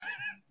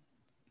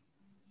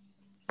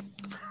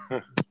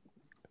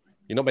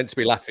You're not meant to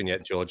be laughing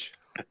yet, George.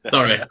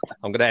 Sorry.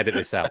 I'm going to edit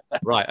this out.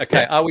 Right.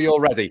 Okay. Are we all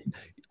ready?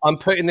 I'm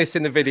putting this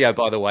in the video,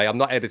 by the way. I'm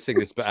not editing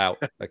this bit out.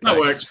 Okay. That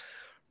works.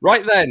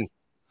 Right then.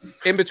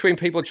 In between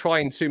people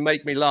trying to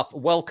make me laugh,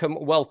 welcome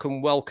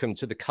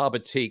to the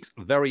Carbotique's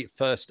very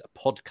first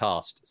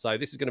podcast. So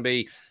this is going to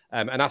be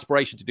an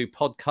aspiration to do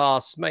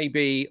podcasts,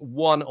 maybe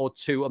 1 or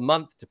 2 a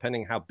month,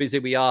 depending how busy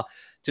we are,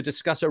 to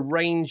discuss a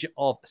range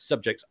of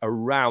subjects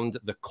around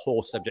the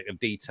core subject of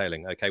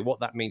detailing. Okay, what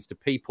that means to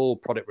people,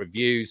 product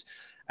reviews,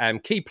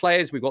 key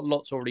players. We've got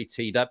lots already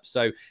teed up.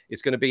 So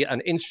it's going to be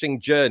an interesting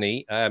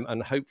journey,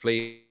 and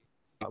hopefully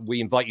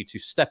we invite you to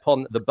step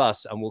on the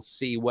bus and we'll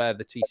see where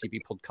the TCB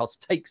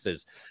podcast takes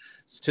us.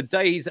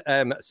 Today's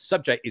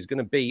subject is going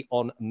to be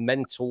on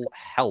mental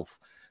health.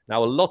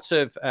 Now, a lot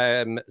of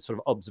sort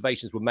of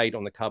observations were made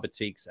on the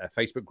Carbotique's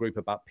Facebook group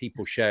about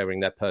people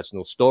sharing their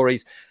personal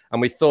stories. And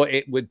we thought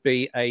it would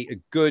be a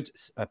good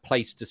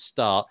place to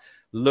start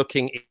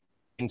looking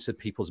into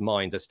people's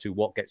minds as to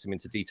what gets them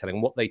into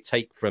detailing, what they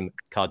take from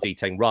car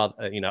detailing, rather,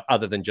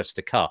 other than just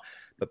a car.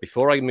 But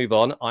before I move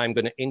on, I'm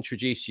going to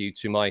introduce you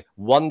to my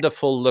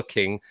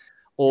wonderful-looking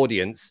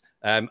audience,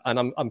 and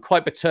I'm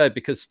quite perturbed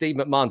because Steve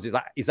McMahon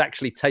is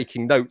actually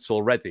taking notes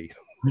already.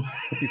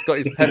 He's got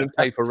his pen and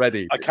paper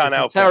ready. I can't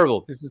help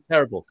it. This is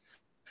terrible.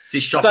 So,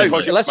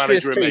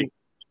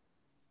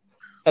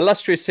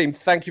 illustrious team,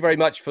 thank you very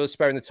much for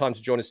sparing the time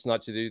to join us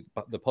tonight to do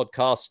the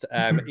podcast.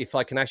 If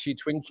I can ask you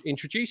to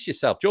introduce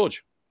yourself,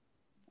 George.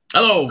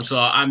 Hello, so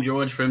I'm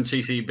George from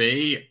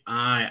TCB.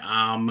 I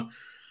am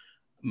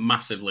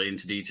massively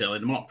into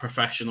detailing. I'm not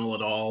professional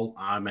at all.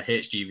 I'm a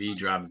HGV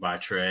driver by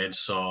trade,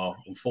 so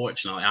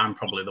unfortunately I'm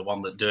probably the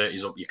one that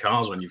dirties up your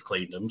cars when you've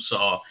cleaned them,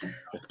 so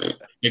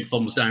big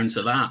thumbs down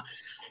to that.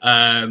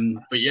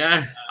 But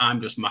yeah,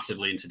 I'm just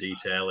massively into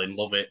detailing,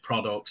 love it,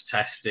 products,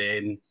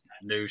 testing,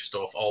 new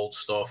stuff, old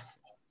stuff,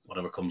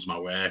 whatever comes my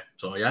way.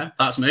 So yeah,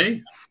 that's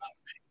me.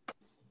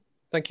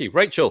 Thank you.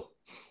 Rachel.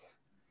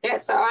 Yeah,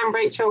 so I'm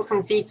Rachel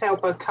from Detail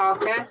Bug Car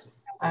Care.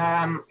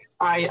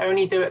 I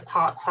only do it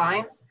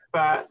part-time,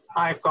 but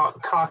I've got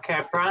the car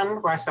care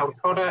brand where I sell the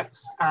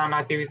products and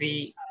I do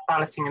the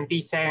balloting and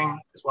detailing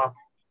as well.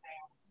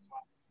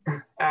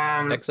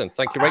 Excellent.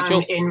 Thank you, Rachel.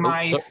 I'm in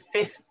my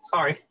fifth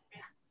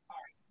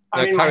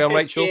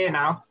Rachel. year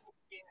now.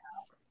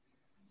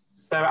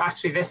 So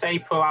actually this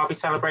April, I'll be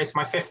celebrating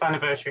my 5th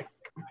anniversary.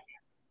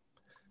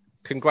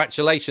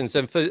 Congratulations.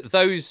 And for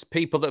those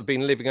people that have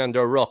been living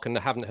under a rock and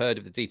haven't heard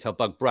of the Detail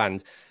Bug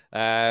brand,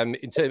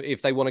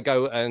 if they want to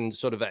go and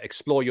sort of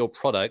explore your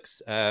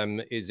products,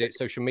 is it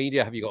social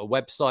media? Have you got a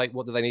website?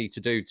 What do they need to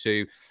do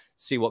to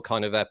see what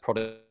kind of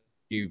product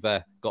you've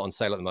got on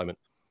sale at the moment?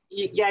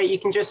 You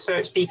can just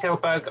search Detail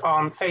Bug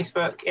on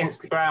Facebook,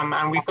 Instagram,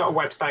 and we've got a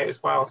website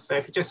as well. So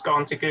if you just go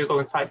onto Google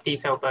and type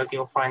Detail Bug,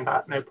 you'll find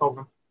that, no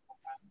problem.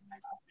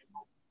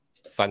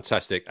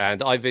 Fantastic.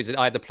 And I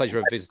had the pleasure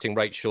of visiting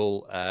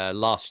Rachel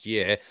last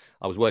year.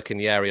 I was working in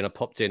the area and I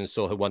popped in and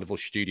saw her wonderful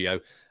studio.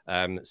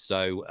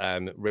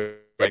 Really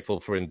grateful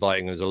for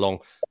inviting us along.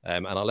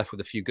 And I left with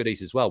a few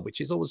goodies as well,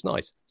 which is always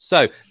nice.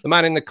 So the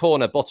man in the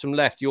corner, bottom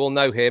left, you all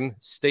know him,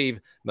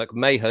 Steve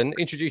McMahon.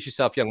 Introduce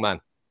yourself, young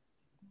man.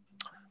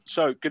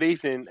 So good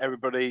evening,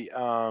 everybody.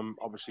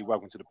 Obviously,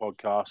 welcome to the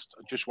podcast.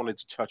 I just wanted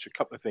to touch a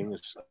couple of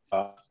things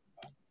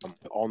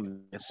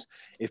on this.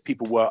 If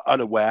people were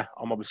unaware,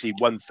 I'm obviously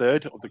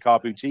 1/3 of the Car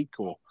Boutique,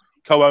 or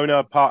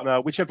co-owner, partner,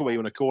 whichever way you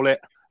want to call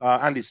it.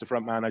 Andy's the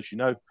front man, as you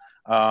know.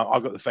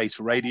 I've got the face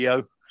for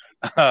radio.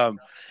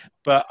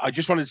 But I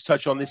just wanted to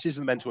touch on, this is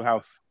a mental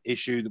health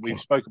issue that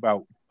we've spoke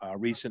about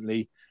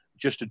recently,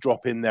 just to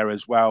drop in there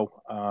as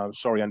well.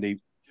 Sorry, Andy,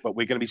 but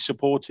we're going to be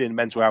supporting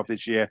mental health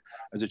this year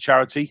as a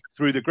charity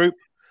through the group.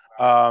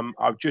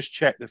 I've just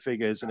checked the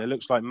figures and it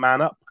looks like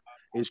Man Up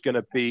is going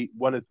to be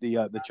one of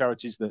the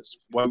charities that's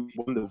won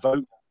the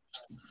vote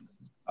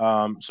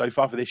so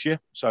far for this year.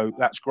 So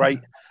that's great.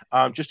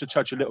 Just to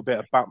touch a little bit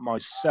about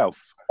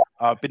myself,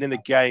 I've been in the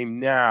game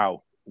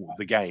now, in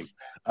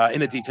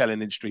the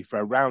detailing industry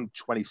for around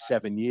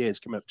 27 years,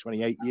 coming up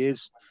 28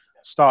 years.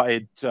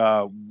 Started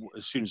as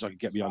soon as I could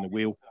get behind the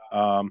wheel.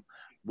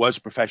 Was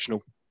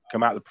professional,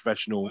 come out of the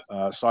professional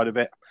side of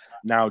it.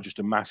 Now just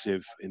a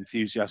massive,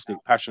 enthusiastic,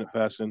 passionate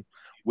person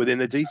within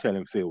the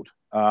detailing field.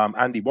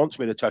 Andy wants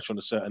me to touch on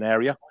a certain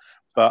area,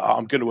 but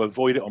I'm going to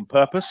avoid it on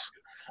purpose.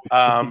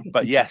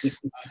 But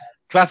yes,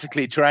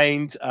 classically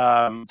trained,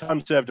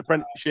 time served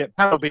apprenticeship,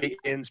 panel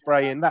beating,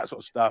 spraying, that sort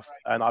of stuff.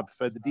 And I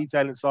prefer the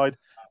detailing side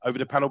over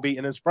the panel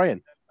beating and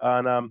spraying.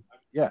 And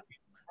yeah,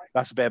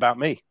 that's a bit about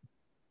me.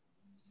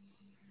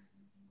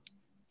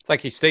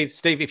 Thank you, Steve.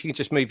 Steve, if you can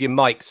just move your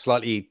mic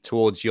slightly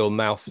towards your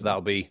mouth,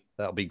 that'll be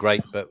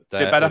great. But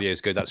audio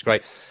is good. That's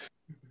great.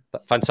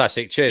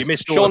 Fantastic. Cheers.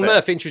 Sean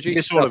Murphy, introduce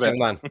yourself, young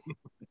man.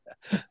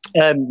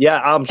 Yeah,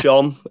 I'm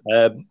Sean.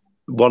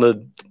 One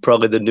of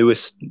probably the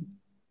newest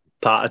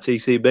part of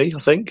TCB, I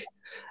think.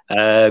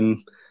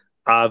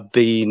 I've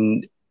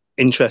been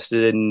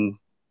interested in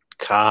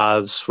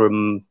cars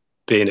from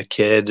being a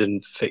kid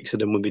and fixing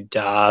them with my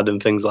dad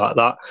and things like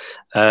that.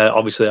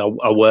 Obviously,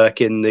 I work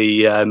in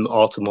the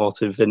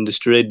automotive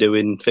industry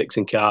doing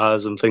fixing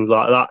cars and things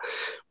like that.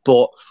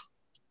 But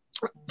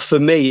for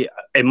me,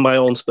 in my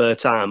own spare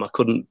time, I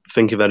couldn't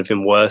think of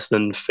anything worse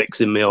than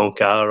fixing my own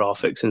car or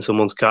fixing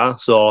someone's car.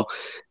 So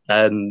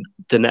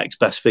the next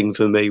best thing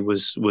for me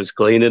was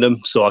cleaning them,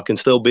 so I can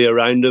still be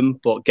around them,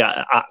 but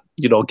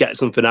get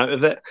something out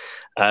of it.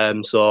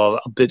 So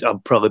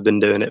I've probably been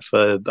doing it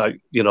for about,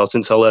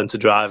 since I learned to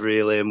drive,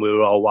 really, and we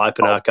were all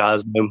wiping our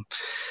cars down.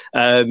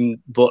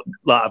 But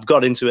like, I've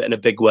got into it in a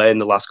big way in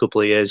the last couple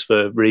of years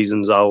for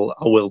reasons I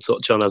will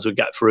touch on as we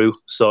get through.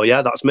 So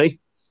yeah, that's me.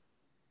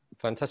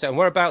 Fantastic. And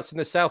whereabouts in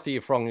the south are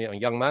you from,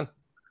 young man?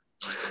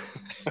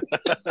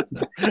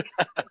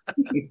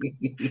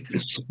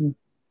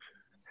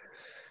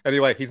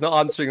 Anyway, he's not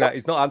answering that.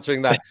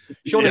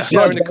 Sean and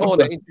Cher in the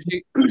corner.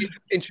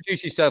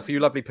 Introduce yourself,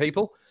 you lovely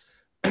people.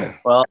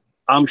 Well,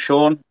 I'm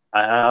Sean.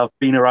 I've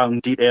been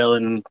around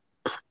detailing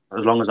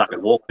as long as I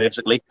can walk,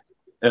 basically.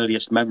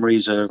 Earliest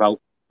memories are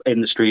out in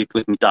the street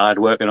with my dad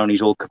working on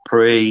his old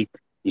Capri,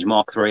 his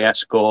Mark III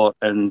Escort,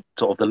 and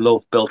sort of the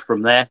love built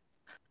from there.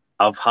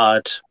 I've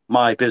had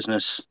my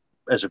business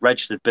as a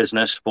registered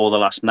business for the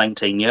last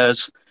 19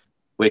 years,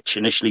 which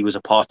initially was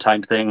a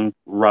part-time thing,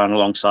 ran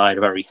alongside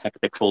a very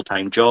hectic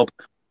full-time job.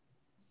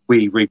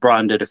 We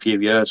rebranded a few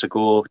years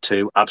ago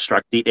to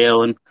Abstract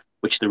Detailing,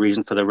 which the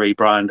reason for the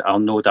rebrand I'll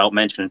no doubt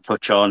mention and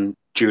touch on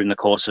during the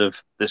course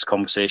of this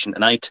conversation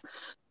tonight.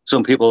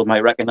 Some people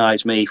might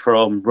recognise me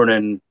from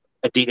running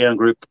a detailing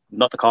group,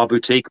 not the Car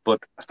Boutique, but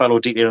a fellow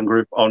detailing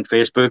group on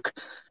Facebook.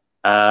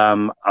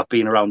 I've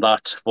been around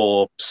that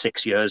for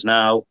 6 years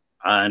now,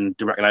 and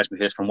they recognise me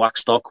here from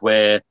Waxstock,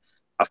 where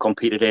I've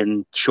competed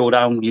in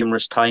Showdown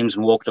numerous times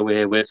and walked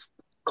away with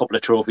a couple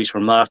of trophies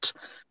from that.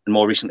 And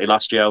more recently,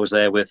 last year, I was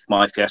there with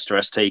my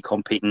Fiesta ST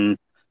competing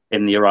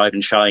in the Arrive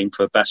and Shine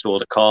for Best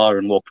Older Car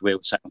and walked away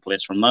with second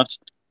place from that.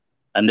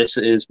 And this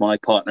is my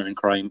partner in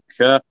crime,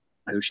 Cher,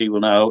 who she will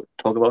now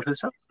talk about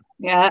herself.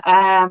 Yeah,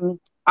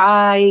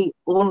 I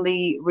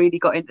only really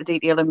got into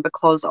detailing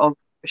because of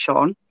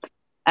Sean.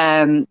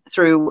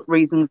 Through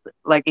reasons,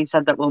 like he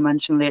said, that we'll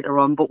mention later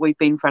on, but we've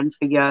been friends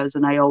for years,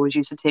 and I always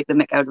used to take the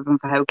mick out of him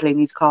for how clean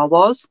his car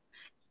was.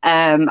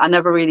 I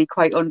never really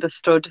quite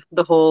understood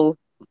the whole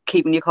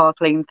keeping your car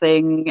clean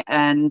thing,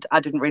 and I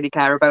didn't really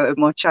care about it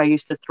much. I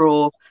used to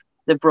throw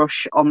the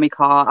brush on my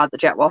car at the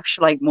jet wash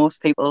like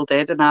most people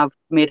did, and I've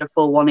made a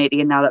full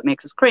 180, and now that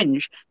makes us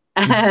cringe.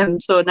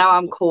 So now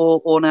I'm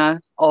co-owner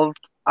of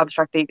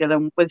Abstract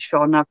Detailing with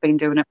Sean. I've been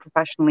doing it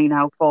professionally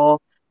now for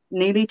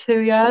nearly 2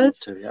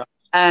 years.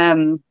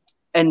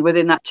 And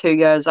within that 2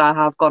 years, I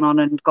have gone on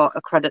and got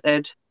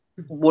accredited,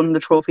 won the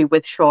trophy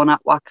with Sean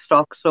at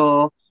Waxstock.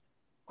 So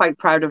quite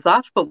proud of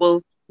that, but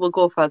we'll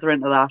go further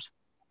into that.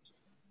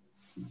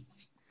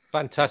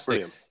 Fantastic.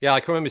 Brilliant. Yeah,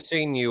 I can remember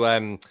seeing you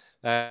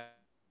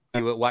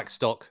you at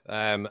Waxstock,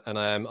 and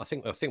I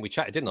think we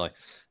chatted, didn't I?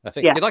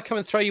 Did I come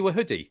and throw you a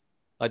hoodie?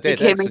 I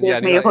did. You came and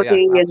gave me a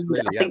hoodie, and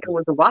I think it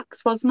was a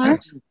wax, wasn't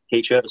it?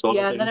 T-shirt as well.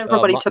 Yeah, and then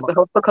everybody took the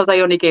hook because I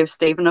only gave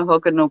Stephen a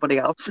hug and nobody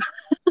else.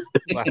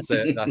 That's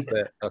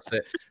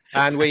it.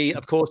 And we,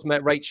 of course,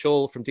 met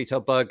Rachel from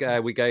Detail Bug.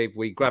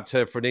 We grabbed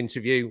her for an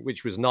interview,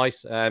 which was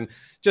nice.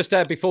 Just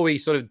before we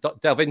sort of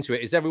delve into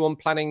it, is everyone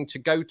planning to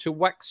go to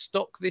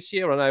Waxstock this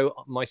year? I know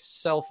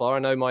myself are. I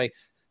know my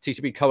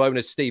TCB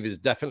co-owner Steve is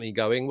definitely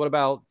going. What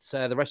about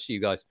the rest of you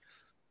guys?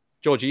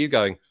 George, are you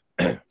going?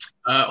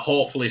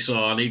 Hopefully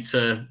so. I need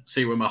to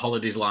see where my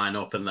holidays line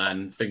up, and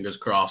then fingers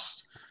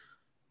crossed.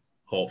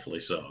 Hopefully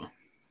so.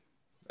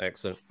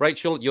 Excellent.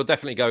 Rachel, you're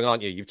definitely going,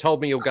 aren't you? You've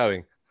told me you're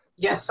going.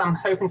 Yes, I'm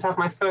hoping to have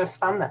my first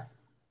stand there.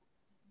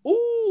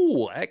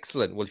 Ooh,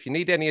 excellent. Well, if you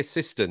need any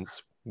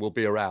assistance, we'll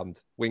be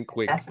around. Wink,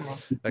 wink.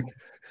 Okay.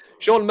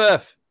 Sean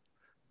Murph.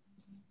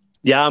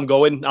 Yeah, I'm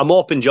going. I'm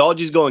hoping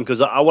George is going because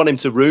I want him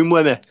to room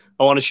with me.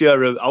 I want to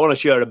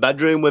share a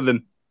bedroom with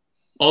him.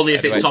 Only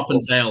if it's top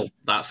and tail.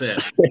 That's it.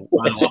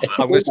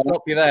 I'm going to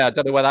stop you there. I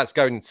don't know where that's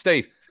going.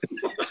 Steve.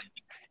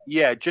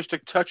 Yeah, just to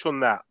touch on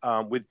that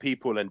with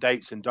people and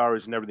dates and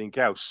diaries and everything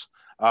else.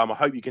 I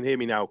hope you can hear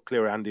me now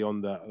clear, Andy,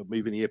 on the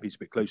moving the earpiece a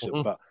bit closer.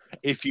 Mm-hmm. But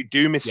if you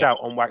do miss out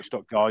on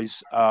Waxstock,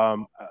 guys,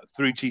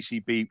 through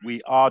TCB,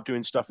 we are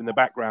doing stuff in the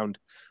background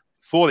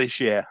for this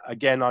year.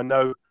 Again, I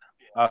know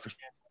for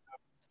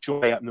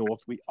sure up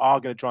north, we are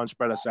going to try and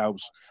spread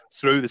ourselves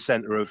through the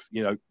centre of,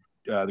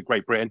 the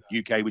Great Britain,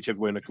 UK, whichever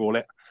we want to call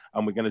it.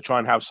 And we're going to try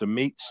and have some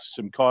meets,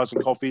 some cars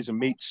and coffees and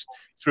meets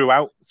through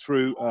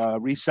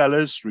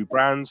resellers, through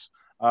brands,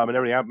 and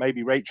everything out.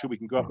 Maybe Rachel, we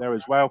can go up there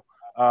as well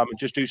and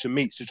just do some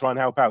meets to try and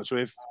help out. So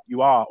if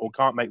you are or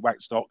can't make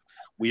Waxstock,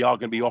 we are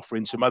going to be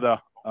offering some other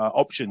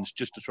options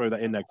just to throw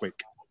that in there quick.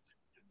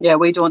 Yeah,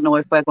 we don't know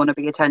if we're going to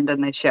be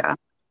attending this year.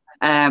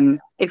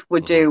 If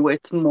we do,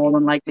 it's more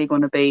than likely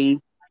going to be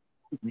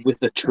with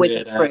the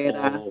trader.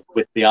 Or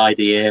with the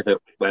IDA that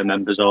we're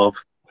members of.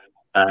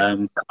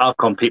 I've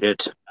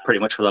competed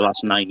pretty much for the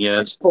last 9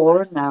 years.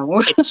 Boring now.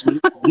 It's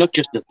not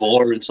just the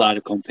boring side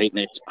of competing,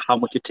 it's how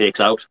much it takes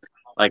out.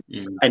 Like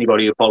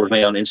anybody who followed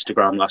me on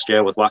Instagram last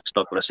year with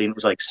Waxstock would have seen it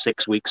was like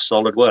 6 weeks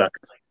solid work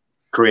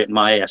creating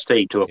my AST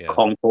to a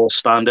concourse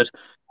standard.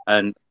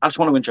 And I just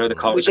want to enjoy the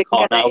car as a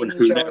car now and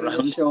hoon it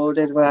around. Sure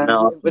did we?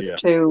 No, it was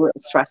too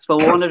stressful.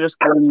 We want to just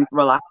go and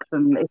relax,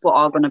 and if we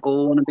are going to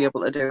go, we want to be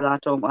able to do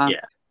that, don't we?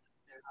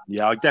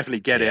 Yeah, I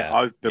definitely get it.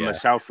 I've been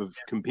myself have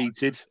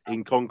competed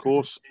in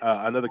concourse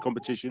and other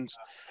competitions,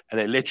 and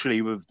it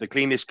literally, with the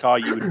cleanest car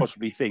you would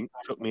possibly think,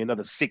 took me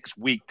another 6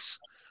 weeks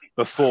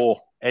before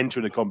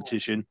entering the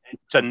competition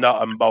to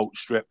nut and bolt,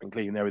 strip and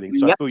clean everything.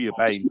 So I feel your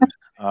pain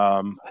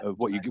of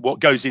what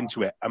goes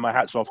into it, and my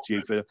hat's off to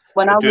you for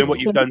doing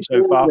what you've done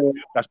so far.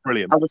 That's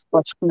brilliant. I was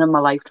questioning my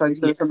life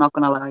choices. I'm not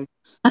going to lie.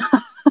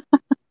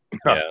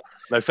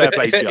 No, fair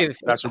play to you.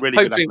 That's a really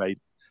good accolade.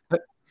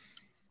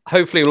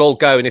 Hopefully we'll all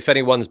go, and if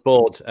anyone's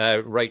bored,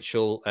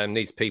 Rachel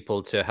needs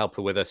people to help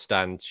her with her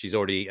stand. She's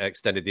already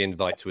extended the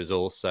invite to us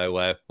all, so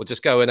we'll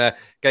just go and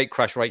gate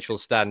crash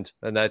Rachel's stand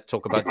and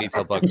talk about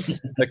Detail Bug.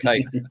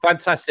 Okay,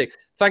 fantastic.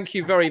 Thank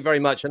you very, very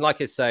much. And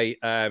like I say,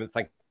 thank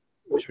you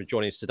for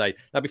joining us today.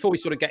 Now, before we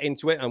sort of get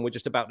into it, and we're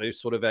just about to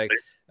sort of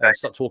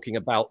start talking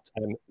about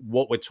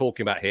what we're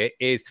talking about here,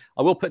 is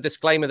I will put a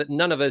disclaimer that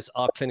none of us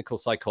are clinical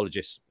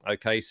psychologists.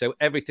 Okay, so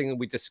everything that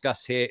we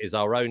discuss here is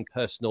our own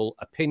personal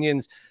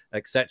opinions,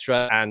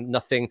 etc., and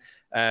nothing,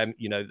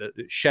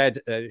 shared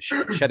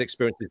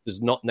experiences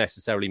does not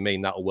necessarily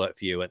mean that will work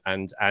for you.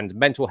 And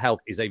mental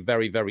health is a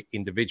very, very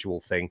individual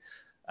thing.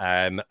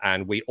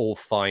 And we all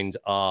find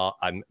our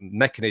coping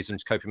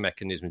mechanisms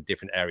in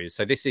different areas.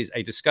 So this is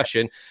a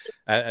discussion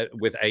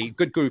with a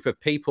good group of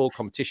people,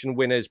 competition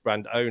winners,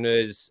 brand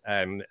owners,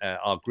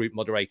 our group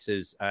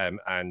moderators,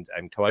 and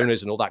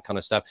co-owners and all that kind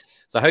of stuff.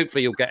 So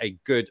hopefully you'll get a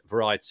good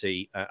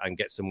variety and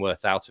get some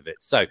worth out of it.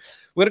 So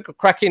we're going to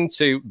crack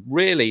into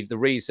really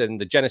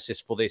the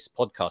genesis for this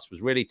podcast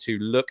was really to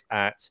look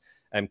at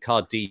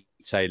car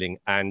detailing.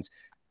 And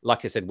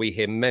like I said, we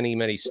hear many,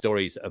 many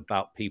stories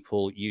about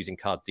people using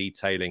car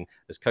detailing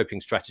as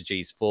coping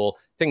strategies for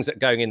things that are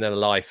going in their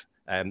life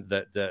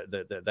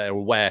that they're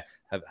aware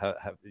have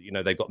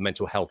they've got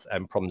mental health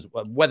problems,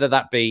 whether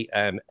that be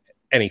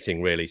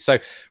anything really. So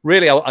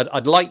really,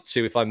 I'd like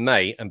to, if I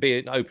may, and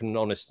be open and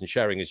honest and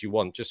sharing as you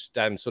want, just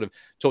sort of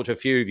talk to a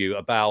few of you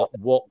about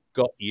what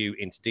got you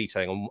into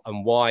detailing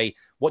and why,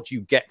 what do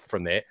you get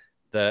from it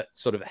that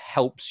sort of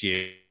helps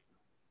you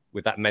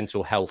with that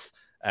mental health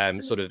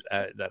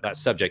that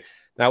subject.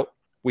 Now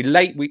we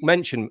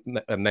mentioned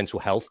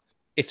mental health.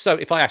 If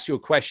I ask you a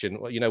question,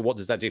 well, what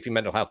does that do for your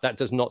mental health? That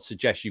does not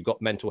suggest you've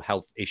got mental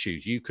health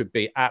issues. You could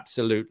be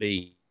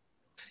absolutely,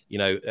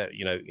 in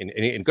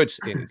a good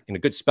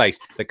space.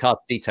 The car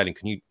detailing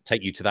can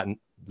take you to that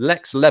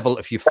next level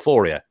of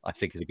euphoria, I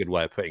think is a good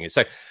way of putting it.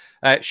 So,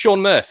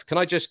 Sean Murph, can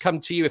I just come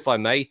to you if I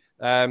may,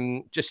 for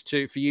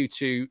you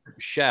to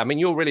share? I mean,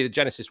 you're really the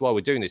genesis why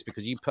we're doing this,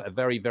 because you put a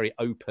very, very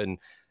open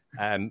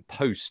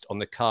post on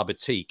the Car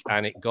Boutique,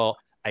 and it got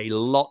a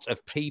lot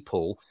of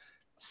people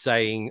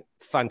saying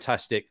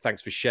fantastic, thanks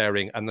for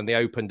sharing, and then they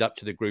opened up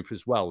to the group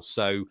as well.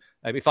 So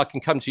if I can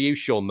come to you,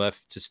 Sean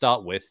Murph, to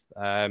start with,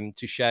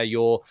 to share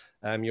your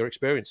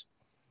experience.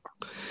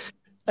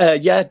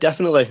 Yeah,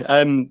 definitely.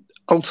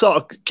 I'll sort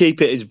of keep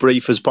it as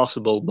brief as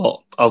possible, but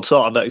I'll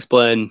sort of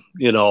explain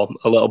a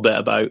little bit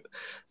about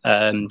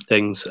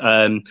things.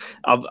 I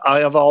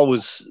have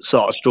always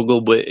sort of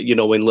struggled with in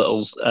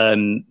little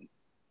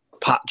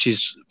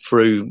patches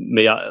through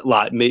me, a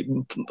lot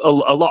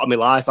of my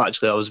life.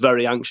 Actually, I was a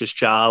very anxious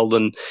child,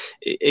 and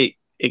it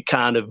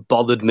kind of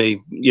bothered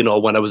me,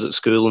 when I was at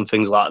school and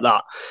things like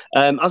that.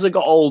 As I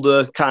got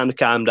older, kind of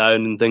calmed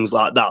down and things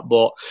like that.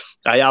 But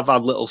I have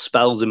had little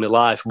spells in my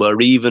life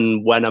where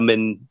even when I'm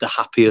in the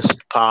happiest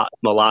part of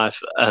my life,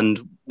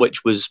 and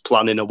which was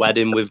planning a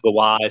wedding with my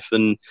wife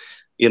and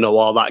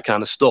all that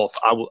kind of stuff,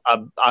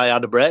 I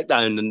had a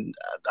breakdown, and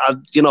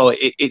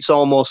it's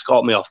almost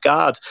caught me off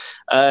guard.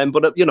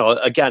 But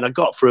again, I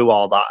got through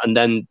all that, and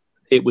then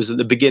it was at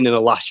the beginning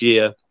of last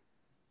year.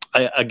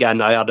 I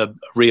had a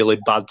really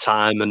bad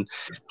time, and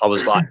I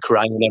was like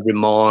crying every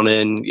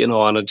morning, and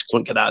I just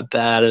couldn't get out of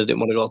bed. I didn't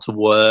want to go to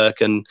work,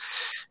 and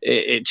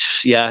I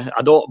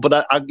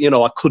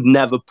could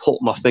never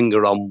put my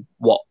finger on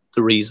what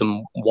the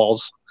reason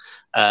was.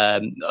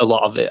 A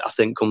lot of it, I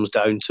think, comes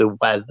down to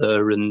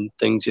weather and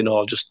things,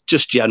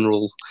 just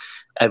general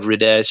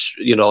everyday,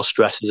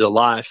 stresses of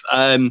life.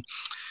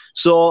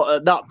 So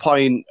at that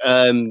point,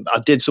 I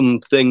did some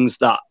things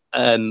that,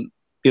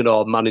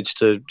 managed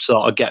to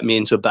sort of get me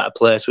into a better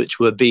place, which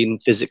were being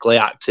physically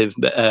active,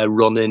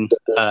 running.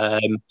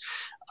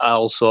 I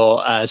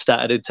also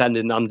started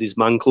attending Andy's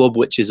Man Club,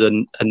 which is a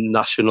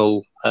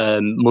national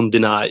Monday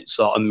night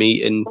sort of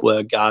meeting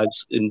where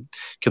guys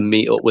can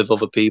meet up with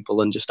other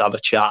people and just have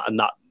a chat, and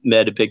that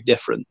made a big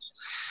difference.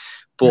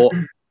 But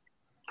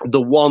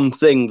the one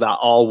thing that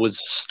always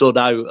stood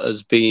out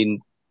as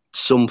being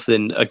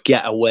something, a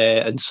getaway,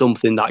 and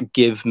something that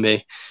gave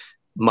me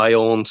my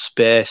own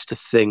space to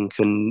think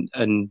and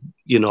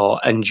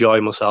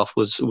enjoy myself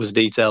was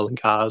detailing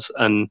cars.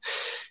 And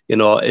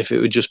if it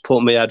would just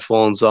put my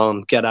headphones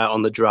on, get out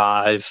on the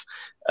drive,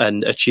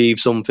 and achieve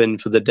something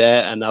for the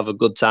day and have a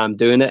good time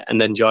doing it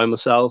and enjoy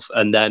myself.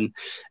 And then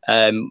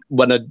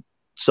when I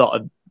sort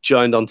of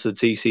joined onto the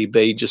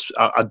TCB,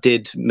 I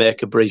did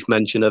make a brief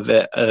mention of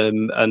it,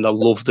 and I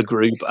loved the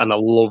group, and I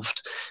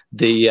loved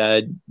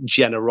the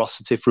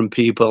generosity from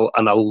people,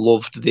 and I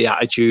loved the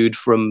attitude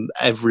from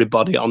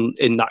everybody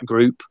in that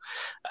group,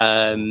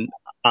 and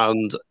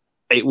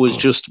it was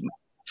just,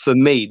 for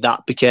me,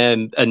 that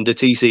became, and the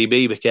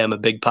TCB became a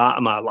big part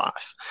of my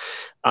life,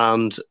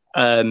 and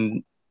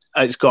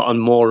it's gotten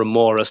more and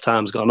more as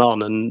time's gone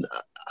on, and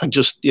I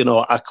just,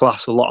 I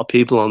class a lot of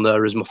people on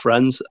there as my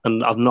friends,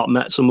 and I've not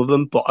met some of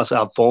them, but I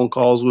have phone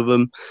calls with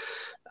them,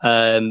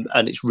 and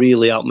it's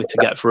really helped me to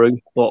get through.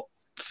 But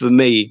for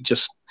me,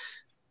 just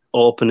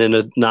opening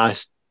a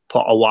nice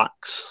pot of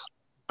wax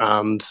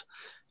and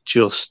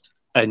just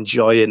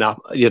enjoying,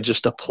 you're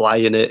just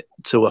applying it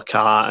to a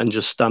car and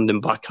just standing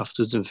back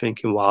afterwards and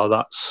thinking, wow,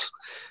 that's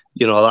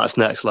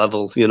next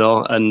level,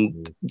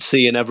 and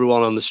seeing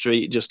everyone on the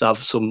street just have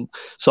some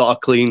sort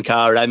of clean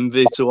car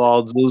envy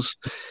towards us.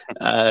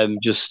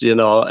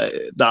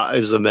 That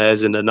is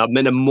amazing. And I'm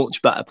in a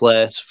much better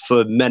place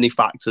for many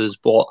factors,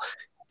 but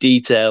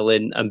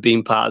detailing and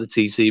being part of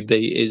the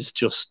TCB is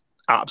just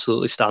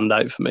absolutely stand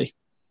out for me.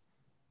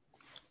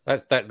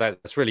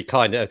 That's really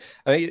kind.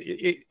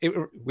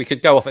 We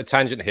could go off a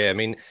tangent here. I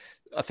mean,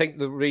 I think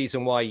the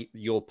reason why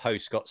your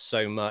post got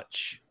so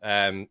much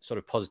sort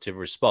of positive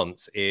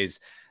response is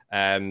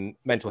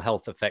mental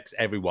health affects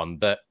everyone,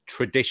 but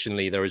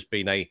traditionally there has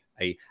been a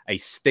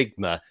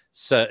stigma,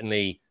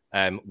 certainly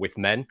with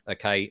men.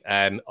 Okay,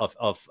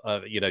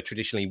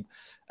 traditionally,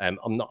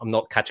 I'm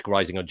not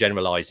categorizing or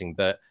generalizing,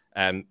 but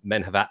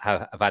men have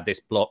had this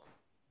block.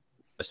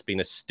 There's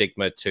been a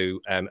stigma to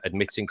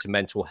admitting to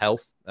mental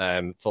health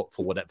for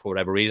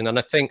whatever reason, and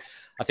I think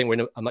we're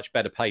in a much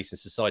better place in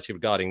society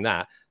regarding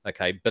that.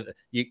 Okay, but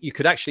you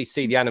could actually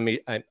see the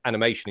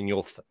animation in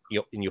your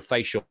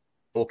face. You're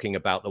talking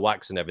about the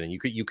wax and everything.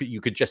 You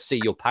could just see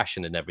your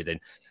passion and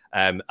everything.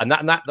 And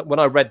that when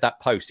I read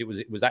that post,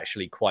 it was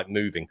actually quite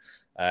moving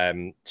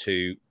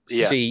to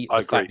see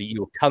the fact that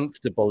you were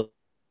comfortable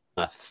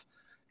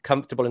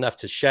enough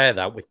to share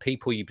that with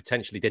people you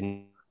potentially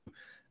didn't.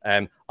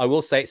 I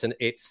will say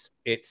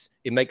it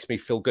makes me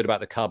feel good about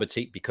the Car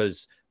Boutique,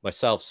 because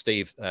myself,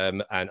 Steve,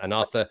 and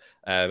Arthur,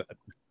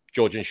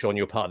 George and Sean,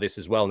 you're part of this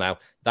as well now.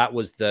 That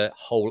was the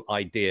whole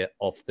idea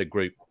of the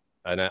group.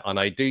 And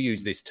I do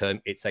use this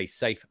term. It's a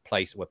safe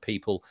place where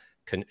people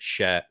can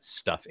share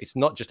stuff. It's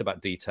not just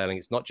about detailing.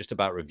 It's not just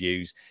about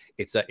reviews.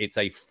 It's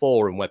a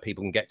forum where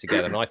people can get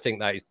together. And I think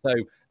that is so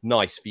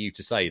nice for you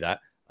to say that.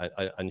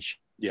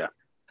 Yeah.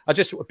 I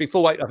just,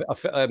 before I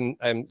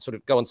sort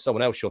of go on to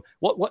someone else, Sean,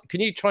 what can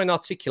you try and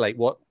articulate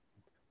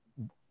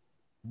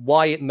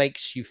why it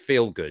makes you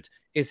feel good?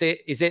 Is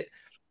it,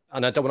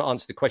 and I don't want to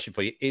answer the question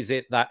for you, is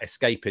it that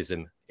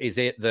escapism? Is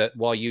it that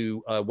while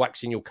you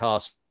waxing your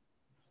car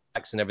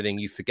and everything,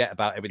 you forget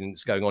about everything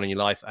that's going on in your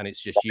life, and it's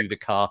just you, the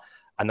car,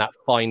 and that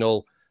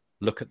final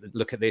look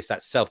at this,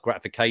 that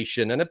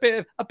self-gratification, and a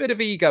bit of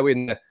ego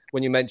in there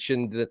when you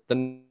mentioned that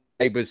the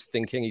neighbours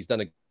thinking he's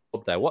done a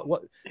job there.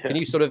 What can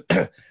you sort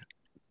of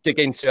dig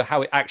into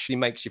how it actually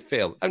makes you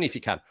feel, only if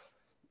you can?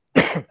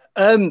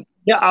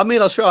 Yeah, I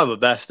mean, I'll try my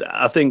best.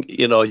 I think,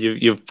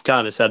 you've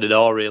kind of said it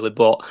all, really,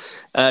 but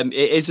it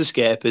is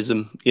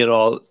escapism.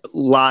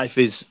 Life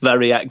is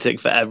very hectic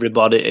for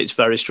everybody. It's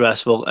very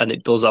stressful, and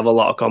it does have a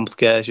lot of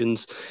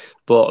complications.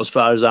 But as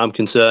far as I'm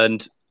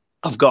concerned,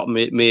 I've got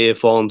my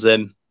earphones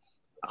in.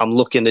 I'm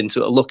looking at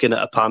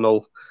a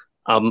panel.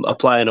 I'm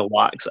applying a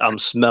wax. I'm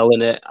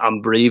smelling it.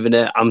 I'm breathing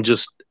it.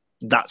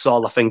 That's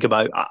all I think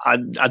about.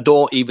 I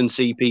don't even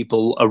see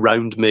people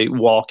around me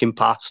walking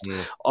past.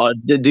 Or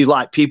they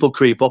like, people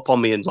creep up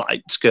on me and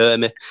like scare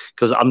me,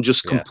 because I'm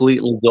just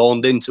completely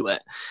zoned into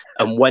it.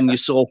 And when you're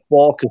so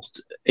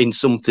focused in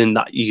something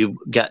that you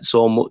get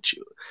so much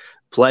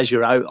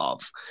pleasure out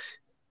of,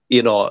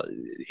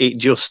 it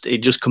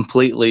just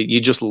completely,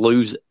 you just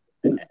lose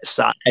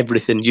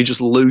everything. You just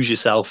lose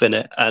yourself in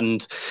it.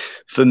 And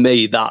for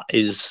me, that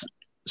is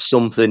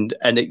something,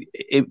 and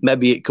it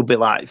maybe it could be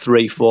like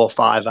 3, 4,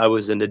 5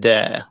 hours in a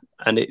day,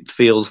 and it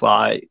feels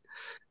like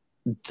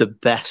the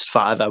best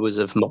 5 hours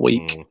of my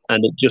week.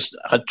 And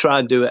I try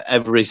and do it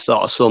every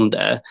sort of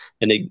Sunday,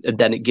 and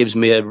then it gives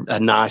me a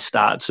nice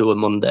start to a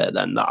Monday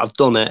then, that I've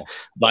done it.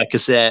 Like I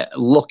say,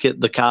 look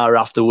at the car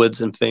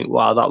afterwards and think,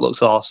 wow, that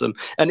looks awesome.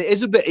 And it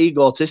is a bit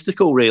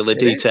egotistical, really,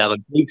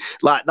 detailing.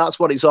 Like, that's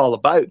what it's all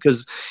about,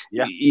 because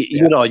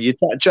you're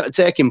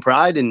taking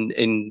pride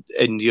in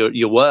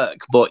your work,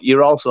 but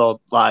you're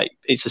also like,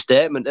 it's a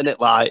statement, isn't it?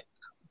 Like,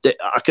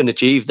 I can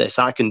achieve this,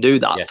 I can do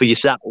that for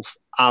yourself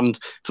and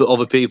for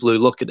other people who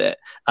look at it.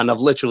 And I've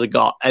literally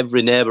got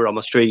every neighbour on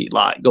my street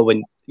like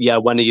going, yeah,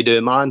 when are you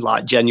doing mine?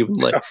 Like,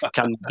 genuinely,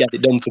 can you get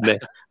it done for me?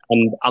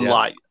 And I'm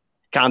like,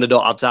 kind of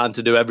don't have time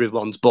to do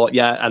everyone's, but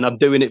and I'm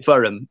doing it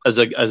for them as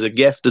a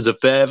gift, as a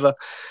favour.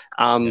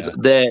 And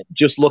they're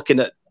just looking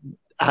at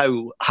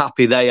how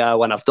happy they are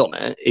when I've done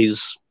it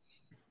is,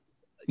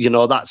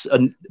 that's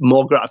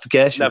more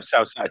gratification.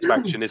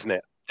 Self-satisfaction, isn't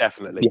it?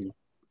 Definitely.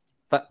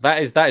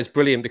 That is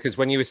brilliant, because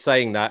when you were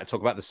saying that,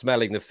 talk about the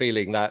smelling, the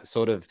feeling, that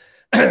sort of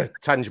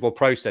tangible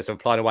process of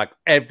applying a wax,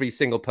 every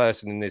single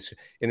person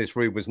in this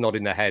room was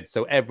nodding their head,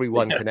 so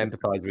everyone can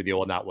empathise with you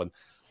on that one.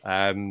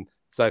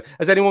 So,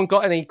 has anyone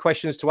got any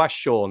questions to ask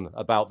Sean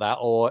about that,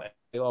 or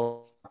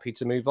happy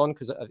to move on?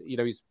 Because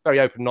he's very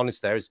open and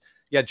honest there.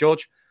 Yeah,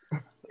 George?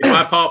 If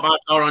I park my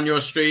car on your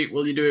street,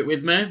 will you do it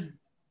with me?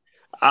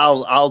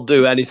 I'll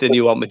do anything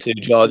you want me to,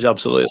 George.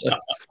 Absolutely.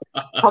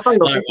 That's a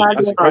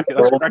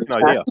great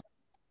idea.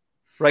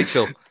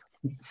 Rachel?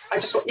 I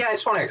just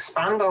want to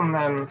expand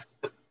on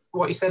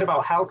what you said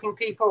about helping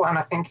people, and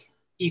I think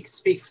you can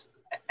speak for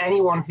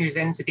anyone who's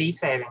into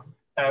detailing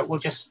will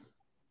just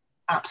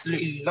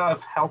absolutely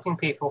love helping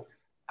people.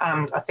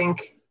 And I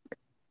think,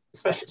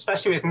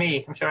 especially with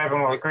me, I'm sure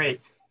everyone will agree,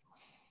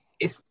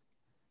 is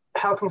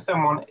helping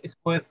someone is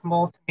worth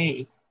more to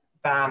me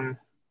than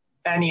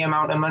any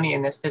amount of money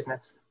in this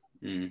business.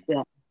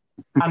 Yeah.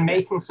 And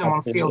making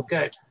someone feel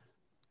good.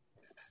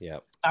 Yeah.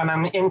 And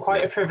I'm in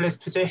quite a privileged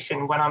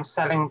position when I'm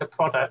selling the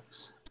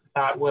products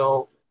that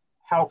will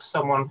help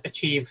someone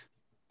achieve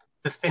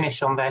the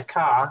finish on their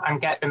car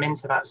and get them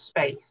into that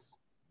space.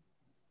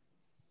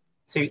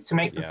 To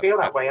make them feel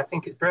that way, I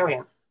think it's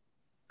brilliant.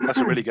 That's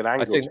a really good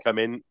angle to come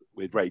in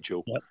with,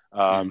 Rachel.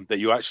 That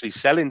you're actually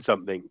selling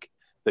something,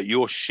 that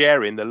you're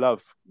sharing the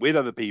love with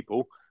other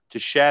people to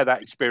share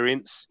that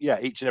experience. Yeah,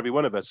 each and every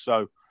one of us.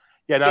 So,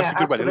 that's a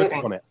good way to look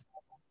on it.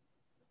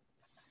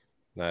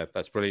 No,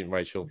 that's brilliant,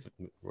 Rachel.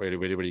 Really,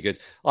 really, really good.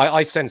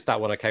 I sensed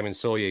that when I came and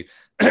saw you.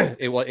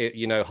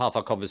 Half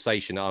our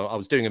conversation, I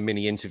was doing a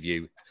mini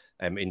interview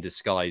in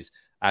disguise,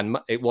 and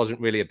it wasn't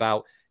really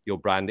about your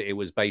brand. It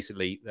was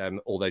basically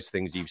all those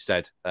things you've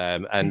said.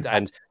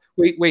 And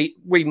we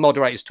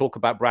moderators talk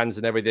about brands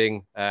and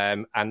everything,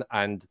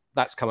 and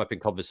that's come up in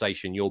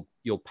conversation.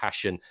 Your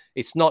passion.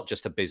 It's not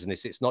just a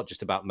business. It's not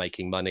just about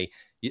making money.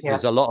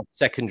 There's a lot of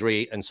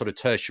secondary and sort of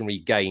tertiary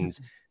gains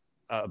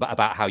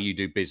about how you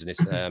do business,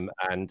 and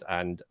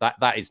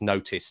that is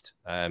noticed.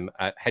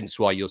 Hence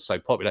why you're so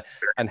popular,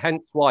 and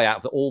hence why out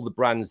of all the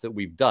brands that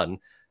we've done,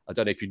 I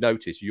don't know if you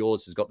noticed,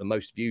 yours has got the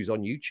most views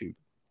on YouTube.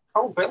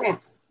 Oh, brilliant!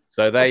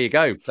 So there you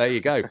go.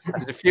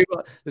 There's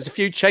a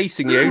few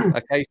chasing you.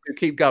 Okay, so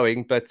keep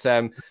going. But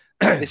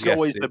it's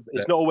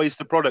not always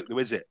the product, though,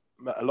 is it?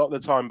 A lot of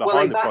the time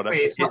behind the product.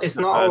 It's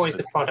not always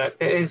the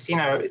product. It is,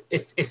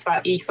 it's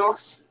that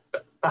ethos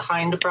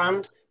behind the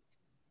brand.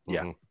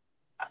 Yeah.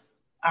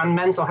 And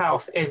mental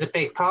health is a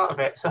big part of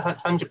it. So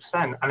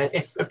 100%. And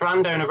if a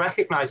brand owner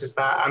recognizes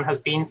that and has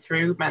been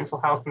through mental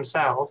health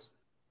themselves,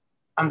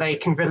 and they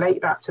can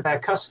relate that to their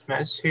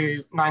customers,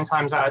 who 9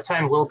 times out of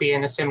 10 will be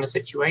in a similar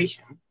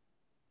situation.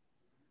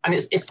 And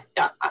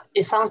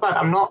it sounds bad.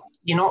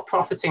 You're not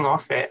profiting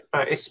off it,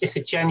 but it's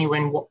a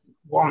genuine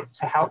want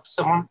to help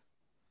someone.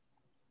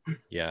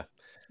 Yeah.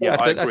 I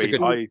agree. That's a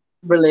good.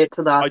 Relate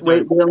to that.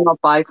 We'll not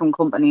buy from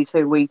companies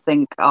who we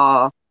think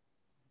are.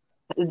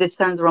 This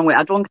sounds the wrong way.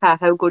 I don't care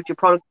how good your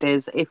product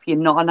is. If you're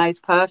not a nice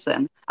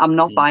person, I'm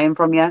not buying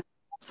from you.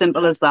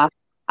 Simple as that.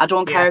 I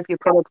don't care if your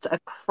products are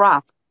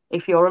crap.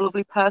 If you're a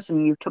lovely person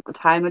and you took the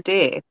time of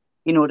day,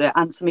 to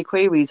answer me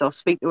queries or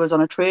speak to us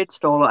on a trade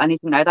stall or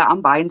anything like that, I'm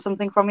buying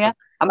something from you.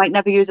 I might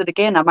never use it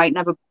again. I might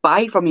never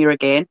buy from you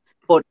again.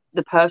 But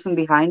the person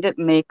behind it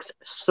makes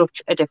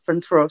such a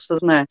difference for us,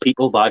 doesn't it?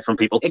 People buy from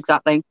people.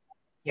 Exactly.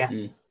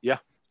 Yes. Yeah.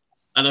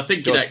 And I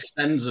think it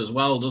extends as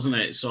well, doesn't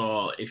it?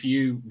 So if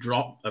you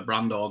drop a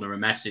brand owner a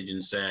message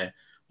and say,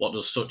 what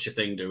does such a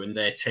thing do? And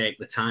they take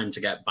the time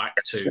to get back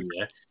to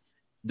you,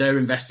 they're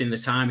investing the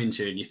time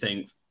into it. And you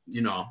think,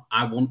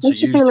 I want to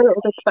use it. Makes you feel a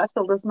little bit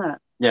special, doesn't it?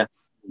 Yeah.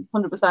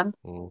 100%.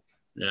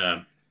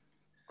 Yeah.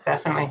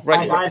 Definitely.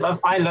 Right.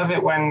 I love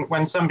it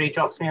when somebody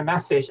drops me a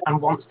message and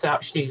wants to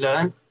actually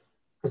learn,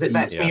 because it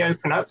lets me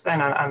open up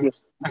then and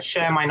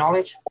share my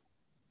knowledge.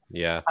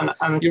 Yeah,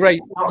 and you're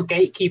right. Not a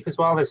gatekeeper as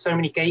well. There's so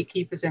many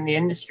gatekeepers in the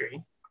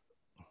industry.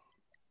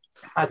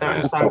 I don't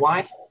understand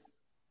why.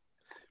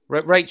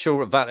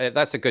 Rachel,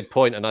 that's a good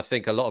point, and I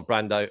think a lot of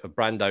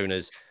brand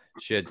owners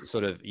should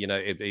sort of,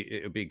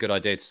 it would be a good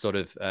idea to sort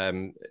of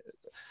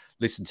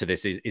listen to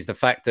this. Is the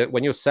fact that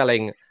when you're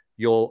selling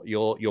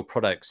your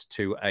products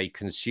to a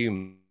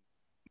consumer,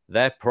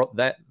 they're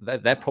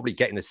probably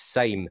getting the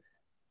same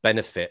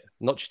benefit,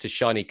 not just a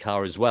shiny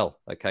car as well.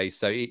 Okay,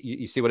 so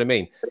you see what I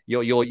mean?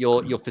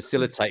 You're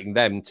facilitating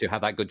them to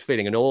have that good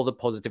feeling, and all the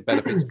positive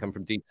benefits that come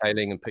from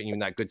detailing and putting you in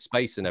that good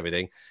space and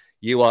everything.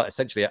 You are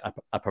essentially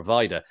a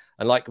provider,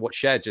 and like what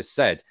Cher just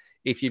said,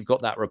 if you've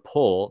got that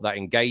rapport, that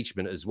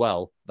engagement as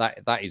well, that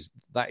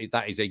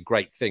is a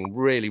great thing.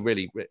 Really,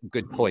 really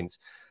good point.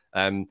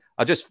 I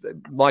just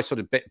my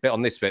sort of bit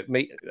on this bit,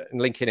 me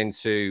linking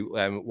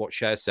into what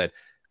Cher said.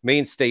 Me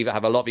and Steve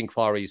have a lot of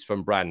inquiries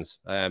from brands,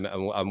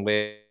 and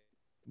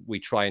we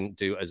try and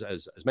do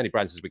as many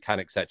brands as we can,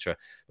 etc.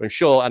 But I'm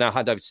sure, and I'll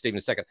hand over to Steve in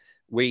a second.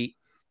 We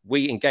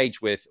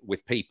engage with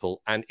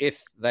people, and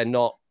if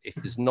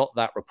there's not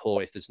that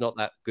rapport, if there's not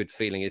that good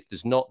feeling, if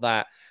there's not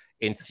that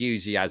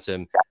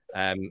enthusiasm,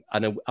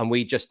 and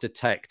we just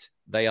detect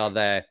they are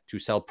there to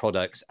sell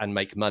products and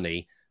make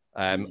money,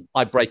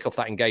 I break off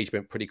that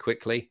engagement pretty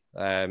quickly.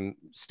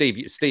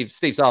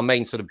 Steve's our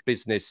main sort of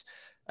business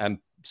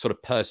sort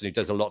of person who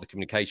does a lot of the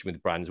communication with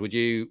brands. Would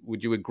you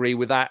agree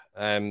with that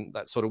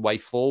that sort of way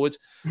forward?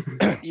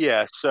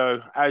 Yeah.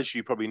 So as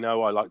you probably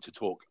know, I like to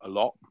talk a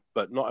lot,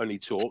 but not only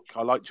talk,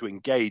 I like to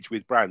engage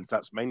with brands.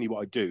 That's mainly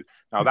what I do.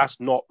 Now, that's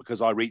not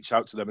because I reach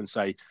out to them and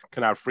say,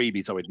 can I have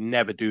freebies? I would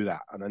never do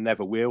that, and I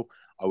never will.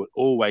 I would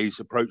always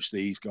approach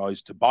these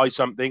guys to buy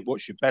something.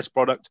 What's your best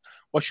product?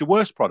 What's your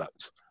worst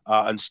product?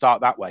 And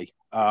start that way.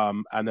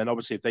 And then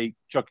obviously if they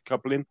chuck a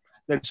couple in,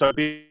 then so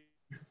be it.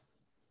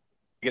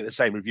 Get the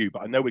same review.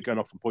 But I know we're going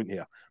off on point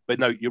here. But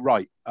no, you're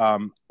right.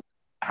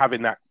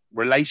 Having that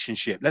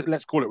relationship,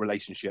 let's call it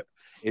relationship,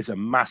 is a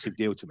massive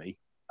deal to me.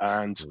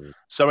 And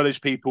some of those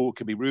people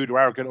can be rude or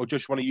arrogant or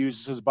just want to use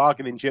this as a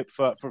bargaining chip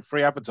for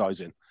free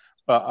advertising.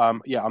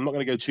 But yeah, I'm not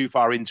going to go too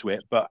far into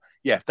it. But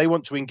yeah, if they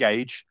want to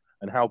engage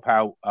and help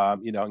out,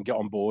 and get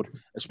on board,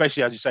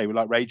 especially as you say,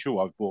 like Rachel,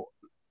 I've bought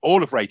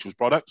all of Rachel's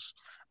products.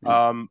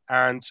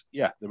 And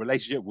yeah, the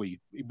relationship, we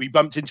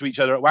bumped into each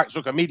other at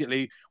Waxhook.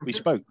 Immediately we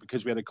spoke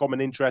because we had a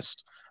common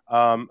interest.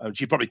 And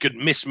she probably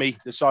couldn't miss me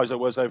the size I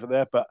was over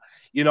there, but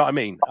you know what I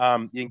mean?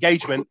 The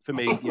engagement for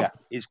me,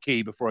 is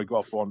key before I go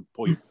off on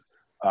point.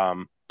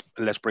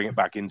 Let's bring it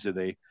back into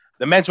the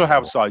mental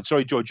health side.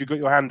 Sorry, George, you got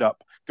your hand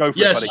up. Go for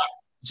it, buddy.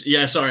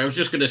 Yeah, sorry. I was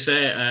just going to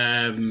say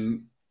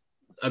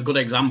a good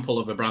example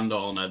of a brand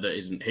owner that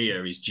isn't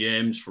here is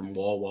James from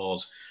War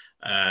Wars.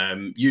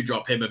 You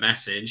drop him a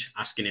message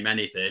asking him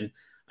anything,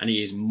 and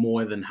he is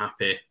more than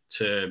happy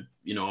to,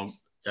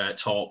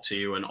 talk to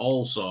you. And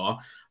also,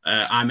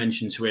 I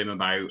mentioned to him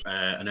about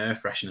an air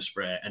freshener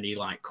spray, and he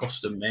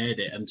custom made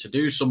it. And to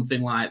do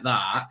something like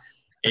that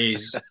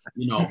is,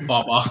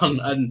 bob on.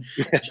 And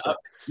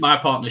my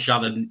partner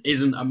Shannon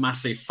isn't a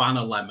massive fan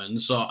of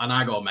lemons, and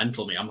I go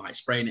mental. I'm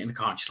spraying it in the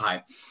car, and she's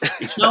like,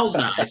 it smells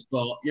nice,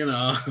 but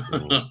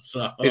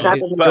so.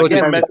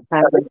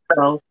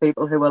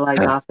 People who are like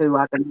that, who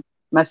I can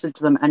message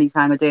them any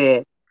time of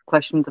day,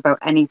 questions about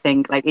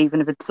anything,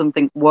 even if it's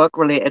something work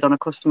related on a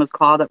customer's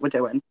car that we're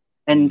doing,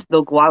 and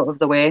they'll go out of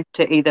the way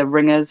to either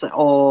ring us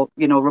or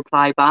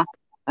reply back.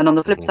 And on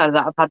the flip side of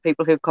that, I've had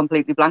people who've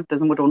completely blanked us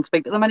and we don't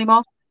speak to them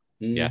anymore.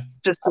 Yeah,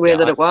 just the way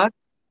that it works.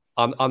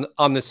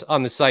 I'm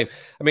the same.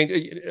 I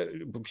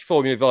mean,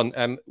 before we move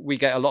on, we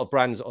get a lot of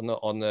brands on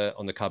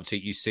the Carb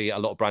Boutique. You see a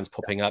lot of brands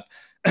popping up,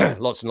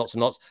 lots and lots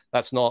and lots.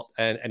 That's not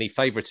any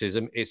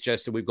favoritism. It's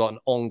just that we've got an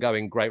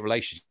ongoing great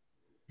relationship.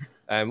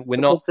 We're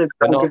not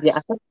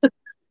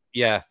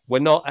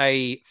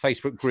a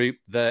Facebook group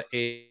that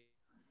is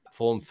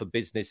form for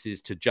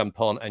businesses to jump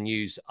on and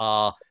use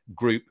our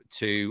group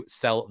to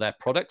sell their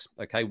products.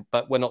 Okay,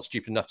 but we're not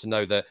stupid enough to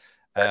know that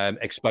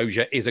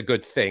exposure is a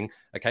good thing.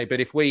 Okay, but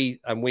if we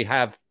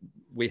have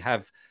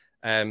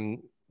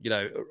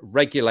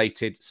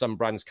regulated some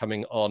brands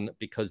coming on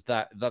because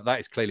that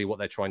is clearly what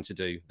they're trying to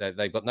do.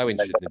 They've got no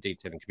interest in the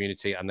detailing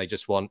community and they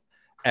just want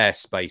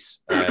airspace,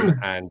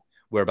 and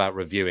we're about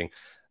reviewing.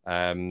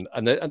 And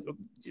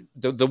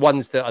the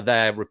ones that are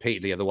there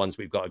repeatedly are the ones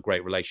we've got a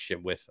great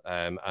relationship with,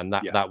 and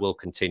that will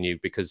continue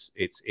because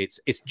it's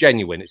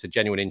genuine. It's a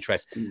genuine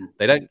interest.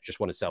 They don't just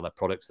want to sell their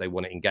products; they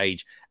want to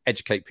engage,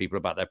 educate people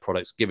about their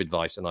products, give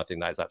advice, and I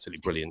think that is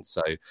absolutely brilliant.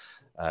 So,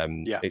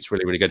 it's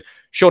really, really good.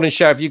 Sean and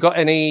Cher, do you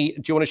want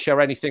to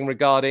share anything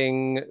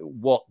regarding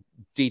what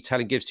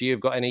detailing gives to you?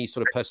 Have got any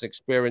sort of personal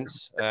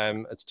experience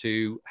as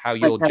to how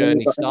your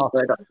journey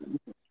started?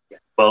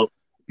 Well.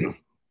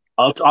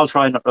 I'll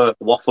try not to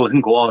waffle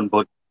and go on,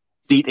 but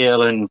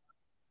detailing,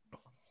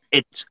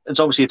 it's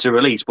obviously it's a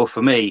release, but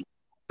for me,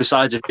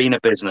 besides it being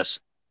a business,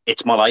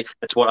 it's my life.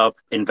 It's what I've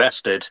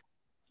invested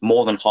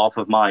more than half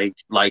of my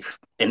life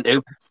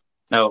into.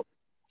 Now,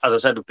 as I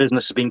said, the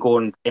business has been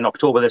going in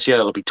October this year.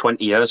 It'll be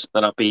 20 years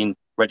that I've been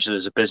registered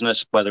as a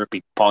business, whether it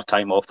be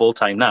part-time or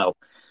full-time now.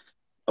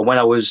 And when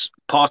I was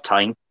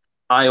part-time,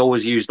 I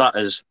always used that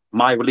as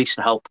my release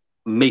to help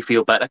me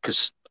feel better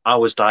because I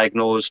was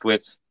diagnosed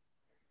with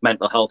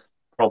mental health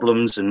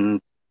problems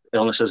and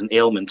illnesses and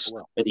ailments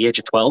at the age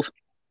of 12.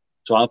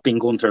 So I've been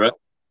going through it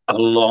a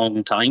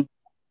long time.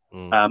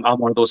 I'm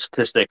one of those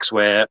statistics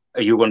where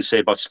you were going to say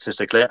about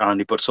statistics later,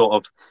 Andy, but sort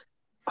of,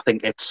 I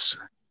think it's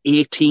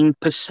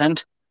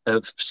 18%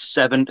 of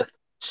 7 to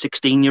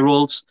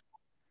 16-year-olds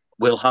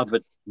will have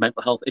a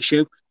mental health issue.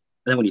 And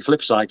then when you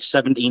flip side,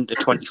 17 to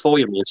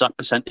 24-year-olds, that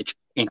percentage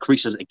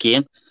increases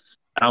again.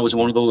 And I was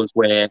one of those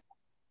where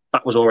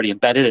that was already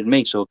embedded in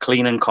me. So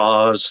cleaning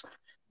cars,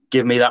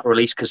 give me that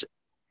release because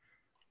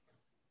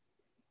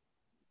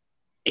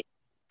it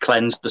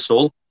cleansed the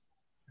soul.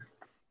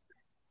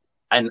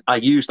 And I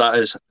used that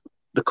as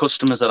the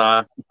customers that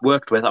I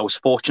worked with. I was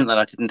fortunate that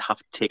I didn't have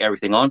to take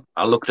everything on.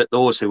 I looked at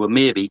those who were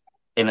maybe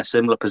in a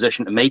similar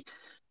position to me,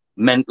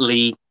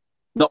 mentally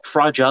not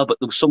fragile, but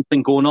there was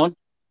something going on.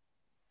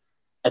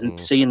 And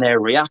seeing their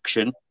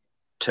reaction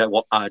to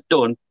what I'd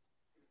done,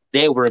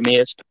 they were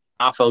amazed.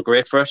 I felt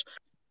great for it.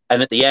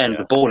 And at the end,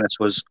 the bonus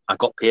was I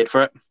got paid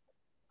for it.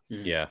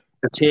 Yeah.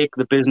 To take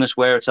the business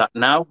where it's at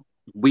now,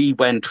 we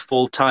went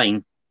full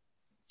time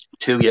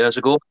 2 years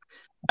ago.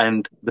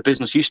 And the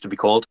business used to be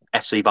called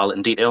SC Valet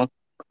and Detail,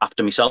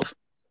 after myself.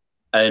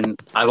 And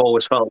I've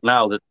always felt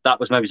now that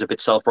was maybe a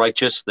bit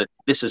self-righteous, that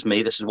this is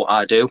me, this is what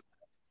I do.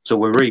 So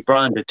we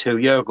rebranded 2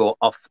 years ago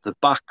off the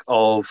back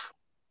of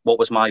what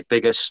was my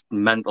biggest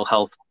mental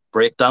health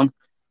breakdown.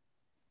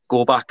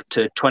 Go back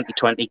to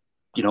 2020,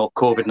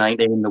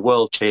 COVID-19, the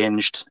world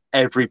changed.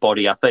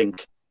 Everybody, I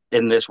think,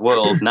 in this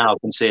world now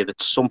can say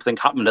that something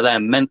happened to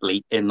them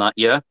mentally in that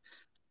year.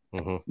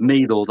 Mm-hmm.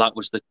 Me, though, that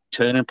was the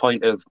turning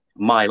point of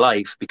my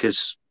life,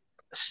 because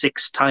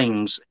 6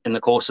 times in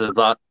the course of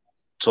that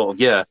sort of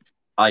year,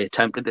 I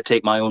attempted to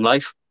take my own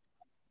life.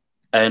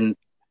 And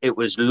it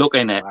was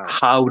looking at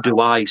how do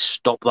I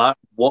stop that?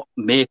 What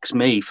makes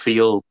me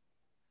feel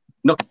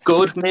not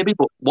good, maybe,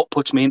 but what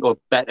puts me into a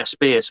better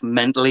space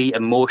mentally,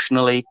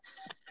 emotionally.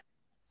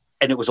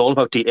 And it was all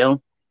about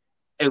detail.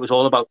 It was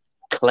all about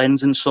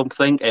cleansing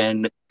something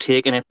and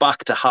taking it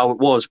back to how it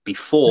was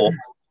before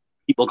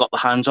people got their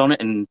hands on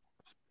it and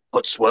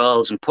put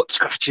swirls and put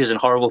scratches and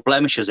horrible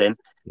blemishes in.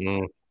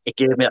 It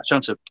gave me that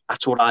chance of,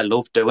 that's what I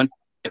love doing.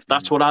 If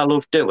that's what I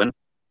love doing,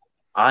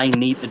 I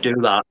need to do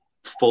that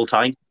full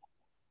time.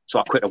 So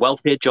I quit a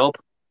well-paid job.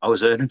 I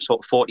was earning sort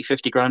of 40,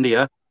 50 grand a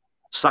year,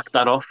 sacked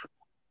that off,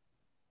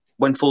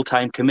 went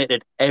full-time,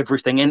 committed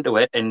everything into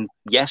it. And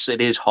yes, it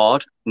is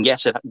hard. And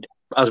yes, it,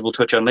 as we'll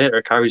touch on later,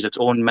 it carries its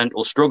own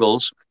mental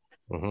struggles.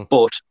 Mm-hmm.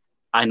 But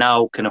I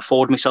now can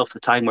afford myself the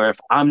time where if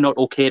I'm not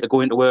okay to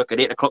go into work at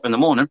 8 o'clock in the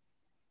morning,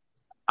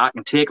 I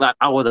can take that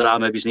hour that I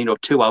maybe need, or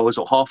 2 hours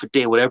or half a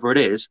day, whatever it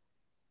is,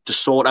 to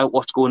sort out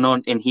what's going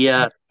on in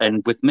here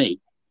and with me,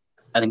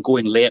 and then go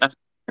in later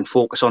and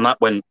focus on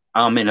that when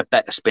I'm in a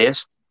better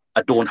space.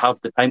 I don't have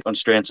the time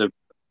constraints of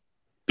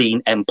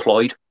being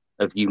employed,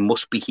 of you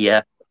must be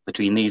here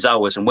between these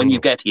hours. And when you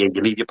get here,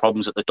 you leave your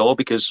problems at the door,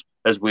 because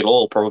as we'll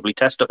all probably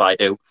testify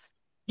to,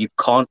 you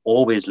can't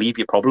always leave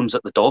your problems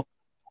at the door.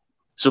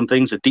 Some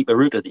things are deeper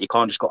rooted that you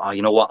can't just go,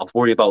 you know what, I'll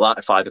worry about that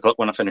at 5 o'clock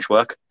when I finish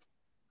work.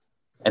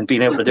 And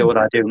being able to do what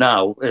I do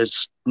now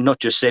has not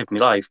just saved my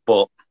life,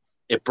 but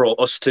it brought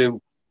us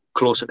two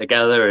closer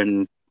together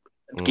and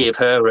gave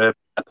her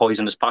a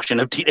poisonous passion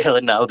of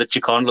detailing now, that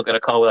you can't look at a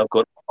car without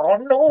going, oh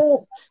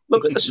no,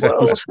 look at the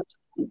swirls.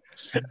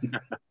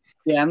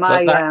 Yeah,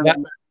 my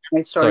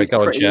story is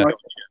pretty much.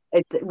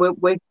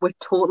 We're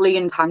totally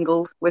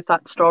entangled with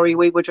that story.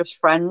 We were just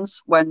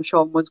friends when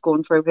Sean was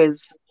going through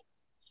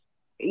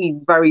he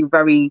very,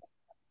 very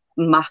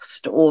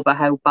masked over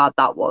how bad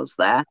that was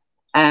there.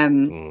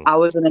 I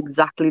was in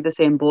exactly the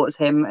same boat as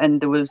him, and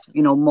there was,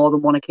 more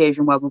than one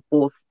occasion where we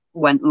both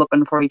went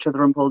looking for each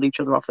other and pulled each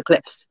other off the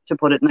cliffs, to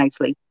put it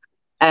nicely.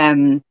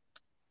 I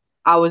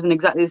was in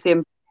exactly the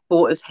same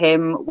boat as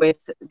him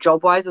with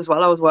job-wise as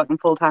well. I was working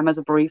full-time as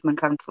a bereavement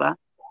counsellor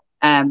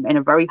in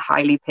a very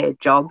highly paid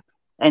job,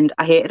 and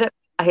I hated it.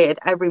 I hated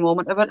every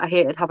moment of it. I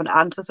hated having to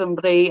answer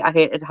somebody. I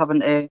hated having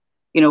to,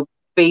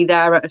 be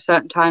there at a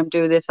certain time,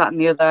 do this, that, and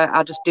the other.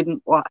 I just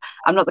didn't want.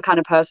 I'm not the kind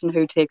of person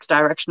who takes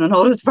direction and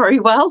orders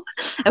very well,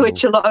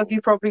 which a lot of you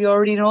probably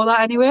already know that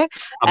anyway.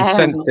 I'm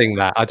sensing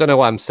that. I don't know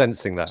why I'm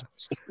sensing that.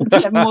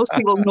 Yeah, most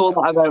people know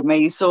that about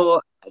me.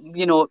 So,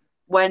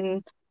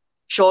 when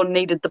Sean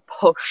needed the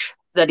push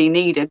that he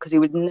needed, because he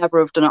would never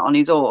have done it on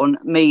his own,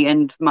 me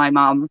and my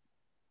mum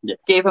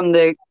gave him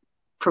the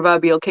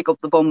proverbial kick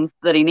up the bum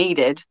that he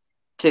needed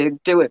to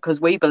do it,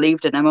 because we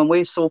believed in him and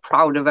we're so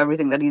proud of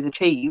everything that he's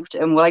achieved,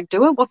 and we're like,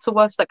 do it, what's the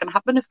worst that can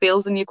happen? It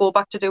fails and you go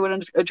back to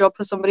doing a job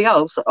for somebody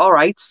else. All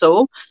right,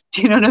 so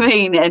do you know what I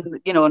mean?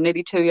 And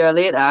nearly 2 years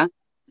later,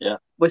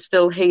 we're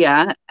still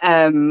here.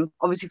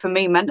 Obviously for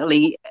me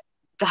mentally,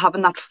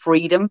 having that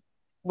freedom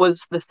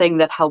was the thing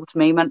that helped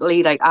me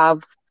mentally. Like,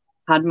 I've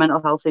had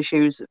mental health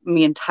issues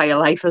my entire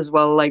life as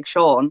well, like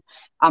Sean.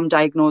 I'm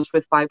diagnosed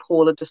with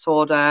bipolar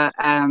disorder,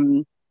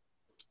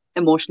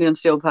 emotionally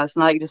unstable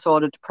personality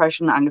disorder,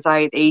 depression,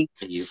 anxiety,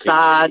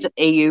 SAD,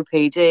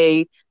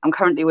 EUPD. I'm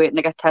currently waiting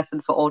to get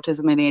tested for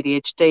autism and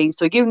ADHD.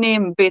 So you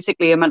name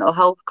basically a mental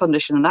health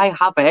condition and I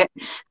have it.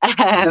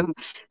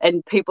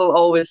 And people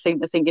always seem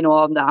to think,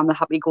 I'm the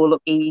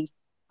happy-go-lucky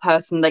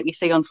person that you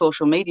see on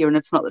social media, and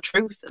it's not the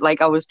truth.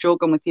 Like, I was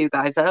joking with you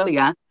guys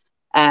earlier.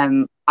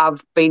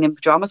 I've been in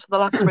pajamas for the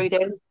last 3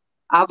 days.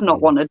 I've not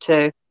wanted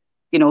to,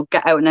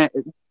 get out and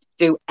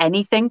do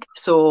anything.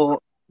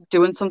 So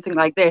doing something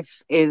like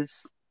this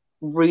is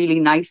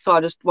really nice. So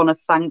I just want to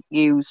thank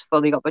you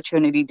for the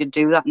opportunity to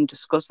do that and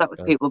discuss that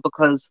with people,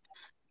 because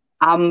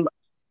I'm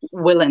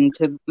willing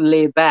to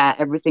lay bare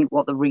everything,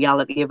 what the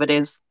reality of it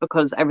is,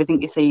 because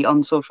everything you see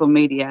on social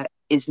media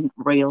isn't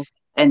real,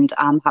 and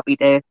I'm happy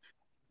to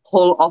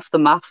pull off the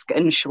mask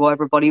and show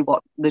everybody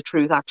what the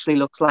truth actually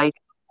looks like.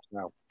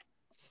 Wow.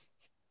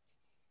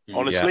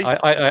 Honestly,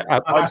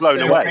 I'm blown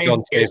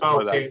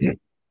away.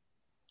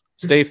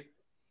 Steve?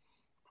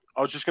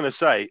 I was just going to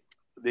say,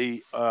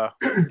 the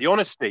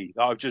honesty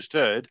that I've just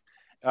heard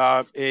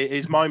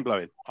is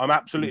mind-blowing. I'm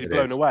absolutely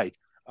blown away.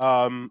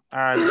 And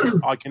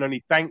I can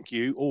only thank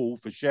you all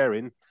for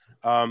sharing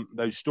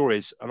those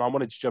stories. And I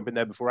wanted to jump in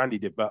there before Andy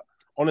did, but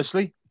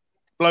honestly,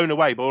 blown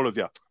away by all of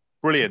you.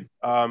 Brilliant.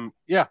 I'm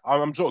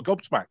sort of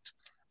gobsmacked.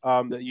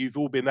 that you've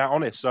all been that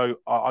honest. So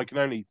I can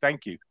only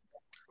thank you.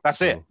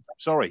 That's it.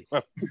 Sorry.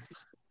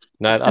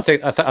 No, I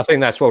think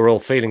that's what we're all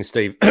feeling,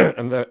 Steve.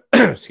 And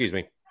excuse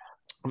me.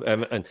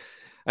 And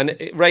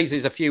it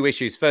raises a few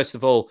issues. First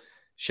of all,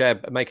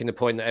 Sheb making the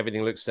point that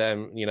everything looks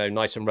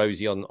nice and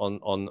rosy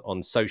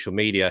on social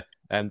media,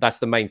 and that's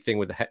the main thing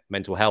with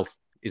mental health,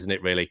 isn't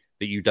it? Really,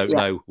 that you don't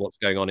know what's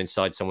going on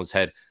inside someone's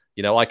head.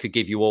 I could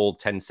give you all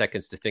 10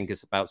 seconds to think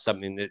about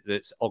something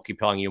that's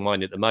occupying your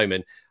mind at the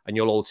moment, and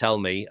you'll all tell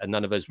me, and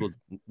none of us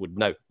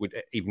would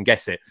even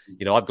guess it.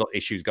 I've got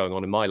issues going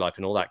on in my life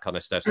and all that kind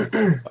of stuff. So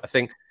I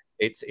think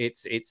it's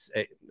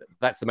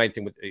that's the main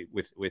thing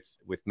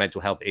with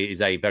mental health. It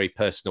is a very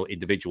personal,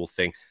 individual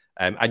thing,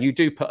 and you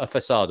do put a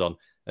facade on,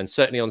 and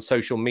certainly on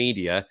social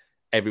media,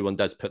 everyone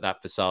does put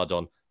that facade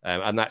on,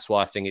 and that's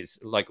why I think it's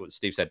like what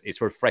Steve said.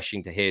 It's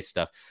refreshing to hear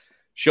stuff.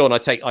 Sean, I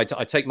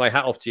take my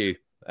hat off to you.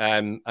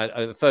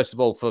 First of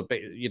all, for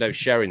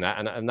sharing that,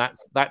 and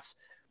that's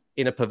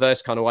in a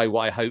perverse kind of way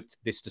what I hoped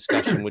this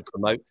discussion would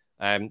promote,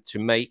 to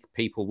make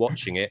people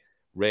watching it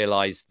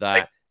realize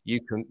that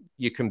you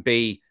can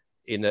be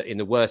in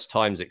the worst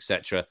times,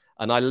 etc.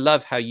 And I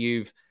love how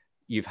you've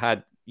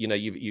had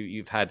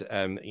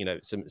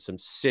some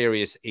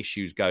serious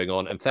issues going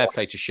on, and fair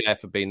play to Cher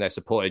for being there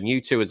supporting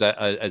you two as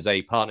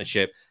a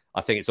partnership.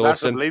 I think it's awesome.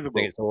 That's unbelievable.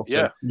 I think it's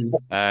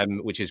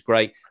awesome, which is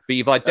great. But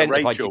you've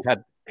identified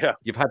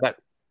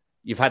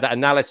you've had that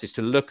analysis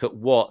to look at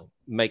what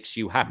makes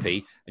you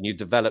happy, and you've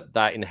developed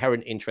that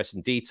inherent interest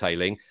in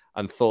detailing,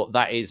 and thought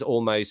that is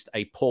almost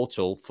a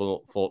portal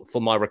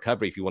for my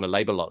recovery, if you want to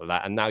label a lot of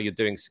that. And now you're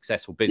doing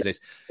successful business.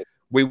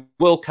 We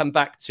will come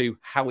back to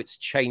how it's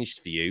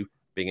changed for you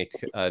being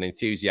an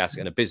enthusiast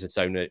and a business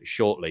owner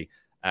shortly.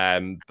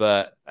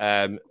 But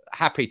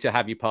happy to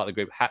have you part of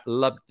the group.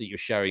 Love that you're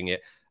sharing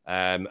it.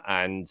 I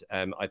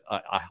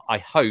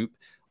hope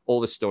all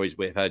the stories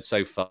we've heard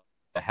so far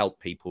help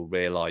people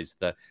realize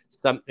that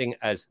something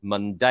as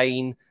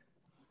mundane,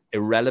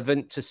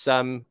 irrelevant to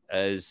some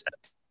as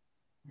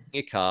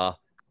a car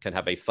can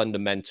have a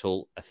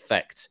fundamental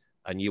effect,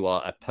 and you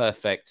are a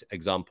perfect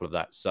example of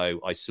that. So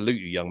I salute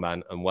you, young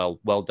man, and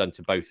well done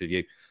to both of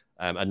you,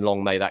 and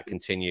long may that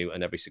continue,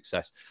 and every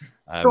success.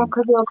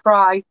 Because you'll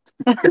cry.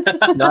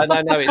 No,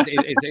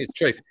 it's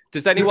true.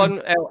 Does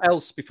anyone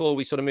else, before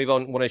we sort of move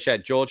on, want to share?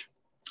 George?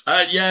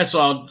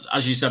 So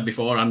as you said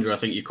before, Andrew, I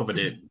think you covered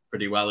it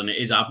pretty well, and it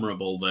is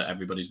admirable that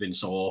everybody's been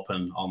so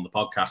open on the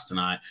podcast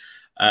tonight.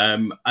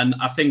 And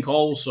I think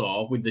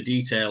also with the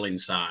detailing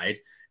side,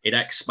 it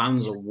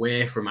expands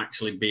away from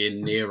actually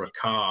being near a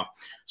car.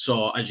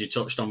 So as you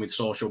touched on with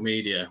social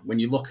media, when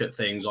you look at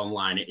things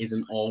online, it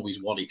isn't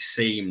always what it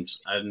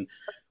seems. And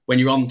when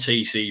you're on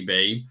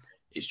TCB,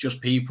 it's just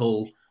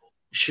people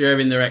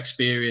sharing their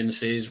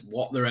experiences,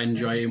 what they're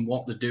enjoying,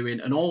 what they're doing.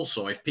 And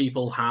also, if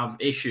people have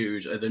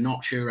issues or they're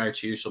not sure how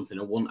to use something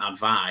or want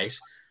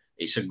advice,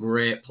 it's a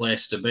great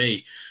place to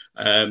be,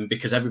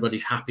 because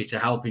everybody's happy to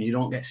help, and you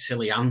don't get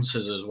silly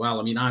answers as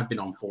well. I mean, I've been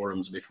on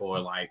forums before,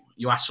 like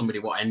you ask somebody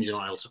what engine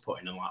oil to put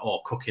in, and like,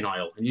 cooking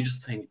oil, and you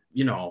just think,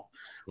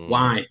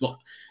 why? But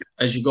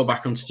as you go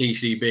back onto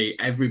TCB,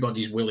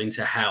 everybody's willing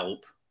to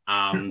help,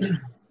 and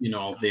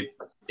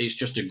it's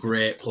just a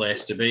great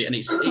place to be, and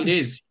it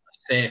is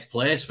a safe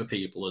place for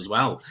people as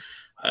well.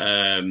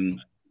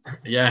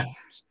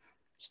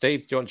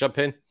 Steve, do you want to jump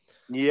in?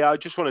 Yeah, I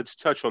just wanted to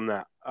touch on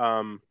that.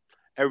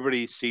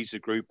 Everybody sees the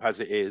group as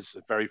it is,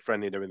 very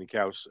friendly and everything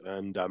else.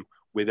 And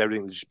with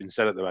everything that's been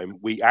said at the moment,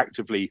 we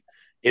actively,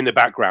 in the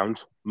background,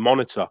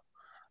 monitor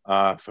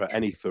for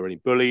any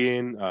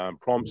bullying,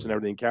 prompts and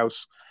everything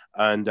else.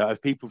 And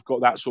if people have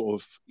got that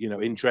sort of,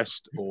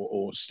 interest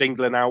or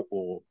singling out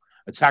or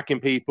attacking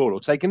people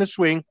or taking a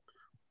swing,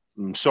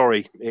 I'm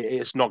sorry,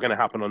 it's not going to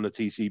happen on the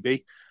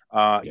TCB.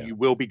 You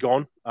will be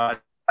gone. As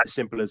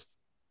simple as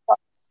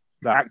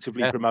that.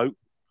 Actively promote.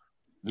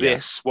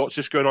 What's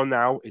just going on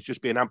now is just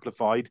being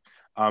amplified,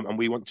 and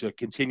we want to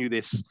continue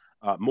this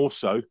more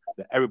so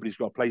that everybody's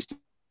got a place to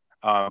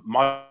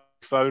my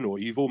phone, or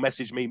you've all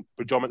messaged me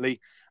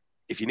predominantly.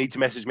 If you need to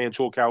message me and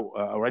talk out,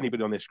 or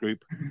anybody on this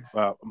group,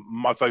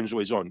 my phone's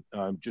always on,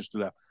 just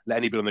to let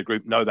anybody on the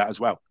group know that as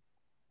well.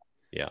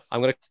 Yeah,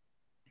 I'm going to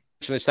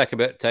in a second,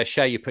 but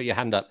Cher, you put your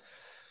hand up.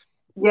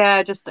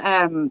 Yeah, just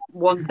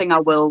one thing I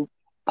will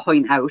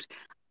point out.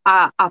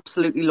 I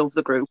absolutely love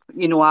the group.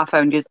 I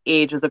found you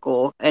ages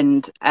ago,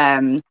 and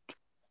I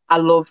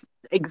love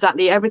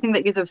exactly everything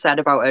that you have said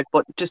about it.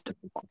 But just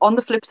on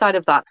the flip side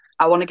of that,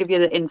 I want to give you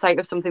the insight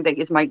of something that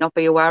you might not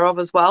be aware of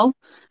as well.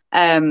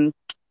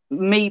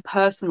 Me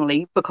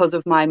personally, because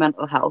of my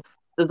mental health,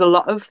 there's a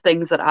lot of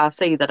things that I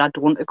see that I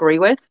don't agree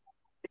with.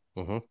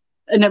 Mm-hmm.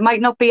 And it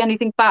might not be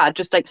anything bad,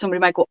 just like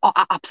somebody might go,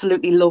 I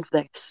absolutely love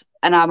this.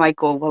 And I might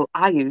go, well,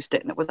 I used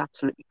it and it was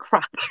absolutely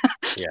crap.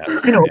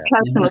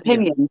 Personal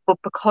opinion. But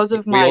because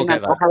of my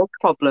mental health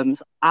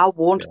problems, I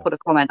won't put a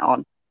comment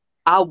on.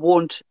 I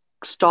won't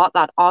start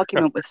that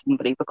argument with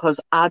somebody,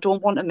 because I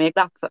don't want to make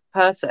that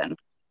person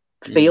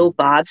feel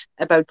bad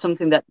about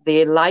something that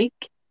they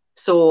like.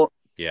 So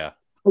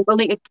We'll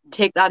need to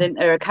take that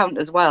into account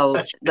as well.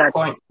 Such a good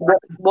point.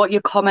 What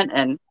you're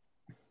commenting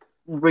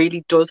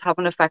really does have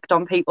an effect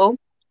on people.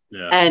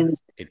 Yeah, and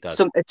it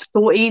does. it's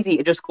so easy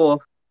to just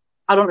go,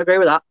 I don't agree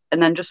with that,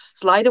 and then just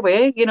slide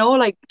away,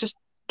 like just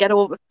get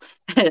over.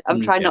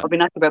 I'm trying not to be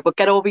nasty about it, but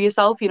get over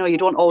yourself. You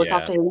don't always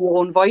have to hear your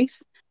own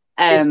voice.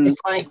 It's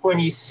like when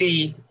you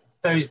see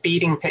those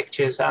beading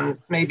pictures, and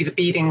maybe the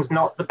beading's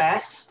not the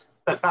best,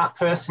 but that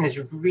person is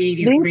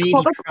really, really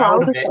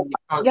proud of it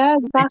because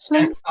they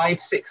spent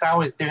 5-6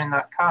 hours doing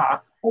that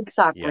car.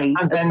 Exactly.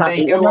 And then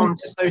they go on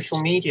to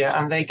social media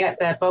and they get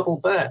their bubble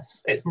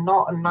burst. It's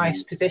not a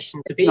nice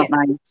position to be in.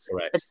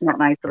 Nice. It's not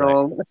nice at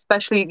all.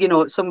 Especially,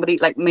 somebody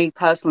like me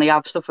personally,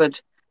 I've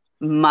suffered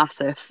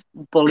massive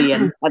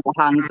bullying at the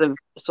hands of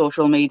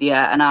social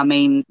media. And I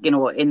mean,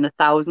 in the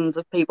thousands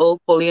of people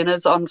bullying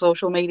us on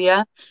social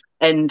media.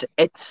 And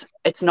it's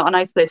not a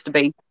nice place to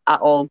be at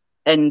all.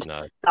 And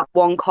that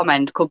one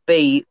comment could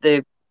be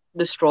the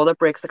straw that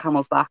breaks the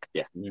camel's back.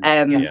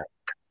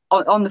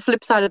 On the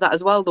flip side of that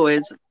as well, though,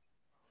 is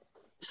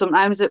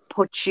sometimes it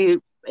puts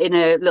you in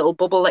a little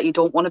bubble that you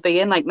don't want to be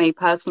in. Like me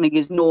personally,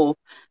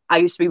 I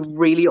used to be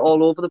really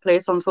all over the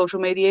place on social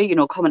media,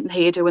 commenting,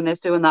 hey, doing this,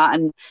 doing that.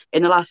 And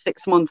in the last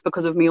 6 months,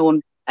 because of my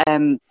own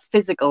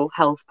physical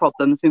health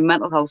problems, my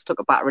mental health took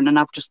a battering and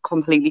I've just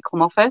completely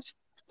come off it.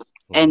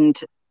 And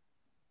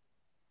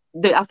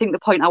I think the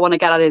point I want to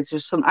get at is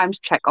just sometimes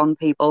check on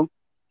people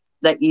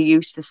that you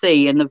used to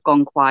see and they've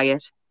gone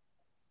quiet.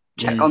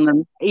 Check on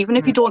them, even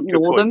if you don't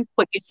know them,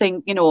 but you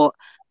think,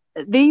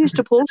 they used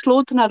to post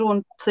loads and I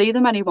don't see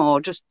them anymore.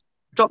 Just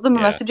drop them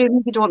a message, even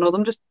if you don't know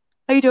them. Just,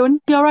 how you doing?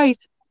 You all right?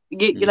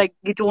 You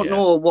don't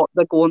know what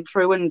they're going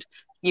through, and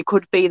you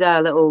could be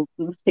their little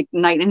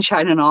knight in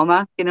shining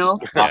armor, A little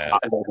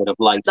bit of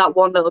light. That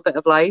one little bit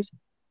of light.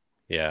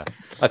 Yeah,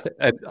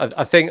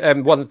 I think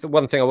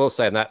one thing I will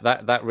say, and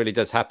that really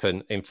does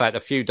happen. In fact, a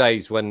few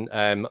days when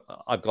I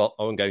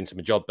won't go into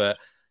my job, but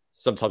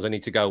sometimes I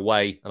need to go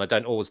away, and I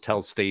don't always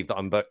tell Steve that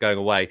I'm going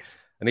away.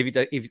 And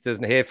if he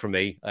doesn't hear from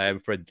me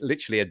for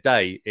literally a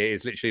day, it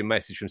is literally a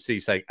message from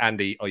Steve saying,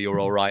 "Andy, are you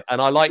all right?"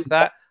 And I like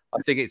that.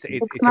 I think it's a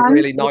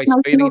really nice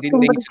feeling. You didn't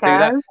need to do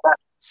that.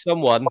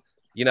 Someone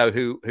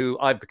who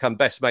I've become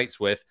best mates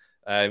with.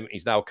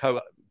 He's now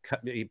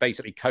he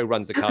basically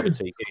co-runs the car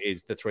boutique. It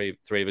is the three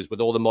of us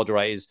with all the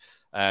moderators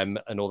and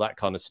all that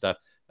kind of stuff.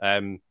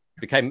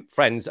 Became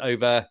friends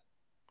over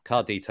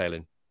car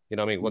detailing. You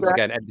know what I mean? Once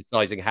again,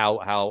 emphasizing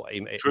how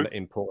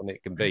important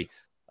it can be.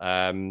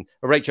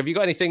 Rachel, have you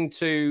got anything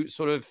to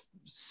sort of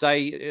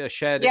say,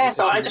 share? Yeah,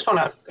 so I just want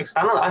to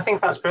expand on that. I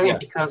think that's brilliant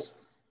because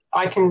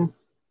I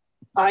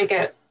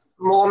get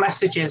more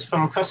messages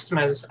from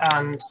customers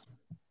and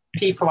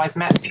people I've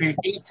met through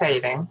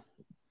detailing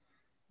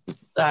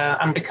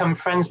and become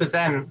friends with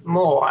them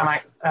more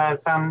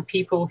than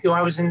people who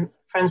I was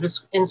friends with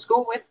in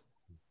school with.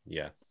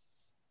 Yeah.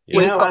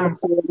 We've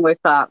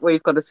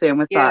got the same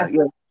with that.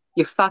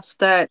 You're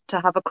faster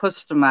to have a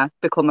customer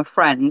become a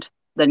friend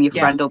than your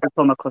friend will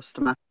become a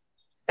customer.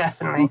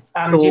 Definitely.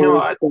 And you know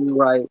what?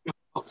 Right.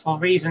 For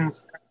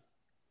reasons,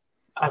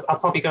 I'll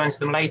probably go into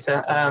them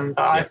later, but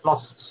I've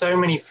lost so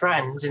many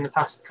friends in the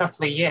past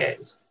couple of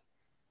years.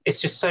 It's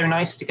just so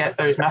nice to get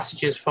those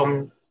messages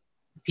from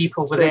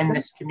people within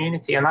this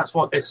community. And that's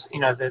what this,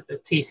 the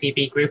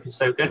TCB group is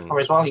so good for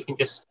as well. You can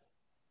just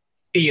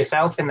be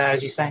yourself in there,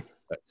 as you say.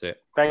 That's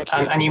it.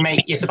 And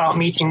it's about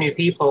meeting new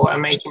people and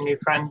making new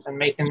friends and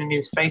making a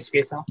new space for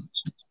yourself.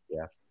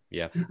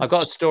 Yeah. I've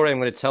got a story I'm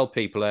going to tell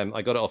people.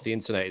 I got it off the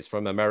internet. It's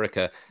from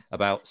America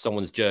about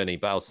someone's journey,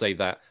 but I'll save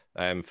that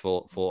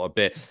for a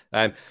bit.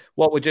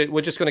 What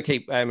we're just going to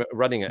keep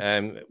running.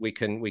 I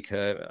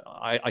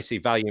see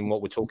value in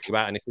what we're talking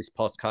about, and if this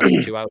podcast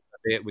is 2 hours,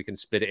 we can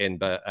split it in.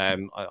 But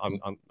I'm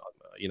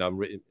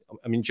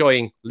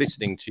enjoying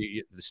listening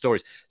to the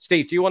stories.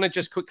 Steve, do you want to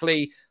just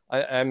quickly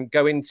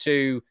go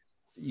into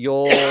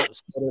your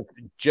sort of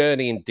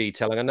journey in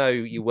detailing? I know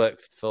you work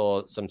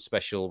for some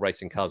special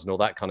racing cars and all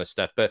that kind of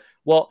stuff, but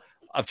what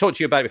I've talked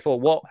to you about it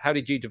before, how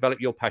did you develop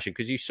your passion?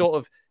 Because you sort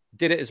of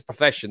did it as a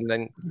profession,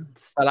 then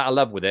fell out of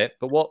love with it.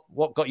 But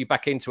what got you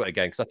back into it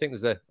again? Because I think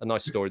there's a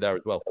nice story there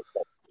as well.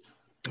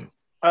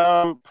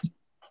 I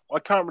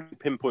can't really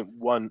pinpoint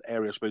one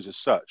area, I suppose, as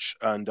such.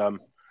 And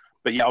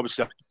but yeah,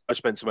 obviously, I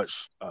spent so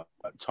much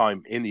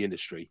time in the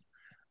industry.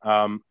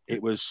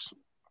 It was,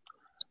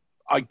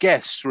 I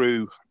guess,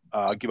 through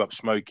give up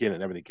smoking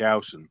and everything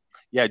else, and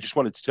just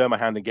wanted to turn my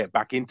hand and get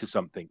back into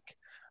something.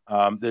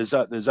 There's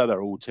other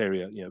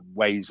ulterior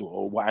ways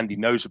or what Andy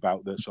knows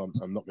about this. So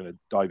I'm not going to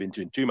dive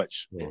into it too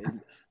much.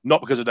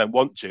 Not because I don't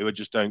want to. I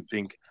just don't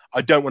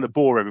want to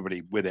bore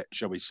everybody with it,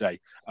 shall we say?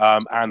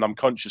 And I'm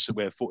conscious that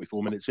we're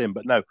 44 minutes in,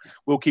 but no,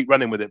 we'll keep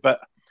running with it. But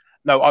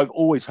no, I've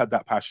always had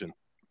that passion.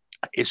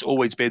 It's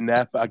always been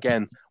there. But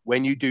again,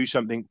 when you do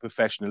something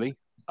professionally,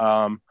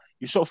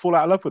 you sort of fall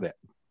out of love with it.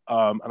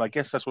 And I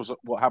guess that's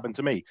what happened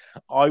to me.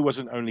 I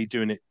wasn't only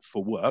doing it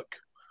for work.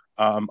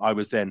 I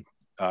was then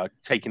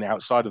taking it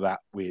outside of that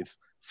with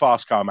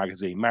Fast Car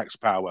magazine, Max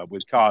Power,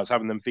 with cars,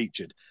 having them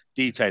featured,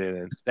 detailing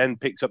them. Then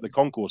picked up the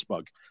concourse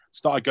bug,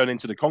 started going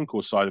into the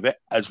concourse side of it,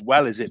 as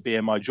well as it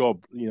being my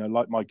job,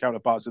 like my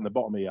counterparts in the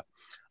bottom here.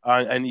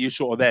 And you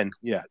sort of then,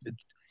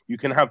 you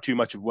can have too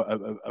much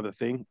of a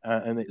thing.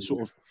 And it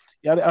sort of,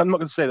 I'm not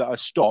going to say that I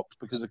stopped,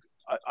 because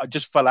I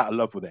just fell out of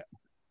love with it.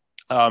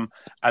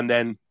 And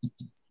then,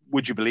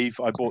 would you believe,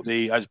 I bought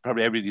as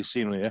probably everybody's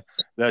seen on here,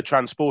 the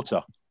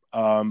Transporter.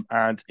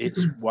 And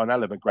it's one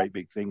hell of a great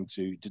big thing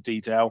to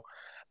detail.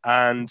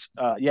 And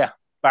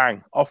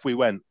bang, off we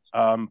went.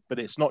 But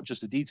it's not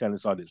just the detailing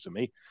side of it for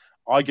me.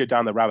 I go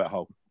down the rabbit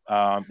hole.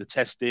 The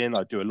testing,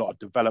 I do a lot of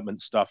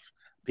development stuff.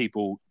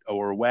 People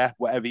are aware.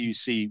 Whatever you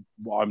see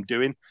what I'm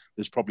doing,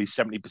 there's probably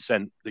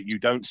 70% that you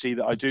don't see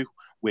that I do,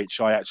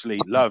 which I actually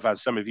love.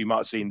 As some of you might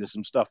have seen, there's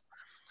some stuff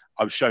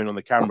I've shown on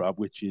the camera,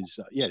 which is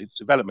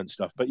development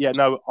stuff. But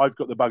I've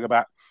got the bug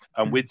about,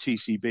 and with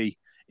TCB,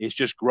 it's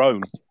just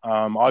grown.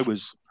 I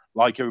was,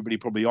 like everybody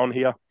probably on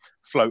here,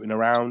 floating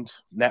around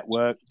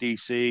Network,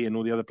 DC, and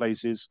all the other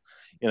places.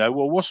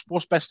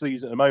 What's best to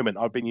use at the moment?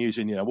 I've been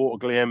using,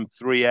 Autoglim,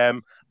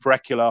 3M,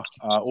 Frecula,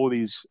 all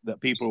these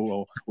that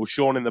people or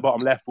Sean in the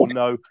bottom left will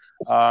know.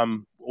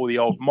 All the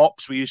old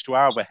mops we used to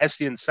have, a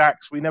Hessian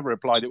Sachs. We never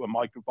applied it with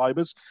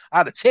microfibers. I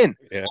had a tin,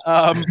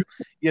 and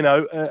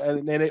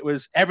then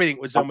everything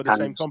was done with the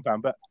same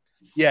compound. But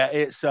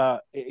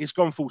it's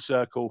gone full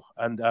circle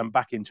and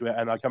back into it.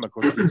 And I come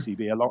across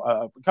TCB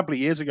a couple of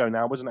years ago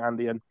now, wasn't it,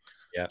 Andy? And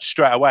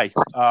straight away,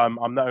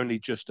 I'm not only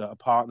just a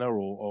partner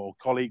or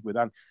colleague with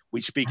Andy,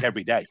 we speak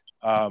every day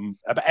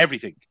about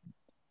everything.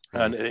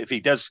 And if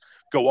he does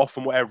go off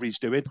on whatever he's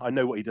doing, I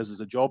know what he does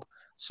as a job.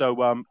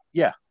 So,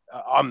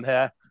 I'm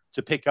there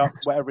to pick up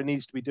whatever it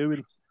needs to be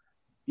doing.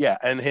 Yeah,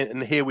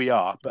 and here we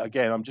are. But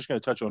again, I'm just going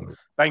to touch on,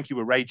 thank you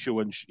with Rachel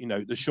and,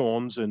 the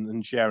Sean's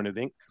and sharing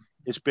everything.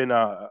 It's been,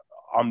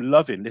 I'm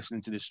loving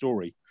listening to this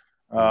story.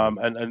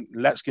 And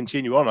let's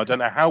continue on. I don't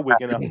know how we're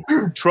going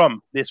to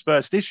trump this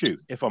first issue,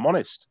 if I'm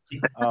honest.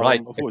 Right.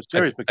 Of course,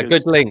 serious, a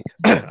good link.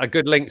 A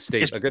good link,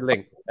 Steve. A good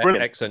link.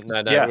 Brilliant. Excellent.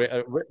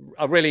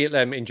 I really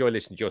enjoy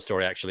listening to your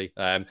story, actually.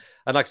 And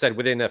like I said,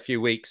 within a few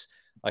weeks,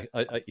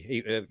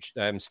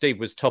 Steve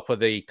was top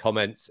of the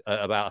comments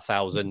about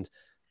 1,000.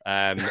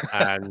 The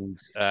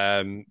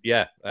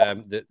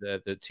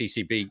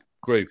TCB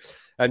grew.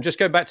 Just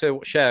going back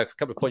to share a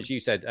couple of points you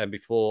said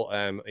before,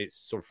 it's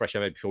sort of fresh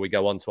before we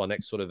go on to our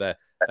next sort of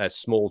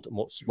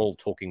small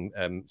talking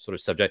sort of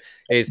subject,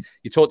 is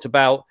you talked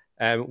about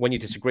when you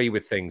disagree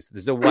with things,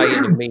 there's a way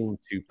and a mean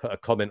to put a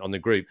comment on the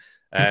group.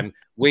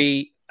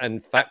 We,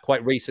 in fact,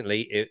 quite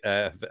recently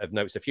have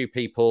noticed a few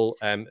people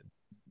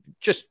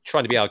just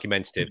trying to be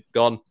argumentative.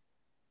 Gone.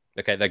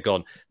 Okay, they're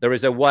gone. There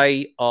is a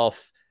way of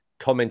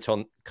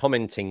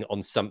commenting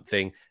on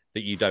something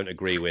that you don't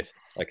agree with.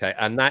 Okay,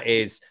 and that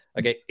is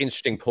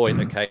interesting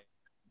point. Okay,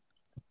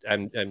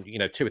 and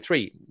 2 or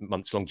 3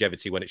 months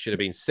longevity when it should have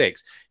been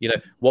 6.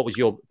 What was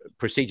your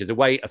procedure? The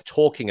way of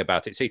talking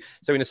about it.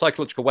 So in a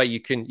psychological way, you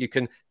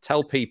can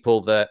tell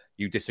people that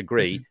you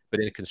disagree,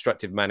 but in a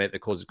constructive manner that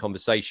causes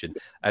conversation.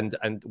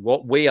 And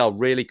what we are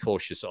really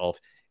cautious of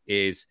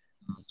is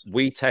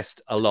we test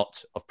a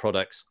lot of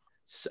products.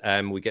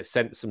 We get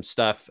sent some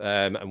stuff,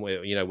 and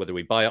we, whether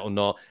we buy it or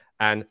not,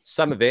 and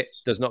some of it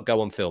does not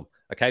go on film.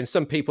 Okay, and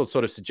some people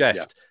sort of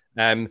suggest,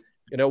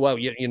 well,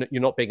 you're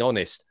not being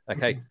honest.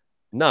 Okay,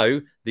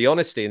 no, the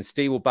honesty, and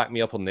Steve will back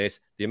me up on this.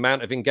 The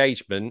amount of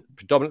engagement,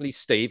 predominantly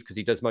Steve, because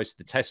he does most of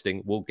the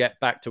testing, will get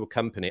back to a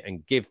company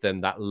and give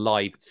them that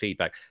live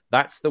feedback.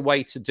 That's the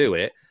way to do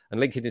it. And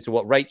linking into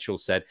what Rachel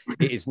said,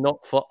 it is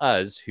not for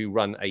us who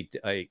run a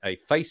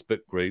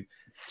Facebook group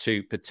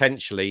to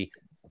potentially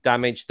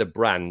damage the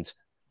brand.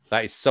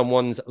 That is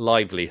someone's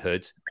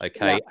livelihood,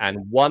 okay? Yeah.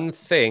 And one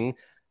thing,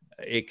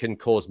 it can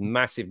cause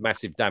massive,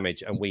 massive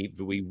damage, and we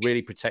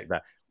really protect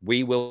that.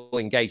 We will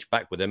engage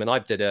back with them. And I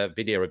did a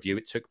video review.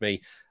 It took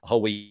me a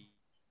whole week,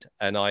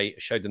 and I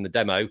showed them the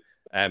demo,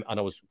 and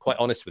I was quite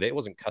honest with it. It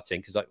wasn't cutting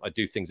because I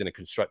do things in a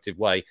constructive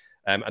way,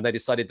 and they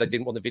decided they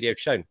didn't want the video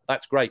shown.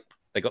 That's great.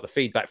 They got the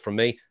feedback from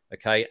me,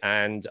 okay?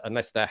 And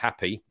unless they're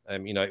happy,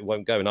 it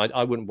won't go. And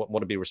I wouldn't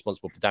want to be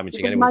responsible for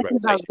damaging anyone's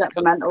reputation. Imagine how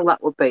detrimental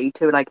that would be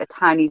to like a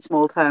tiny,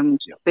 small-town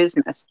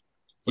business.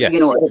 Yes.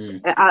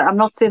 I'm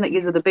not saying that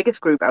you're the biggest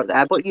group out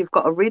there, but you've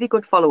got a really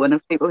good following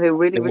of people who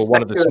really respect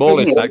one of the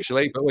smallest,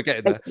 actually, but we're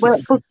getting there.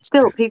 Well, but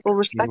still, people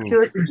respect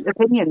your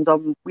opinions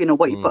on,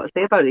 what you've got to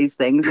say about these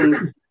things.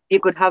 And you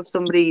could have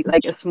somebody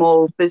like a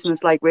small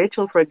business like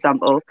Rachel, for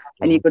example,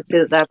 and you could say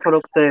that their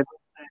products are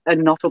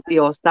not up to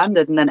your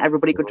standard, and then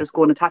everybody could just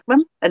go and attack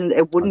them, and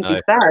it wouldn't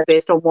be fair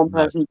based on one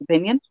person's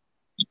opinion.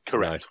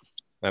 Correct.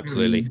 No,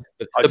 absolutely.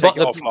 I take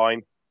it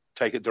offline,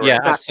 take it direct. Yeah,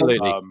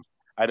 absolutely.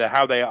 And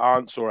how they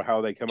answer or how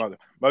they come out.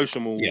 Most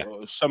of them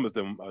will, some of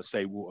them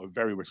say are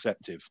very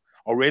receptive.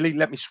 Oh, really?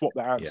 Let me swap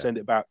that out and send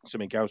it back to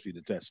something else for you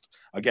to test.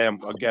 Again,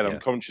 I'm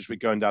conscious we're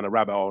going down a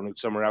rabbit hole and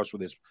somewhere else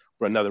with this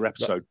for another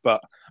episode.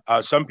 But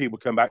some people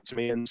come back to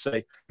me and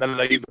say,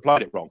 no, you've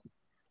applied it wrong.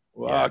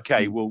 Well, Yeah.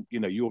 okay, well,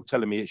 you're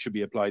telling me it should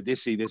be applied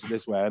this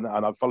way, and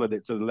I've followed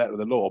it to the letter of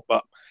the law.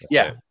 But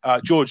That's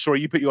George,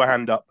 sorry, you put your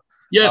hand up.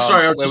 Yeah,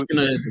 sorry, I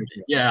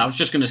was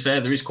just gonna say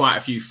there is quite a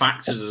few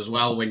factors as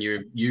well when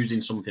you're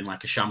using something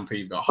like a shampoo.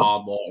 You've got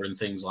hard water and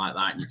things like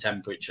that, and your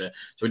temperature.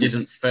 So it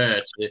isn't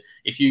fair to,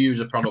 if you use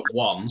a product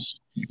once,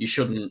 you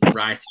shouldn't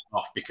write it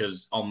off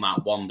because on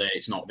that one day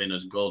it's not been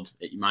as good.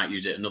 You might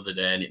use it another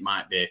day and it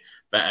might be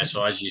better.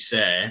 So as you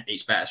say,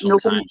 it's better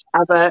sometimes.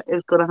 Nobody ever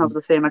is going to have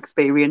the same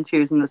experience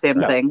using the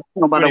same thing,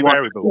 no matter Really what.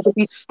 variable. You could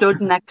be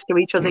stood next to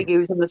each other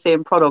using the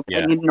same product,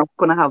 and you're not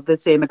going to have the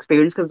same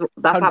experience because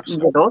that's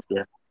happened with us.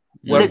 Yeah.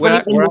 We're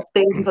the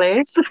same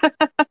place.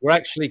 We're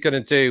actually going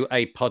to do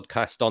a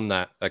podcast on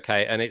that,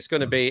 okay? And it's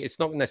going to be, it's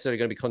not necessarily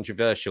going to be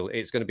controversial.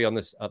 It's going to be on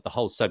this the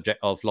whole subject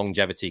of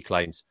longevity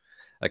claims,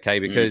 okay?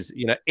 Because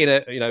like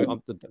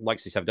I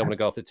said, I don't want to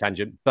go off the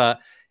tangent, but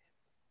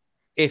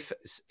if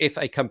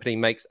a company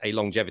makes a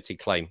longevity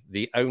claim,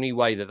 the only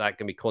way that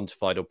can be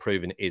quantified or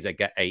proven is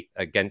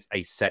against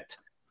a set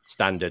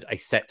standard, a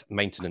set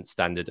maintenance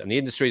standard, and the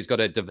industry has got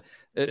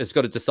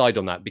to decide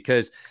on that,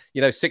 because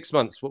 6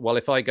 months, well,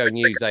 if I go and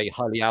use a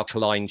highly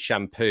alkaline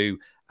shampoo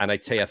and a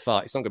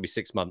TFR, it's not going to be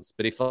 6 months,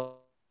 but if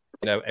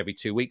every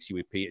 2 weeks you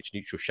would pH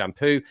neutral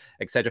shampoo,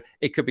 etc.,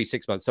 it could be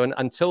 6 months. So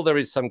until there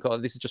is some kind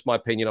of, this is just my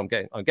opinion, I'm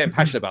getting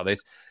passionate about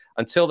this,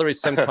 until there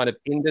is some kind of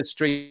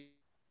industry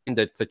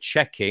standard for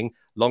checking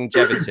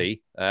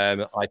longevity,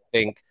 I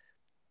think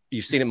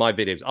you've seen in my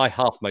videos, I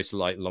half most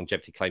like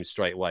longevity claims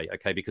straight away,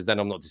 okay, because then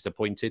I'm not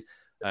disappointed.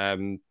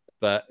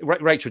 But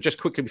Rachel, just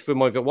quickly before we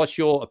move on, what's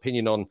your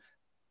opinion on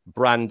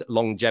brand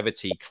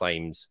longevity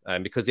claims?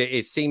 Because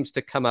it seems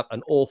to come up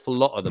an awful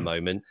lot at the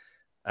moment.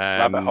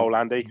 Rabbit hole,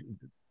 Andy.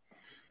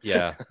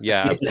 Yeah,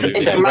 absolutely.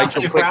 It's a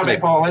massive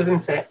rabbit hole,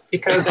 isn't it?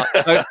 Because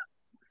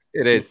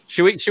it is.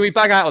 Should we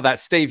bang out of that,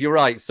 Steve? You're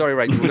right. Sorry,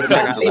 Rachel. We're going to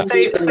bang out of that.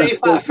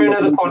 Save that for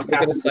another podcast.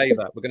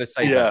 We're going to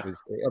save that.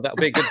 That'll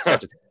be a good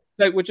subject.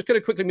 So we're just going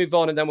to quickly move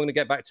on, and then we're going to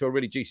get back to a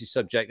really juicy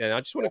subject. And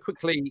I just want to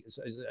quickly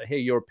hear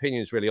your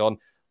opinions really on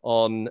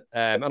and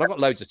I've got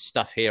loads of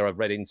stuff here I've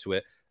read into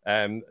it.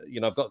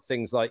 I've got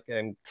things like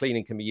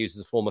cleaning can be used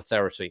as a form of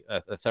therapy,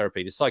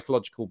 the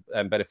psychological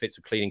benefits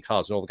of cleaning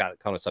cars and all that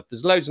kind of stuff.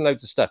 There's loads and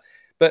loads of stuff.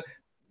 But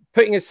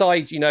putting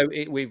aside,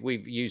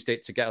 we've used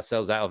it to get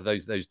ourselves out of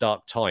those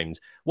dark times.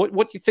 What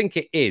do you think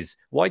it is?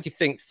 Why do you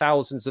think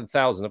thousands and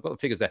thousands, I've got the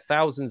figures there,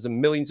 thousands and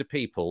millions of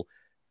people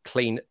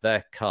clean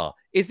their car?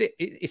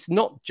 It's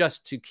not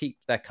just to keep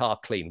their car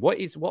clean. What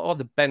are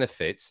the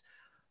benefits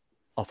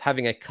of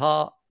having a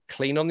car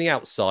clean on the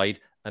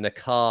outside and a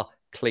car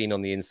clean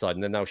on the inside?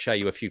 And then I'll show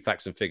you a few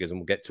facts and figures and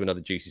we'll get to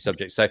another juicy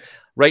subject. So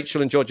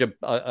Rachel and Georgia,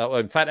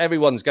 in fact,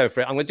 everyone's going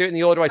for it. I'm going to do it in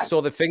the order I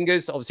saw the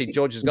fingers. Obviously,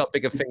 George has got a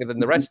bigger finger than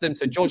the rest of them.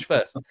 So George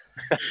first.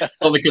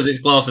 It's all because it's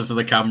closer to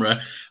the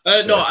camera.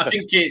 No, I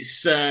think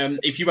it's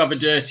if you have a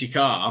dirty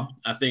car,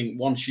 I think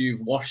once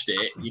you've washed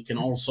it, you can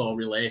also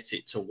relate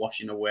it to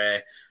washing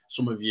away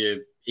some of your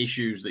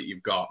issues that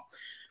you've got.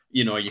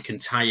 You can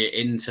tie it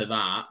into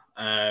that.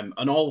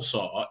 And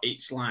also,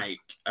 it's like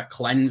a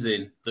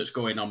cleansing that's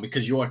going on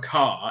because your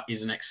car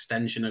is an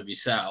extension of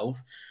yourself.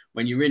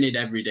 When you're in it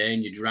every day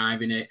and you're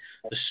driving it,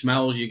 the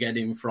smells you're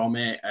getting from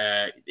it,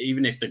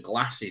 even if the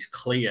glass is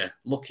clear,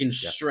 looking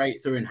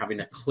straight through and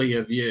having a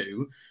clear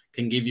view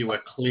can give you a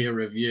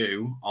clearer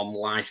view on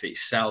life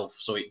itself.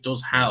 So it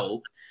does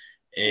help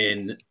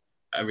in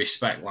a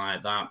respect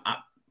like that,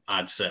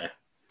 I'd say.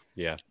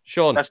 Yeah.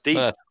 Sean, that's deep.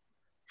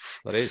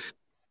 That is.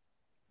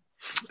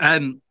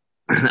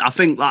 I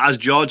think, like, as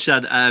George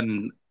said,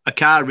 a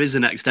car is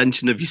an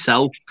extension of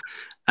yourself,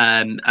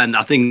 and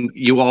I think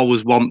you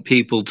always want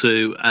people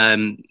to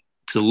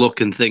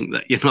look and think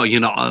that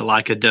you're not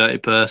like a dirty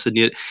person.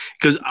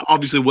 Because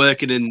obviously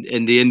working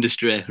in the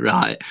industry,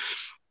 right?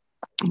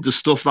 The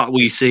stuff that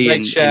we see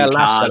in cars,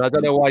 I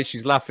don't know why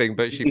she's laughing,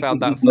 but she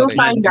found that funny.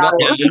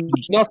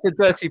 Not a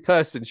dirty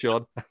person,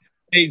 Sean.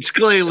 It's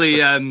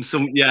clearly I'm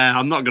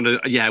not gonna.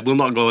 We'll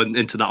not go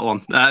into that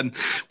one.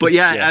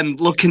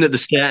 Looking at the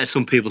state of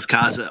some people's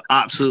cars are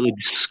absolutely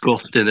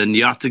disgusting, and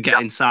you have to get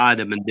inside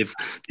them, and they've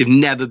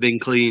never been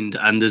cleaned,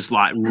 and there's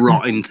like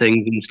rotting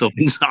things and stuff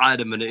inside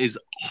them, and it is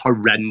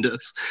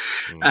horrendous.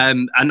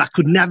 And I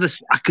could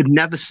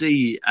never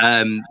see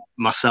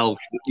myself,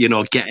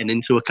 getting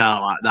into a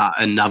car like that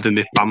and having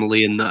my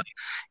family in that.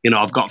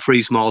 I've got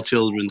 3 small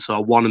children, so I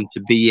want them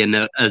to be in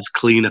as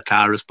clean a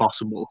car as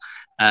possible.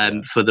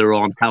 For their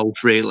own health,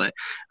 really.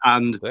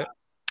 And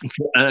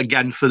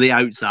again, for the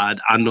outside,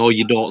 I know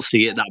you don't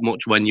see it that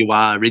much when you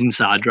are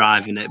inside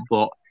driving it,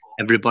 but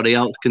everybody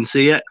else can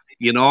see it.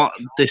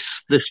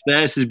 This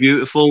space is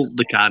beautiful.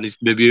 The car needs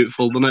to be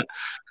beautiful, doesn't it?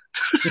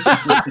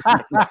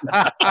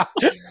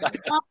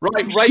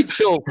 Right,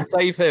 Rachel,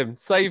 save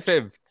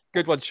him.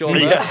 Good one, Sean.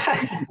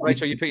 Yeah.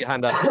 Rachel, you put your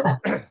hand up.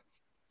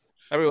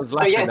 Everyone's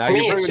laughing now. To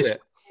me,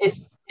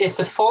 it's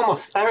a form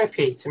of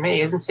therapy to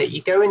me, isn't it?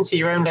 You go into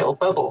your own little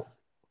bubble.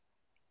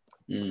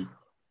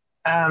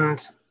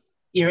 And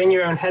you're in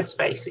your own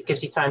headspace. It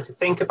gives you time to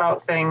think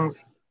about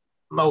things,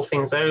 mull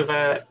things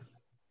over,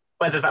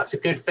 whether that's a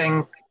good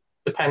thing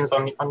depends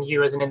on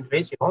you as an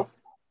individual.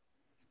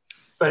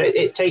 But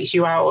it takes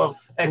you out of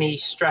any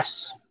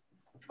stress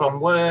from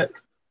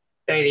work,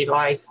 daily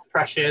life,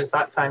 pressures,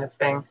 that kind of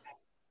thing.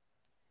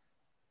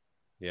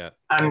 Yeah.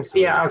 And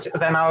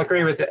I'll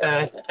agree with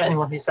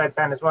anyone who said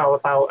then as well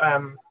about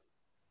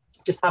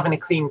just having a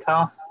clean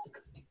car.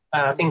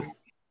 I think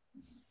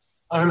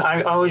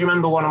I always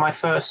remember one of my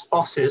first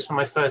bosses from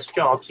my first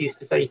jobs used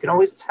to say, you can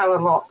always tell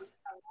a lot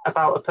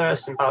about a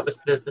person, about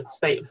the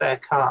state of their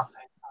car.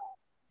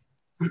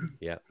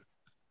 Yeah,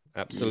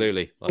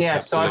 absolutely. Yeah,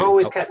 absolutely. so I've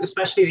always kept,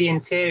 especially the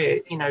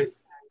interior,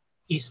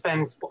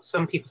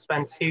 some people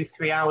spend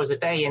 2-3 hours a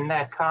day in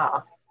their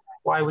car.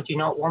 Why would you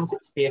not want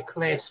it to be a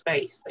clear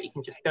space that you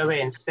can just go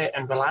in, sit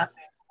and relax?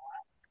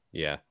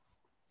 Yeah,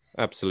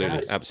 absolutely.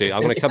 It's absolutely.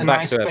 I'm going to come back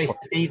to it. It's a nice place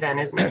to be then,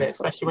 isn't it?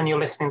 Especially when you're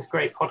listening to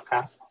great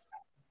podcasts.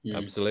 Yeah.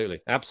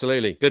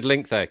 Absolutely. Good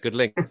link there. Good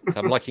link.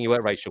 I'm liking your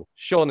work, Rachel.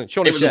 Sean It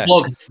was Chef. a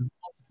plug.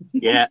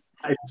 Yeah,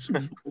 it's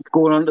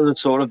going on to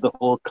the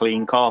whole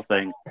clean car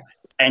thing.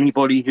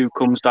 Anybody who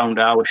comes down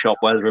to our shop,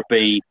 whether it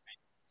be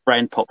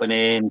friend popping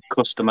in,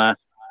 customer,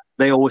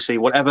 they always say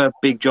whatever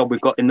big job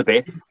we've got in the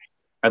bit,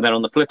 and then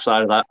on the flip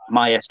side of that,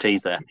 my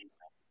ST's there.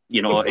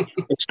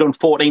 It's done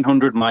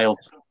 1,400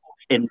 miles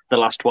in the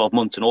last 12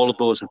 months, and all of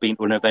those have been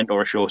to an event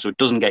or a show, so it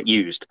doesn't get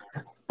used.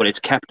 But it's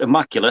kept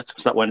immaculate,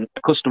 so that when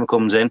a customer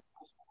comes in,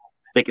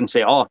 they can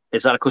say, "Oh,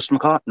 is that a customer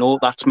car? No,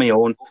 that's my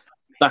own."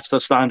 That's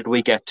the standard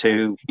we get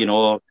to,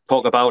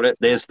 talk about it.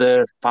 There's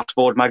the Fast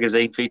Forward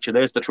magazine feature.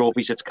 There's the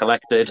trophies it's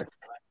collected.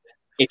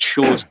 It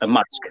shows a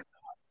mask.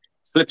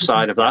 Flip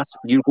side of that,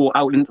 you go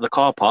out into the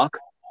car park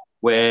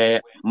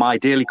where my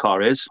daily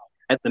car is.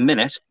 At the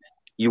minute,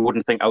 you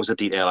wouldn't think I was a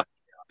detailer,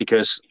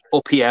 because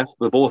up here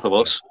with both of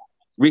us,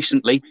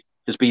 recently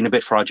has been a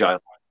bit fragile.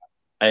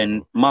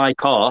 And my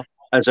car,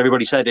 as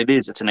everybody said,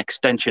 it's an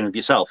extension of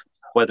yourself,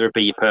 whether it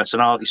be your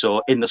personality.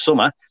 So in the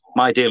summer,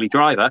 my daily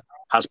driver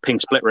has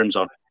pink split rims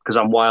on because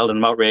I'm wild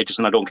and outrageous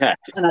and I don't care.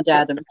 And I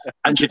dared him.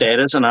 And she dared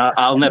us, and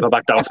I'll never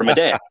back down from a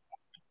dare.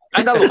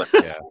 And I love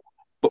it. Yeah.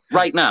 But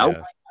right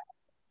now,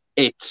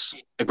 it's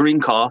a green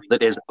car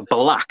that is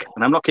black,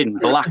 and I'm not kidding,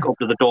 black up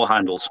to the door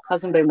handles.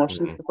 Hasn't been washed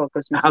since before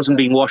Christmas. It hasn't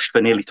been washed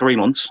for nearly 3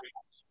 months.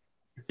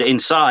 The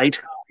inside,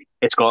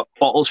 it's got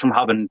bottles from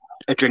having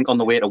a drink on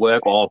the way to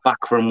work or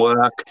back from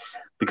work,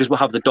 because we'll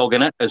have the dog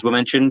in it, as we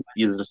mentioned.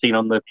 You've seen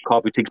on the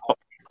Car Boutiques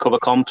cover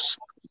comps,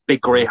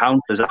 big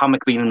greyhound. There's a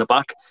hammock being in the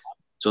back,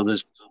 so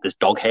there's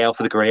dog hair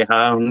for the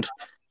greyhound.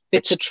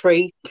 Bits of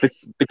tree.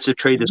 Bits of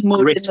tree. There's mud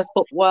grit, in the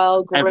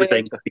footwell,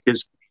 everything.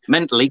 Because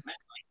mentally,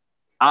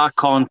 I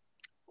can't.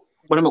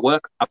 When I'm at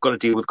work, I've got to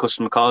deal with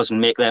customer cars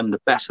and make them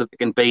the best that they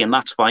can be, and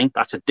that's fine.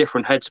 That's a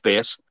different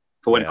headspace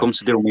for when it comes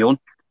to doing my own.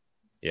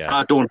 Yeah.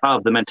 I don't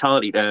have the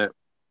mentality to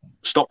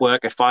stop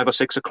work at 5 or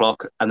 6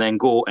 o'clock and then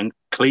go and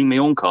clean my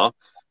own car,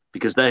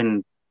 because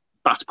then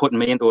that's putting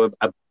me into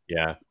a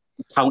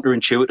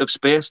counterintuitive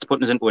space, to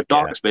putting us into a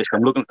darker space.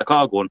 I'm looking at the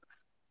car going,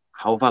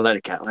 how have I let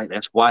it get like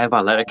this? Why have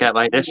I let it get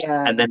like this?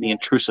 Yeah. And then the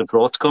intrusive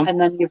thoughts come.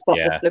 And then you've got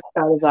the flip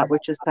side of that,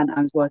 which is 10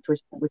 times worse,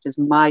 which is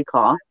my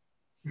car.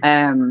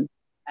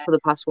 For the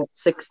past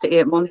 6 to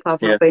 8 months,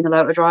 I've not been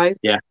allowed to drive.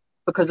 Yeah.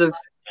 Because of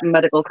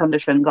medical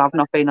conditions, I've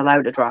not been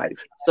allowed to drive.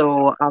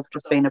 So I've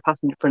just been a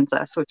passenger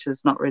princess, which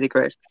is not really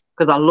great,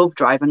 because I love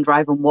driving.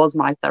 Driving was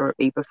my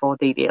therapy before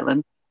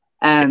detailing.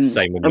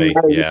 Same with me.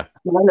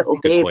 My little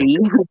baby,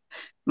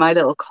 my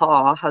little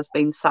car has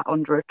been sat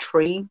under a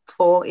tree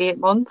for 8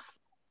 months,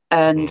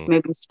 and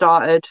maybe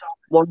started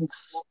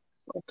once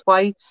or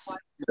twice.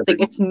 I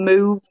think it's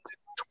moved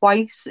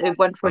twice. It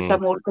went for its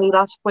MOT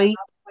last week.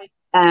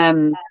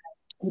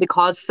 The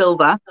car's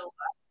silver.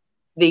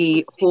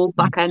 The whole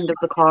back end of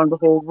the car and the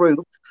whole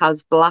roof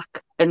has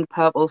black and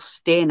purple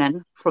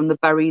staining from the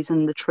berries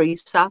and the tree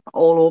sap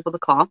all over the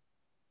car.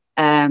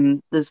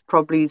 There's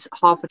probably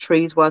half a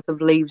tree's worth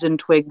of leaves and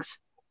twigs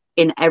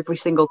in every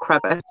single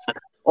crevice.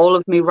 All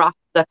of me wrap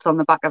that's on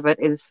the back of it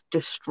is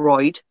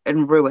destroyed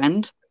and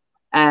ruined.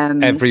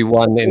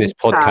 Everyone in this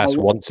podcast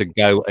wants to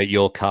go at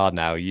your car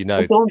now.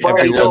 Don't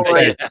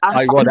worry.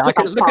 I want it. I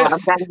can look at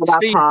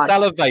Steve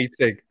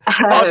salivating.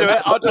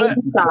 I'll do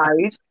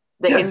it.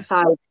 The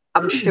inside,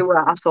 I'm sure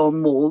I saw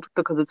mold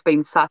because it's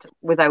been sat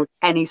without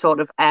any sort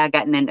of air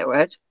getting into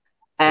it.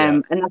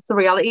 And that's the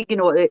reality.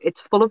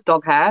 It's full of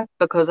dog hair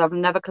because I've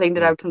never cleaned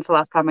it out since the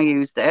last time I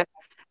used it.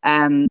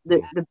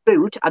 The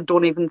boot, I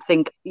don't even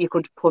think you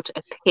could put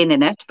a pin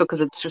in it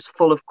because it's just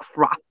full of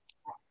crap.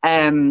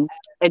 And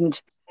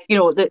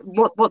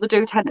what they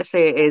do tend to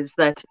say is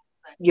that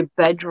your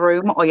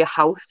bedroom or your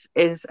house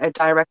is a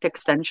direct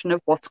extension of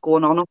what's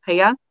going on up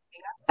here.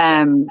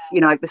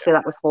 Like they say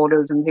that with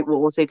hoarders and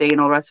people with OCD and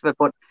all the rest of it.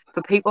 But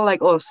for people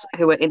like us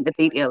who are into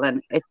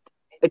detailing, it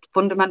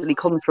fundamentally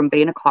comes from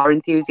being a car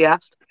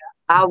enthusiast.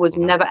 I was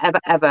never, ever,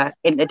 ever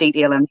into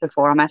detailing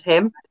before I met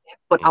him,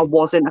 but I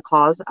was into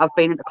cars. I've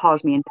been into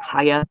cars my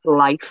entire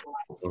life.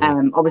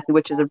 Obviously,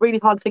 which is a really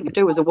hard thing to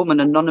do as a woman,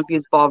 and none of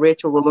you, bar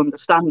Rachel, will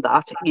understand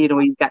that.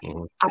 You get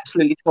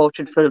absolutely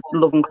tortured for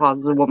loving cars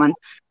as a woman.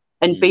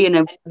 And being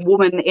a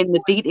woman in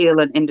the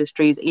detailing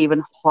industry is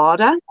even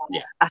harder.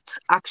 Yeah. That's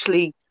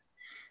actually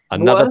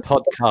another worse.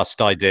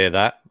 podcast idea.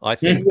 That I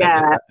think.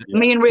 Yeah,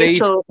 me and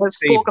Rachel have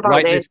spoke about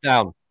write it. this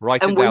down.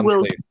 Write and it down,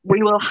 Steve.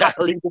 we will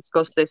happily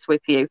discuss this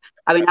with you.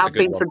 I mean, That's a I've good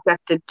been one.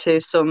 subjected to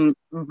some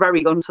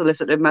very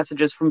unsolicited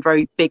messages from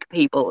very big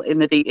people in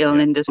the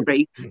detailing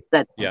industry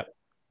that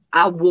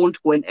I won't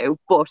go into,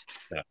 but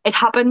it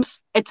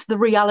happens. It's the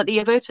reality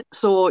of it.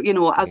 So, you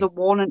know, as a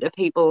warning to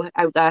people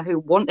out there who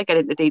want to get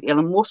into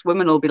detailing, most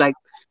women will be like,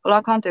 well,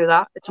 I can't do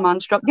that. It's a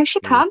man's job. Yes,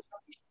 you can.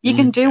 You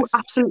can do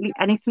absolutely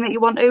anything that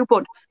you want to,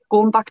 but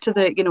going back to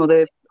the, you know,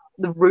 the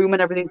room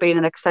and everything being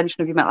an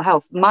extension of your mental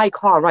health, my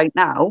car right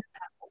now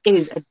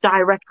is a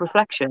direct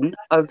reflection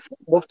of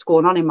what's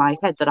going on in my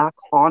head that I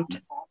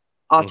can't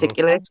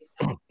articulate.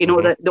 You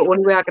know, the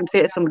only way I can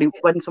say to somebody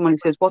when somebody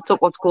says, what's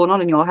up, what's going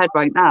on in your head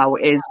right now,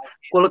 is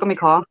go look at my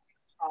car.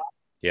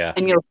 Yeah.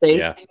 And you'll see.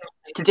 Yeah.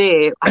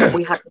 Today,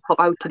 we had to pop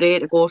out today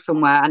to go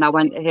somewhere, and I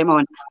went to him,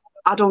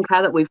 I don't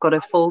care that we've got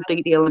a full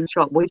detailing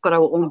shop. We've got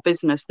our own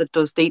business that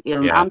does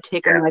detailing. Yeah. I'm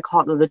taking my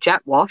car to the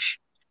jet wash,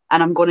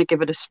 and I'm going to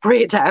give it a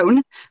spray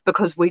down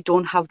because we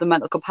don't have the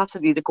mental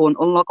capacity to go and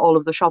unlock all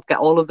of the shop, get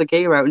all of the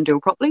gear out and do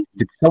it properly.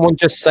 Did someone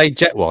just say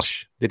jet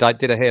wash? Did I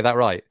hear that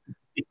right?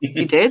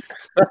 You did.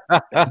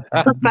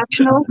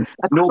 Professional,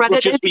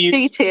 accredited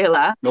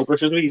detailer. No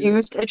brushes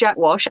used a jet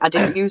wash. I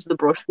didn't use the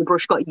brush. The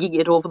brush got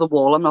yeeted over the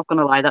wall. I'm not going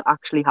to lie, that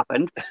actually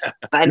happened.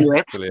 But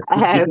anyway,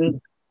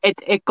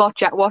 it got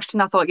jet washed,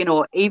 and I thought, you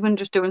know, even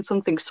just doing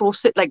something so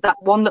like that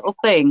one little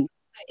thing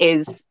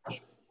is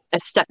a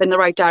step in the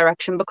right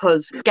direction,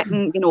 because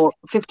getting, you know,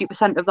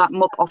 50% of that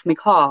muck off my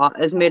car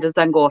has made us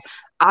then go,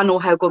 I know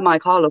how good my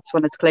car looks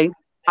when it's clean.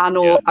 I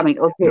know, I mean,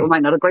 other people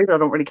might not agree, but I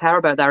don't really care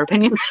about their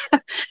opinion.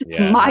 It's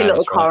my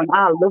little car, and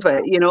I love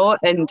it, you know.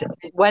 And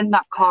when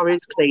that car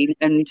is clean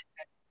and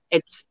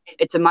it's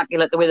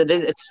immaculate the way that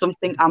it is, it's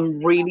something I'm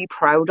really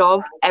proud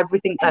of.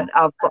 Everything that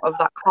I've got of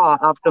that car,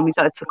 I've done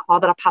myself. It's a car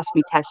that I passed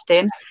me test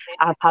in.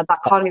 I've had that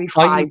car nearly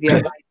 5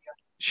 years.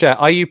 Cher,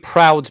 are you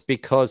proud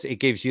because it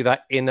gives you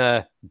that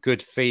inner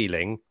good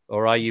feeling,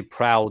 or are you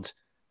proud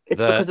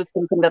because it's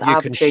something that you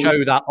I've can achieved.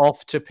 show that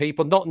off to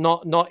people?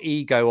 Not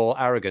ego or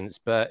arrogance,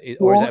 or is it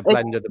a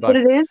blend of the both? But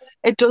it is.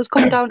 It does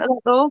come down to that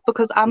though,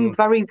 because I'm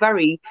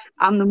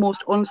I'm the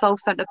most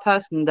unself-centered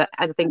person that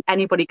I think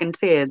anybody can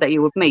say that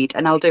you would meet,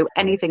 and I'll do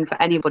anything for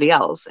anybody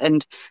else.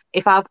 And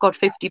if I've got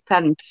 50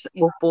 pence,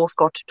 we've both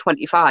got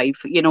 25.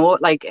 You know,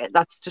 like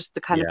that's just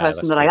the kind of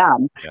person that I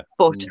am. Yeah.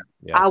 But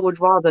I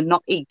would rather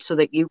not eat so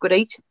that you could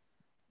eat.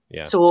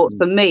 Yeah. So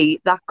for me,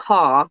 that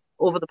car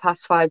over the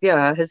past 5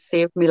 years has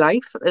saved my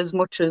life as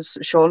much as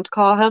Sean's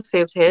car has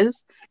saved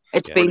his.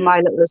 It's been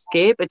my little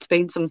escape. It's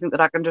been something that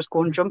I can just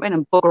go and jump in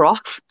and bugger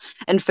off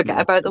and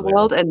forget about the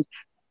world. And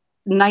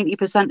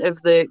 90%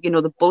 of the, you know,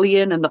 the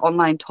bullying and the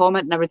online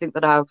torment and everything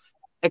that I've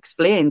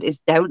explained is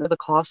down to the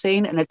car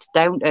scene, and it's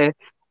down to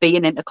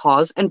being into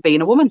cars and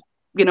being a woman.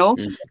 You know,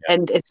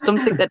 and it's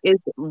something that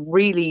is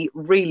really,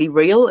 really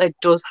real. It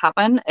does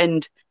happen.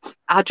 And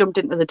I jumped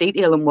into the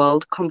detailing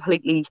world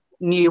completely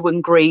new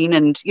and green,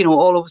 and, you know,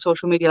 all over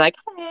social media, like,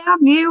 hey,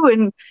 I'm new,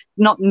 and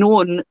not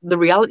knowing the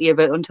reality of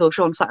it until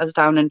Sean sat us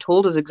down and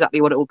told us exactly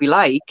what it would be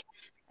like.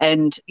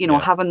 And, you know,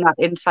 having that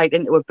insight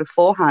into it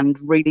beforehand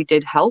really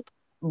did help.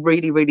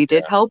 Really, really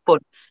did help.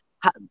 But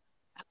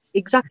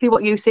exactly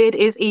what you said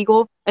is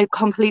ego. It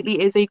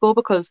completely is ego,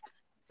 because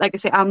like I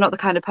say, I'm not the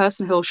kind of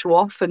person who'll show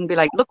off and be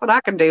like, look what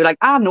I can do. Like,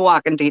 I know I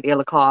can detail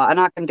a car, and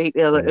I can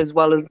detail it as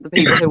well as the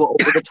people who are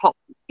over the top.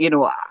 You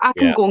know, I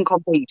can go and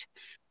compete,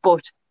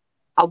 but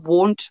I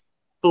won't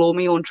blow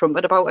my own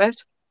trumpet about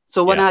it.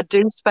 So when I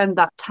do spend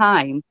that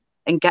time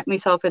and get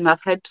myself in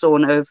that head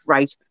zone of,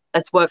 right,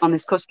 let's work on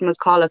this customer's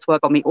car, let's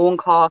work on my own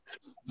car,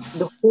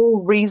 the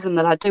whole reason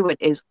that I do it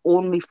is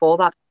only for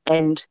that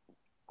end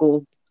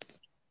goal,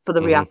 for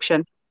the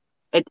reaction.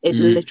 It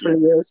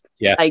literally is.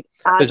 Yeah. Like,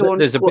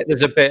 there's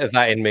a bit of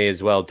that in me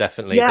as well,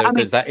 definitely. Yeah,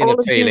 there's that inner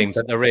feeling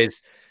that there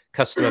is.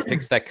 Customer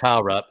picks their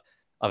car up.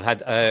 I've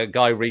had a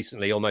guy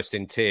recently almost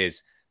in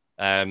tears.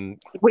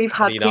 We've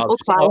had people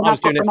crying.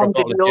 I've got them on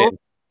video. And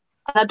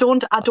I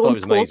don't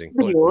post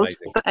videos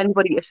for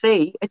anybody to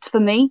see. It's for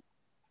me.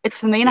 It's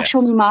for me, and I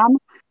show my mum.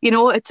 You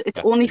know, it's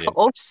only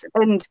for us.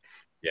 And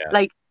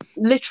like,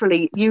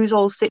 literally, you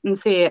all sit and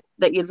say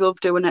that you love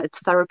doing it. It's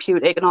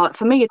therapeutic and all that.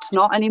 For me, it's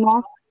not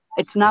anymore.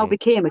 It's now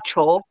became a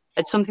chore.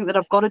 It's something that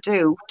I've got to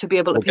do to be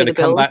able to pay the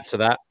bills.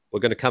 We're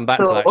going to come back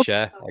to that,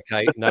 Cher.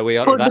 Okay. No, we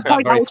are. But the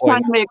point I was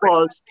trying to make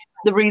was,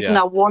 the reason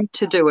I want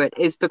to do it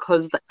is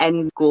because the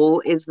end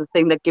goal is the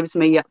thing that gives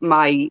me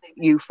my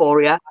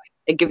euphoria.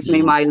 It gives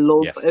me my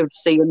love of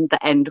seeing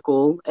the end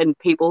goal and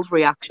people's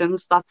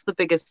reactions. That's the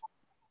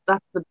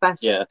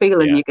best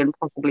feeling you can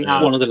possibly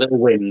have. One of the little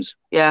wins.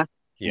 Yeah.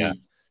 Yeah.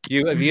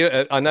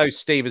 I know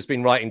Steve has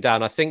been writing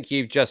down. I think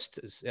you've just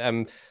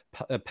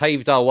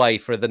paved our way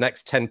for the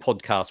next 10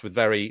 podcasts with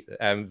very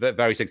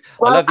things.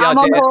 Well, I love the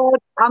idea.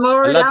 I'm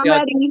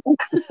ready.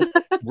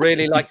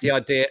 Really like the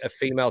idea of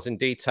females in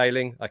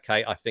detailing.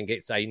 Okay, I think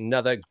it's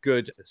another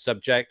good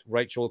subject.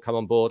 Rachel will come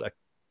on board.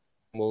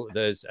 Well,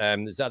 there's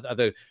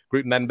other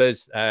group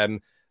members that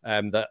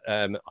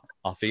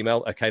are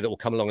female, okay, that will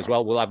come along as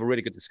well. We'll have a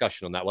really good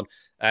discussion on that one.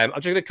 I'm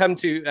just going to come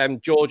to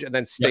George and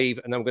then Steve,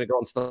 and then I'm going to go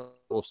on to the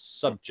whole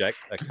subject,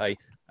 okay.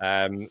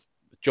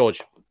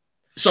 George.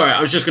 Sorry,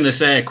 I was just going to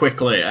say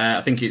quickly,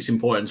 I think it's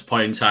important to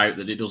point out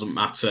that it doesn't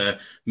matter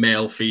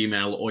male,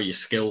 female, or your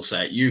skill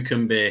set. You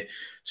can be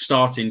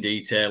starting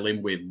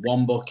detailing with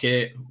one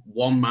bucket,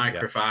 one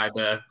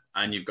microfiber,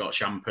 and you've got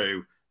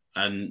shampoo,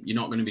 and you're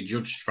not going to be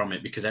judged from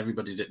it because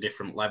everybody's at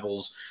different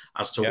levels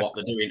as to what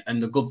they're doing.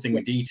 And the good thing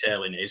with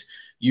detailing is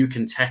you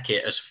can take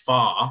it as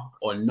far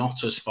or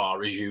not as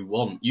far as you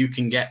want. You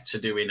can get to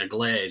doing a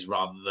glaze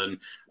rather than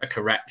a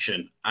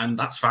correction, and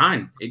that's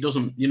fine. It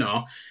doesn't,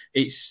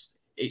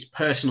 it's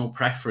personal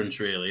preference,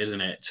 really,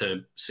 isn't it,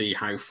 to see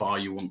how far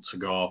you want to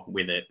go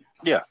with it?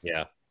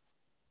 Yeah.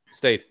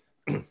 Steve?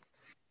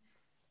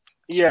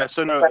 Yeah,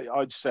 so no,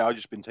 I'd say I've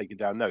just been taking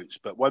down notes.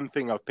 But one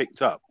thing I've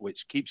picked up,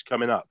 which keeps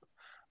coming up,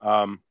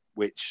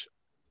 which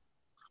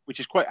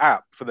is quite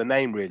apt for the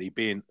name, really,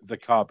 being the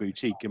Car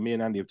Boutique, and me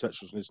and Andy have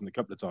touched on this a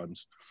couple of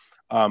times.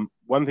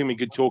 One thing we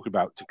could talk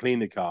about to clean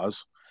the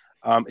cars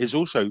is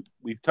also,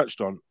 we've touched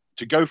on,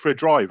 to go for a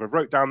drive. I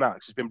wrote down that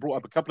because it's been brought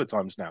up a couple of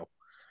times now.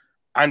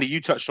 Andy,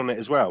 you touched on it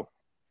as well.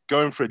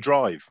 Going for a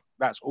drive,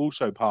 that's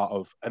also part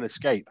of an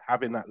escape,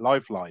 having that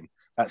lifeline,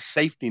 that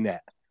safety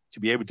net to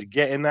be able to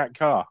get in that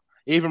car.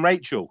 Even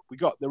Rachel,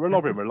 the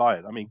Robin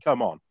Reliant. I mean,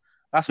 come on.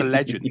 That's a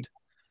legend.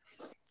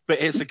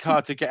 But it's a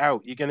car to get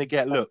out. You're going to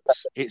get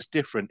looks. It's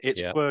different.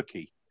 It's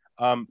quirky.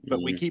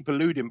 But we keep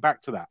alluding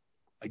back to that.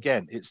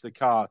 Again, it's the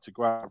car to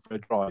go out for a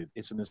drive.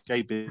 It's an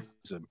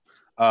escapism.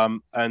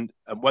 And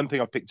one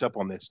thing I've picked up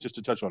on this, just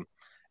to touch on,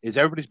 is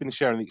everybody's been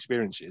sharing the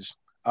experiences.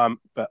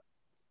 But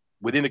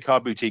within the Car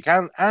Boutique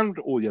and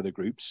all the other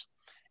groups,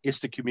 it's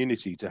the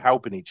community to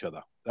helping each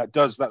other.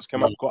 That's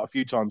come up quite a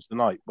few times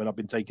tonight when I've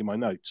been taking my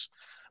notes.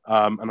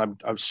 And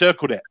I've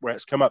circled it where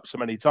it's come up so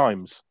many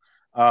times.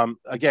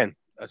 Again,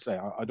 I say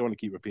I don't want to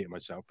keep repeating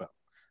myself, but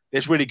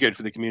it's really good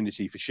for the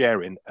community for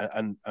sharing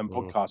and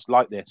podcasts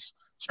like this,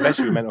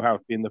 especially with mental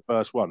health being the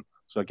first one.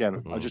 So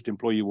again, I just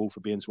implore you all for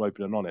being so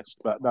open and honest.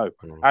 But no,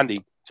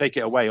 Andy, take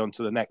it away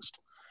onto the next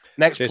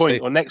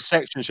point or next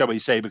section, shall we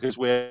say, because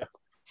we're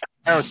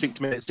hour and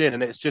 6 minutes in,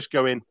 and it's just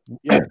going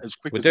as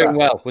quick. We're doing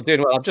well.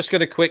 I'm just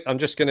going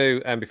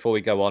to before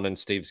we go on, and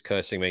Steve's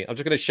cursing me, I'm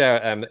just going to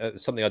share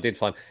something I did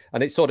find,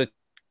 and it sort of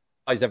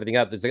ties everything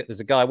up. There's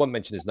a guy, I won't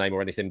mention his name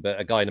or anything, but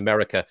a guy in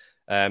America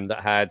that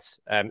had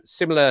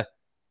similar,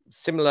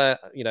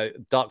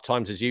 dark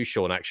times as you,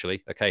 Sean.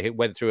 Actually, okay, he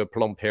went through a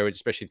prolonged period,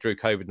 especially through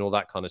COVID and all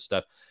that kind of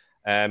stuff.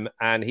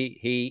 And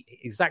he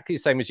exactly the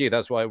same as you.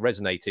 That's why it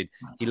resonated.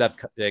 He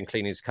loved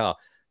cleaning his car.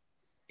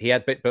 He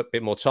had a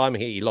bit more time.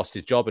 He lost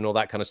his job and all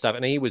that kind of stuff,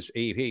 and he was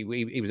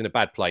in a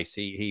bad place.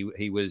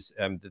 He was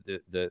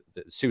the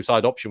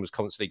suicide option was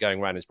constantly going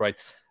around his brain,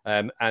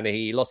 and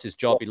he lost his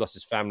job. He lost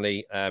his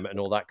family, and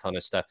all that kind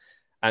of stuff.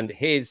 And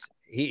he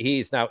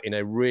is now in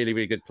a really,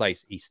 really good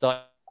place. He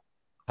started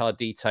car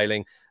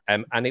detailing,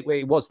 and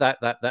it was that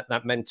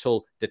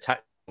mental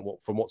detachment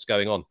from what's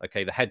going on.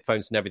 Okay, the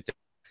headphones and everything.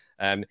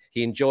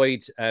 He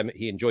enjoyed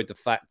the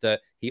fact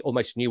that he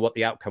almost knew what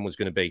the outcome was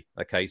going to be.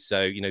 Okay,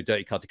 so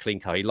dirty car to clean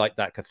car. He liked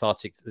that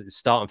cathartic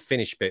start and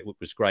finish bit, which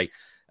was great.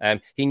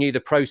 He knew the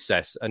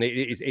process, and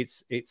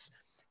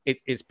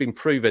it's been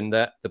proven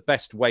that the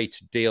best way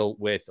to deal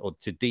with or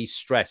to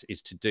de-stress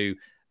is to do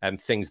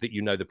things that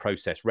the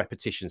process,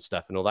 repetition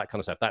stuff and all that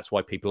kind of stuff. That's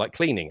why people like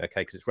cleaning,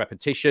 okay, because it's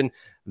repetition,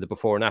 the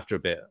before and after a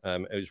bit.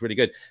 It was really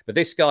good. But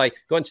this guy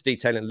got into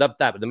detail and loved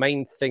that. But the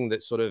main thing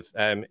that sort of,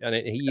 and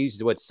he uses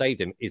the word saved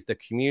him, is the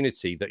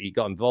community that he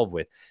got involved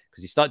with.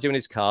 Because he started doing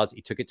his cars,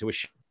 he took it to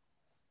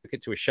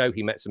a show,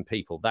 he met some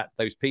people.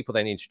 Those people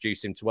then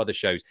introduced him to other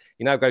shows.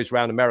 He now goes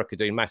around America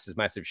doing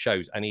massive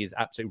shows, and he is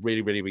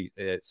absolutely really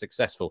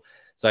successful.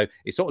 So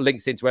it sort of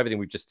links into everything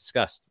we've just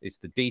discussed. It's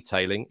the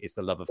detailing, it's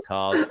the love of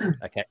cars,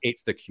 okay,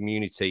 it's the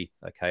community,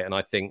 okay. And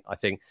I think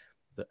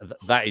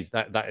that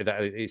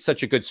is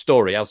such a good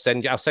story. I'll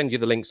send you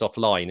the links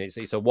offline.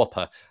 It's a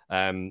whopper,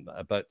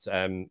 but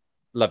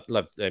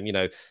love.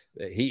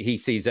 He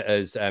sees it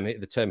as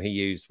the term he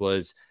used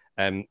was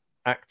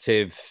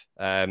active.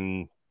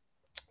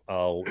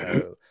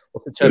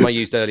 What's the term I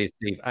used earlier,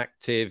 Steve?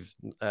 Active,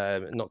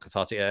 not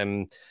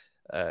cathartic.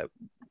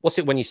 What's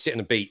it when you sit on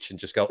a beach and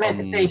just go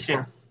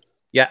meditation?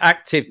 Yeah,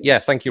 active. Yeah,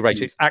 thank you,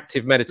 Rachel. It's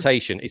active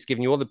meditation. It's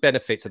giving you all the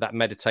benefits of that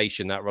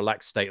meditation, that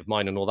relaxed state of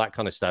mind and all that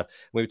kind of stuff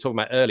we were talking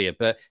about earlier,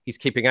 but he's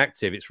keeping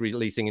active. It's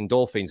releasing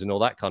endorphins and all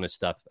that kind of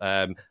stuff.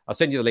 I'll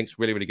send you the links.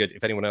 Really, really good.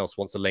 If anyone else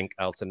wants a link,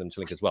 I'll send them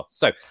to link as well.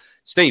 So,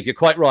 Steve, you're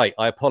quite right.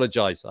 I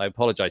apologize.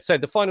 So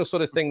the final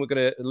sort of thing we're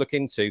going to look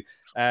into,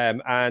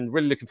 and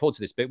really looking forward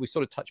to this bit, we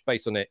sort of touched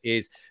base on it,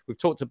 is we've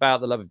talked about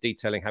the love of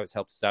detailing, how it's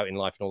helped us out in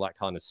life and all that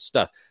kind of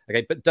stuff.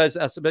 Okay, but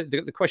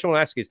the question I want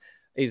to ask is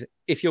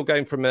if you're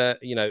going from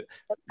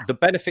the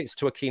benefits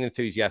to a keen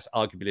enthusiast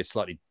arguably is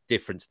slightly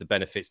different to the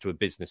benefits to a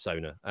business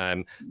owner.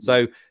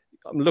 So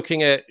I'm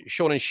looking at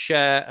Sean and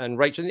Cher and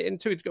Rachel,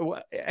 into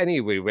any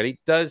of you really,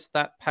 does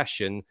that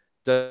passion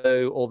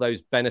do all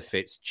those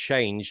benefits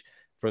change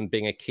from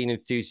being a keen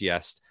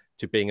enthusiast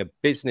to being a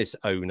business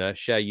owner?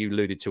 Cher, you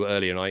alluded to it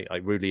earlier, and I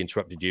rudely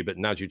interrupted you, but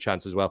now's your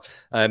chance as well.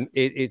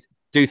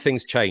 Do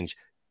things change?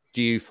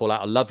 Do you fall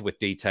out of love with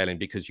detailing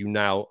because you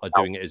now are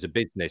doing it as a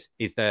business?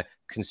 Is there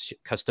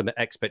customer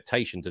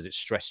expectation? Does it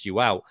stress you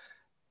out?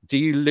 Do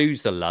you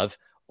lose the love,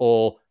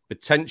 or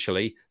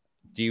potentially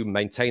do you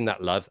maintain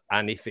that love?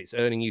 And if it's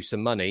earning you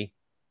some money,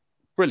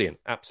 brilliant,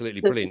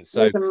 absolutely brilliant.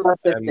 So,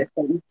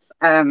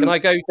 can I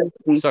go?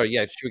 Sorry,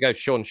 yeah, should we go,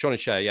 Sean and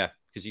Cher? Yeah,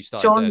 because you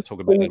started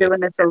talking about. Sean's been doing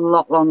this a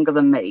lot longer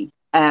than me,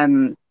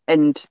 and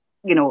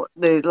you know,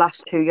 the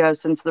last 2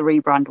 years since the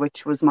rebrand,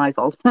 which was my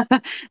fault,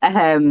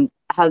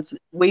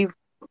 we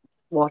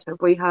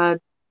had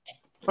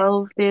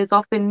 12 days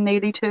off in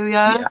nearly 2 years.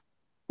 Yeah.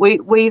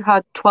 We've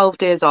had 12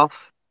 days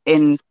off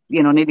in,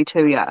 you know, nearly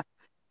 2 years.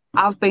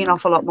 I've been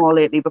off a lot more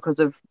lately because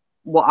of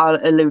what I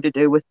alluded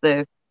to with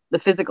the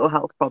physical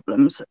health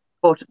problems,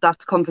 but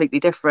that's completely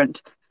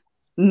different.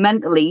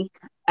 Mentally,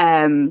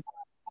 there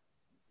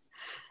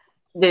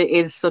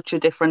is such a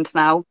difference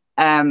now.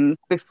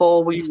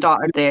 Before we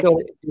started this,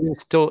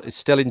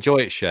 still enjoy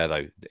it, Cher,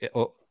 though,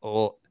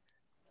 or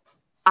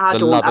I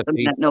don't at the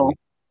minute.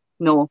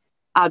 No,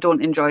 I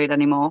don't enjoy it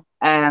anymore.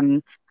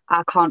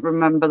 I can't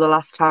remember the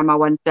last time I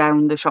went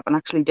down the shop and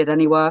actually did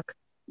any work.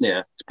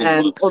 Yeah, it's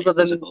been other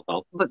than,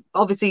 but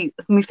obviously,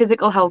 my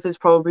physical health is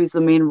probably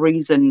the main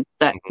reason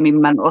that my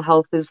mental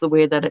health is the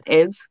way that it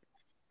is.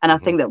 And I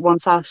think that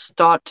once I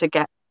start to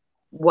get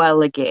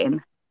well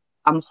again,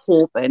 I'm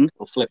hoping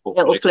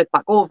it'll flip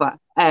back over.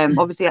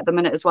 Obviously, at the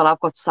minute as well, I've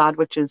got SAD,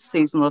 which is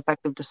seasonal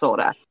affective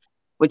disorder,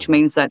 which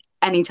means that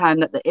any time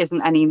that there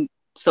isn't any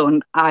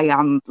sun, I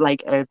am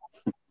like a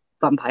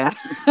vampire,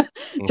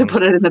 to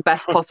put it in the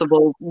best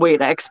possible way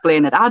to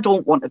explain it. I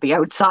don't want to be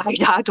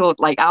outside. I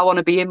want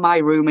to be in my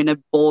room in a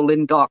ball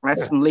in darkness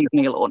and leave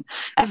me alone.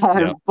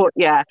 But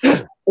yeah,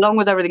 along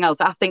with everything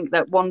else, I think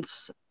that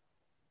once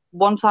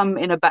I'm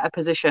in a better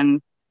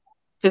position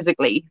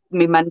physically,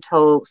 my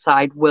mental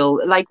side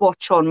will, like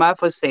what Sean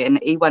Murphy was saying,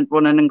 he went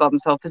running and got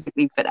himself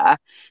physically fitter.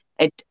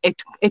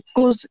 It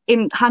goes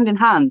in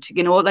hand,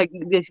 you know, like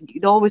they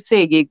always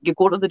say, you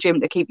go to the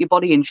gym to keep your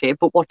body in shape,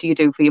 but what do you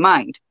do for your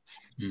mind?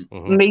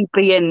 Me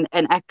being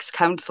an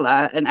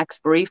ex-counsellor, an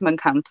ex-bereavement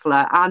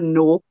counsellor, I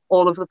know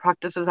all of the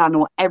practices, I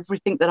know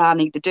everything that I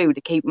need to do to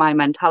keep my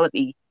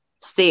mentality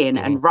sane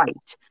and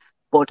right.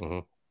 But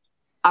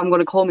I'm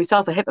going to call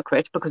myself a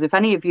hypocrite because if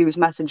any of you has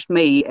messaged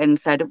me and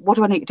said, what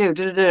do I need to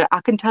do?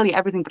 I can tell you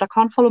everything, but I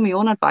can't follow my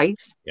own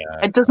advice.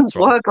 It doesn't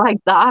work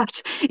like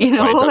that. You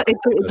know, it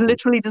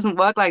literally doesn't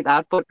work like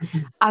that. But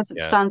as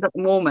it stands at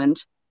the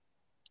moment,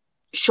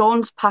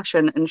 Sean's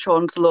passion and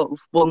Sean's love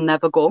will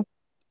never go.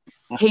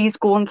 He's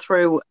going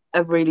through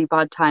a really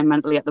bad time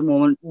mentally at the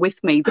moment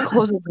with me,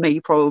 because of me,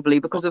 probably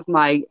because of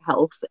my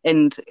health.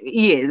 And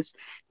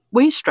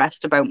we're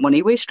stressed about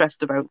money, we're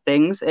stressed about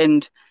things.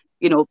 And,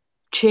 you know,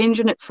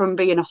 changing it from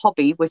being a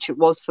hobby, which it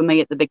was for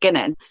me at the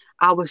beginning,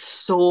 I was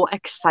so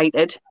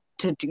excited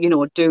to, you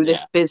know, do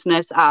this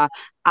business. I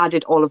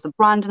did all of the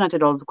branding, I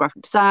did all of the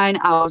graphic design.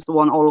 I was the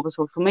one all over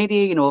social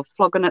media, you know,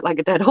 flogging it like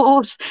a dead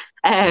horse.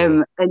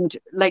 And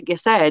like you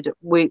said,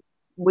 we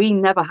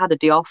never had a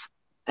day off.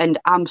 And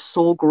I'm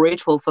so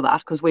grateful for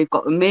that, because we've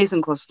got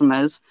amazing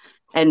customers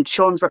and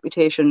Sean's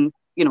reputation,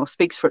 you know,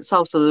 speaks for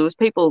itself. So there was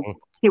people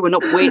queuing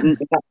up waiting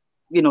to get,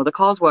 you know, the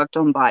cars work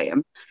done by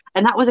him.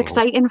 And that was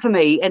exciting for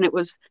me. And it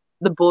was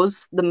the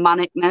buzz, the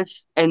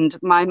manicness, and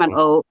my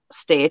mental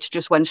state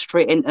just went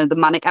straight into the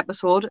manic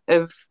episode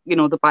of, you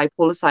know, the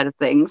bipolar side of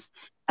things.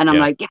 And I'm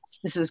like, yes,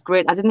 this is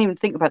great. I didn't even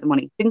think about the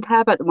money. Didn't care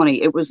about the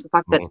money. It was the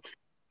fact that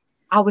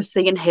I was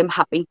seeing him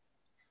happy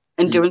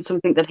and doing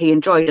something that he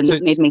enjoyed and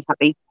that made me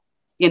happy.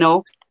 You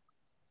know,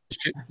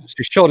 so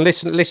Sean,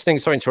 listening.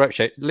 Sorry to interrupt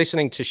you.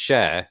 Listening to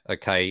Cher,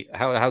 okay,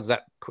 how does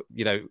that,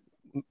 you know,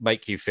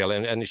 make you feel?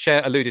 And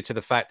Cher alluded to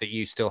the fact that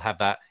you still have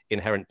that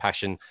inherent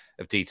passion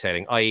of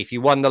detailing. I.e., if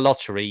you won the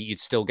lottery, you'd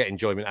still get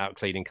enjoyment out of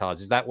cleaning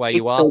cars. Is that where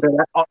you are?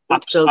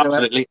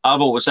 Absolutely. I've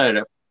always said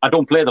it. I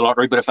don't play the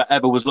lottery, but if I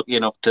ever was lucky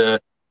enough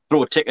to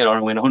throw a ticket on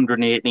and win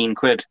 118 million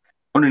quid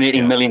on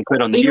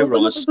the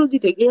Euros,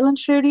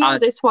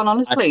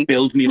 I'd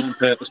build me own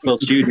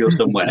purpose-built studio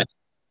somewhere.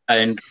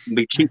 And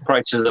the cheap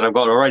prices that I've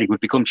got already would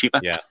become cheaper.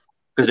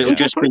 Because it would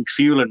just be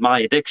fueling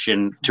my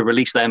addiction to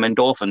release them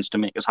endorphins to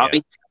make us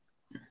happy.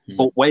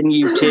 But when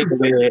you take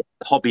away the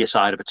hobby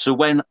side of it, so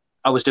when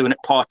I was doing it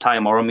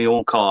part-time or on my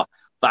own car,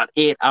 that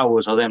 8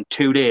 hours or them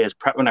 2 days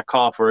prepping a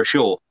car for a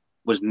show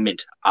was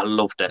mint. I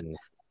loved it.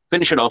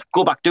 Finish it off,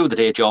 go back, do the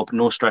day job,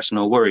 no stress,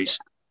 no worries.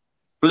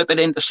 Flip it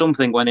into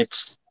something when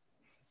it's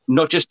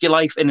not just your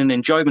life in an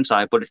enjoyment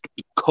side, but it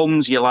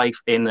becomes your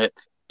life in that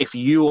if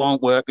you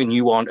aren't working,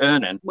 you aren't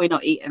earning. We're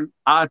not eating.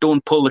 I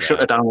don't pull the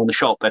shutter down on the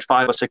shop at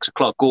 5 or 6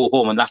 o'clock, go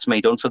home, and that's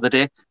me done for the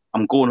day.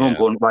 I'm going home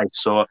going, right,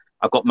 so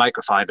I've got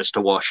microfibers to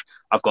wash.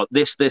 I've got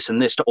this,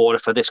 and this to order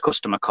for this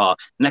customer car.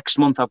 Next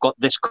month, I've got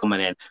this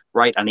coming in.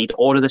 Right, I need to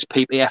order this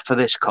PPF for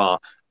this car.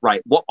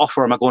 Right, what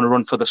offer am I going to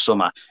run for the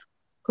summer?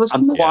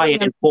 I'm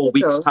quiet in 4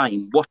 weeks'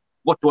 time.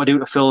 what do I do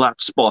to fill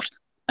that spot?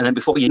 And then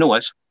before you know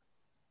it,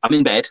 I'm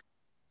in bed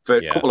for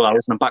a couple of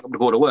hours and I'm back up to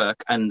go to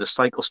work, and the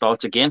cycle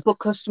starts again. But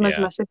customers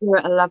message you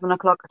at 11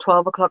 o'clock,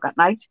 12 o'clock at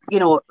night.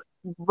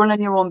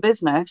 Running your own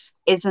business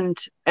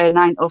isn't a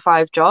 9 to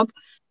 5 job.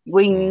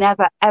 We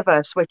never,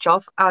 ever switch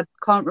off. I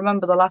can't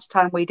remember the last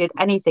time we did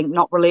anything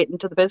not relating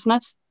to the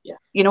business. Yeah.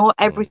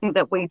 Everything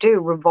that we do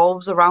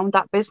revolves around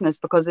that business,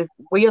 because if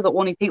we are the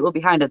only people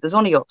behind it, there's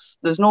only us.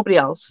 There's nobody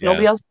else. Yeah.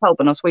 Nobody else is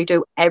helping us. We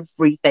do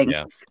everything.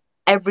 Yeah.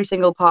 Every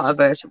single part of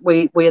it.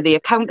 We are the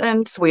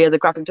accountants. We are the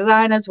graphic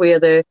designers. We are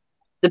the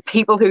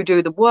people who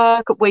do the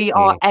work. We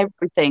are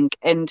everything.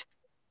 And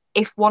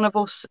if one of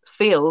us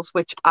fails,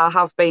 which I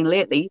have been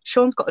lately,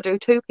 Sean's got to do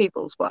 2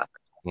 people's work.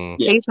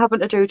 He's having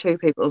to do 2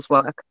 people's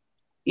work,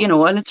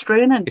 and it's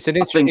draining. It's an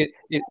interesting.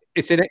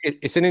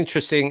 It's an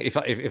interesting. If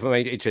I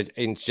may interject,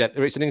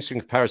 it's an interesting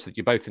comparison that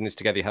you're both in this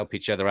together. You help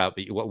each other out,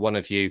 but one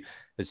of you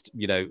has,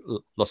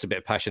 lost a bit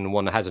of passion and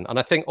one hasn't. And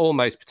I think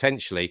almost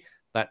potentially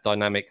that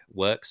dynamic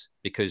works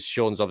because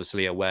Sean's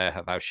obviously aware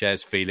of how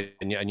Cher's feeling,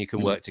 and you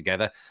can work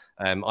together.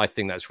 I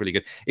think that's really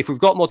good. If we've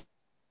got more,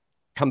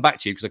 come back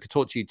to you because I could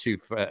talk to you two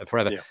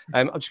forever. Yeah.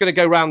 I'm just going to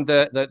go around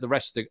the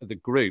rest of the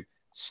group.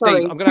 Steve,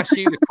 sorry. I'm going to ask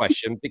you the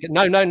question because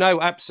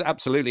no,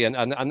 absolutely,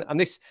 and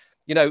this,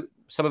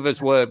 some of us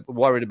were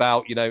worried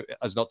about,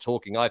 us not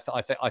talking. I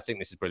think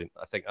this is brilliant.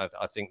 I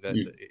think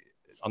that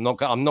I'm not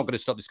going to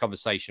stop this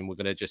conversation. We're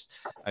going to just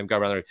go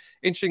around the room.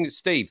 Interesting,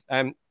 Steve.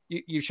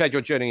 You shared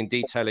your journey in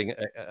detailing,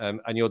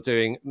 and you're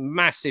doing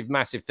massive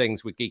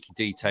things with geeky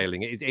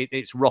detailing.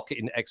 It's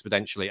rocketing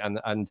exponentially,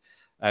 and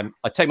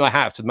I take my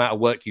hat off to the amount of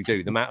work you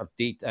do, the amount of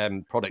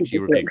products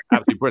you review.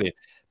 Absolutely brilliant.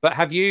 But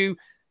have you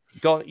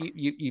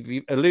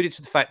you've alluded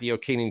to the fact that you're a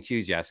keen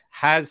enthusiast?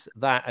 Has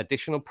that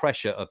additional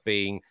pressure of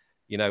being,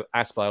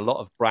 asked by a lot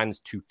of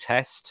brands to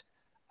test,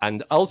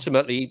 and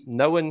ultimately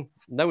no one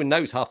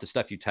knows half the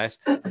stuff you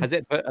test, has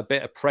it put a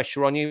bit of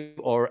pressure on you,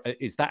 or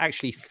is that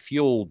actually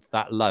fueled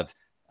that love?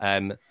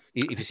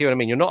 If you see what I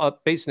mean, you're not a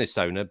business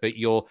owner, but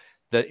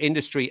the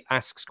industry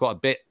asks quite a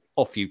bit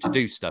of you to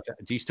do stuff.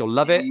 Do you still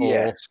love it?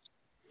 Or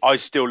I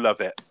still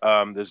love it.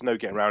 There's no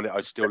getting around it.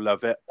 I still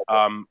love it.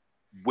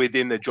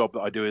 Within the job that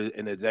I do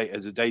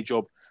as a day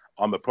job,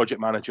 I'm a project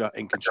manager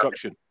in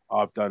construction.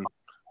 I've done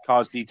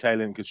cars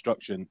detailing and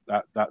construction.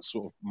 That's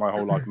sort of my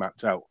whole life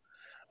mapped out.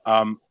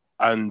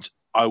 And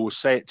I will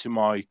say it to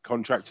my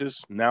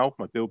contractors now,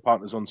 my build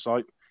partners on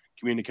site,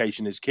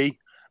 communication is key.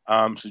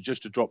 So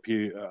just to drop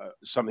you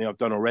something I've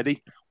done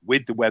already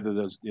with the weather,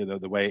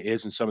 the way it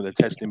is, and some of the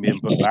testing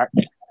being put back,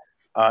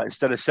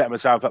 instead of setting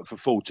myself up for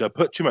fall to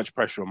put too much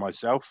pressure on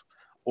myself,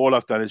 all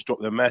I've done is drop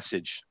them a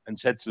message and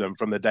said to them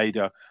from the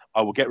data,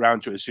 I will get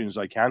round to it as soon as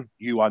I can.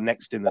 You are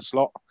next in the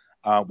slot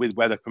with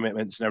weather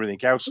commitments and everything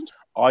else.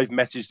 I've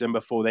messaged them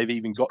before they've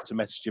even got to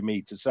message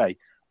me to say,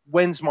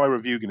 when's my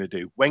review going to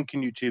do? When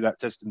can you do that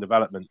test and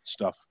development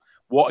stuff?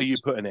 What are you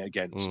putting it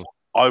against?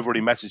 I've already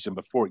messaged them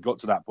before it got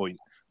to that point,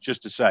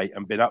 just to say,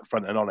 and been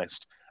upfront and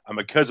honest. And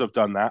because I've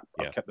done that,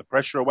 I've kept the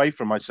pressure away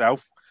from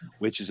myself,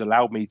 which has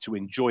allowed me to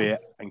enjoy it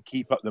and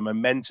keep up the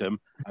momentum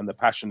and the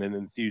passion and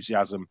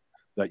enthusiasm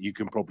that you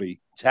can probably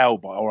tell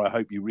by, or I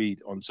hope you read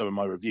on some of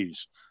my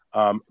reviews.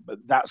 But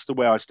that's the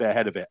way I stay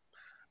ahead of it.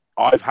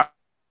 I've had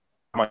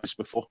this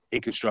before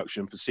in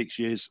construction for 6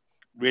 years,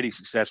 really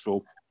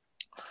successful,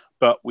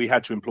 but we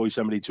had to employ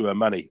somebody to earn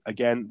money.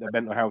 Again, the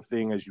mental health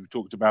thing, as you've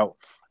talked about,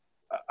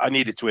 I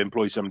needed to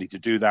employ somebody to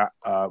do that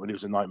when it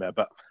was a nightmare,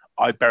 but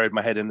I buried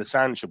my head in the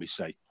sand, shall we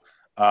say,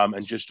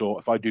 and just thought,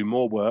 if I do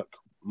more work,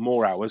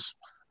 more hours,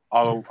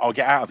 I'll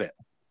get out of it.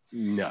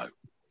 No,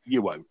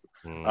 you won't.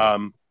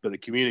 But the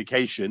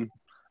communication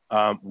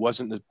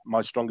wasn't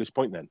my strongest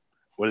point then.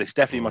 Well, it's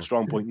definitely my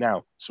strong point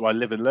now. So I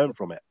live and learn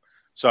from it.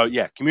 So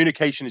yeah,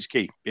 communication is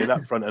key. Being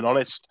upfront and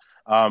honest,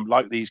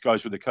 like these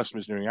guys with the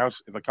customers in your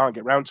house. If I can't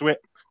get round to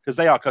it, because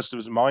they are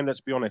customers of mine,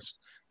 let's be honest.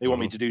 They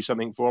want me to do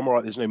something for them. All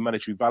right, there's no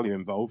monetary value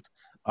involved.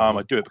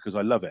 I do it because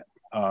I love it.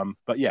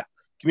 But yeah,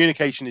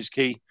 communication is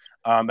key.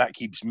 That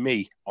keeps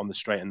me on the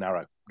straight and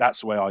narrow.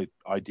 That's the way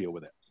I deal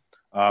with it.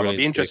 I'd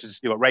be interested to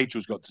see what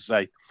Rachel's got to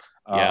say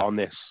on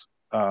this.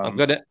 I'm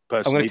going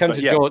to come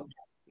to George.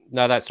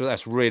 No,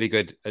 that's really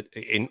good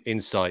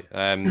insight.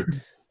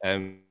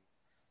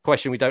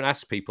 Question we don't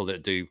ask people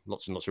that do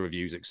lots and lots of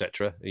reviews,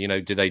 etc.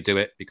 Do they do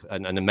it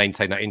and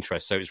maintain that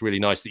interest? So it's really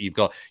nice that you've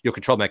got your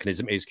control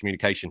mechanism is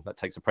communication. That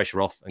takes the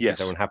pressure off and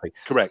keeps everyone happy.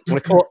 Correct. I'm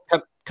going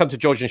to come to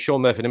George and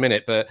Sean Murphy in a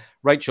minute, but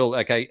Rachel,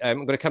 okay,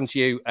 I'm going to come to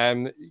you.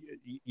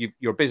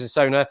 You're a business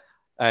owner.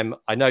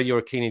 I know you're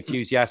a keen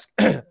enthusiast.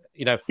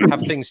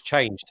 Have things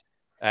changed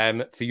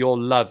for your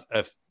love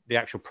of the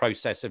actual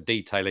process of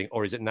detailing,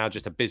 or is it now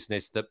just a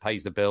business that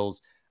pays the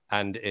bills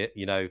and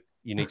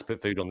you need to put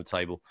food on the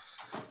table?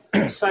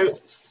 So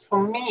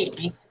for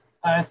me,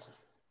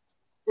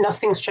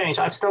 nothing's changed.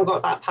 I've still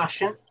got that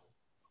passion,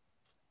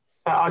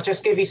 but I'll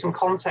just give you some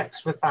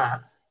context with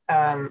that.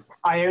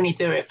 I only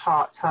do it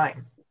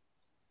part-time.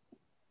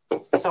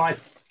 So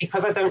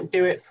because I don't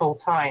do it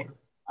full-time,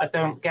 I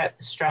don't get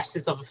the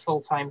stresses of a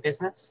full-time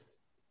business.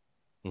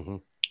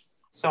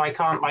 So I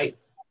can't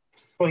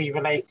fully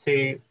relate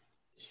to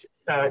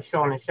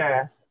Sean and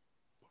Cher,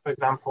 for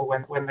example,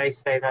 when they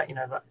say that, you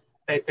know, that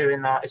they're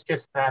doing that, it's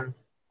just them,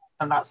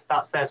 and that's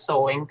their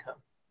sole income.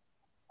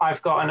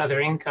 I've got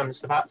another income,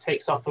 so that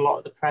takes off a lot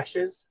of the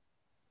pressures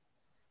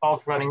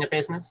of running a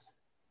business,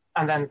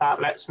 and then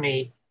that lets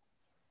me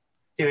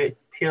do it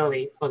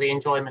purely for the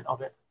enjoyment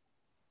of it.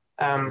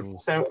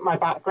 So my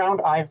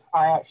background, I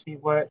actually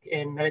work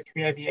in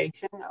military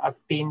aviation. I've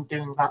been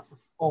doing that for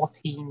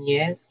 14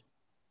 years.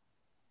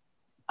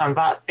 And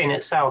that in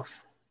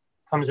itself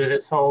comes with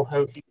its whole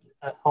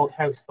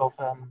host of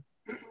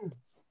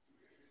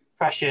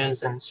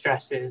pressures and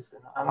stresses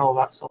and all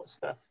that sort of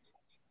stuff.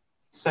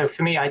 So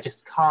for me, I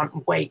just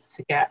can't wait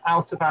to get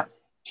out of that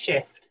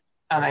shift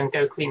and then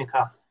go clean a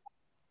car.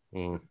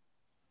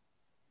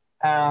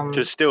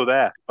 Just still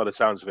there by the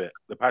sounds of it.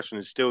 The passion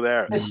is still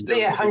there.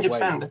 Yeah,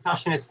 100%. The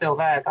passion is still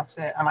there. That's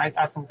it. And I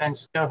can then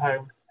just go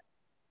home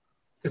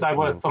because I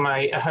work from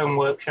a home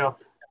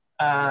workshop.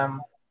 And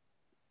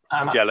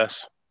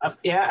Jealous.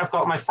 I've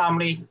got my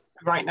family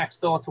right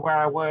next door to where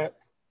I work.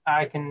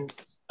 I can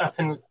up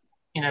and,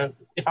 you know,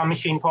 if I'm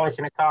machine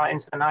polishing a car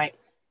into the night,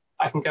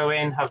 I can go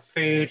in, have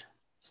food,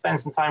 spend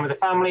some time with the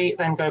family,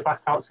 then go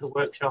back out to the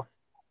workshop.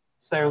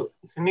 So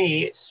for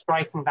me, it's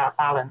striking that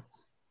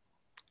balance.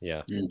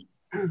 Yeah.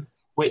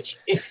 Which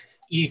if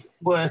you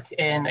work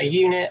in a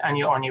unit and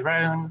you're on your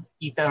own,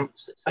 you don't.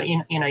 So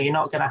you know you're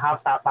not going to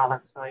have that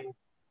balance. So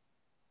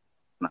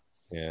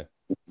yeah,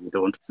 you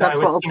don't. So I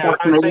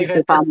would say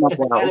that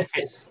there's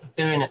benefits of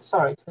doing it.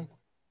 Sorry.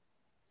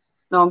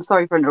 No, I'm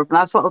sorry for interrupting.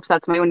 That's what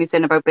upsets me when you're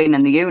saying about being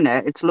in the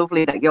unit. It's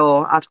lovely that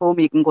you're at home,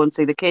 you can go and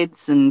see the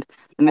kids and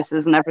the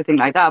missus and everything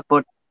like that.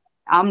 But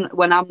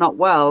when I'm not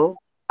well,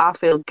 I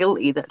feel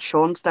guilty that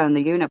Sean's down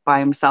the unit by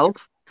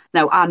himself.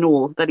 Now, I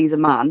know that he's a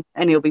man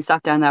and he'll be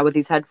sat down there with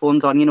his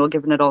headphones on, you know,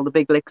 giving it all the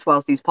big licks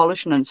whilst he's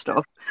polishing and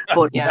stuff.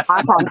 But I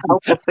can't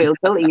help but feel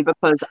guilty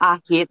because I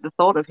hate the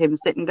thought of him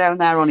sitting down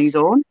there on his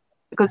own,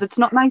 because it's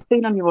not nice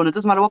being on your own. It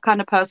doesn't matter what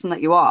kind of person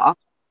that you are.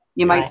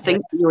 You might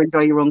think that you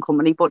enjoy your own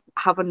company, but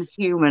having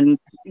human,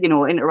 you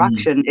know,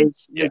 interaction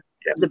is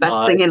the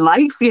best thing in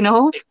life, you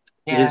know?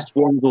 It is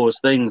one of those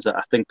things that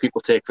I think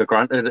people take for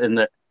granted, in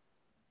that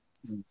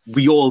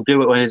we all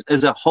do it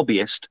as a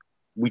hobbyist.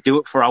 We do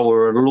it for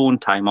our alone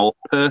time, our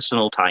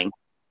personal time.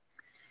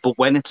 But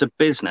when it's a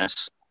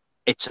business,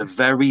 it's a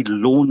very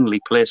lonely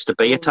place to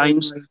be at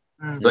times.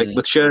 Like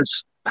with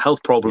Cher's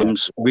health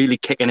problems really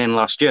kicking in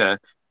last year,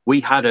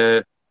 we've got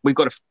a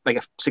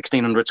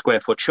 1,600 square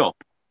foot shop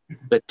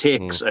that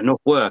takes enough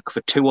work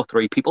for 2 or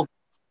 3 people.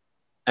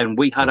 And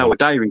we had our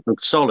diary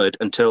booked solid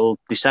until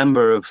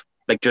December of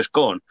just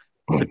gone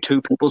for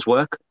 2 people's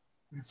work.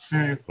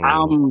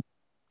 I'm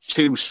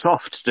too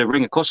soft to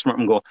ring a customer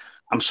and go,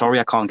 I'm sorry,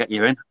 I can't get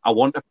you in. I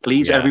want to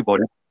please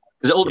everybody.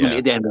 Because ultimately,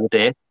 at the end of the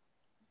day,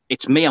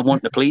 it's me I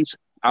want to please.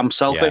 I'm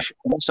selfish.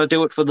 Yes, I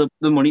do it for the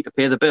money to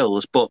pay the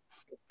bills, but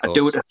I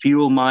do it to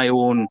fuel my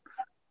own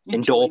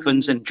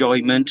endorphins,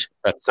 enjoyment,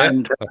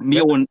 and my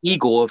own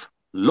ego of,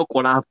 look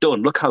what I've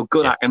done. Look how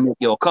good I can make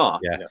your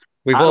car. Yeah.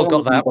 We've all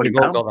got that. We've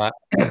all got that.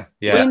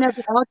 We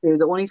never argue.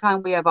 The only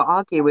time we ever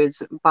argue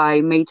is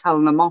by me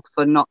telling them off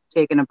for not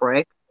taking a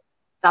break.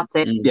 That's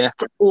it. Yeah.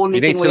 The only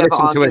thing we ever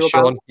argue about.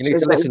 Sean. You need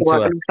to listen to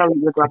her.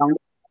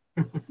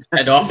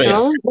 Head office.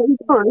 He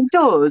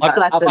does.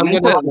 I'm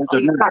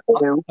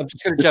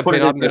just going to jump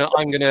in.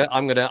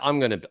 I'm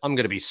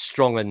going to be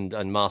strong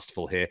and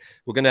masterful here.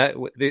 We're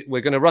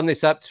going to run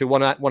this up to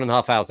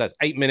 1.5 hours. That's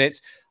 8 minutes.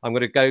 I'm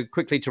going to go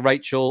quickly to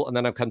Rachel, and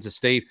then I'll come to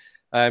Steve.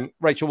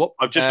 Rachel, what?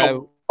 I've just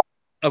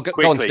got.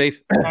 Go on, Steve.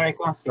 Sorry,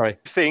 go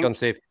on,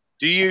 Steve.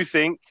 Do you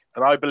think,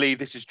 and I believe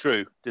this is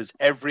true, does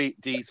every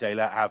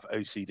detailer have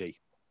OCD?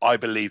 I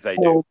believe they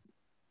do.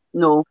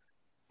 No,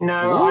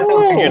 I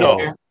don't think you do.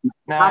 know.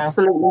 No.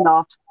 Absolutely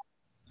not.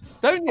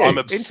 Don't you? I'm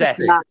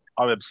obsessed.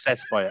 I'm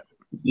obsessed by it.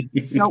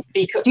 No.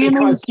 Do you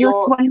mean just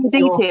when you're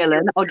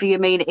detailing, or do you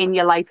mean in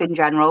your life in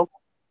general?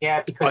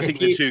 Yeah, because I think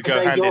the two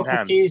go hand in hand.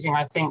 Confusing,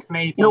 I think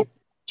maybe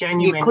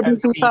genuine you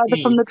couldn't OCD be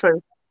further from the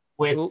truth.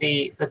 with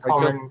the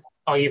common.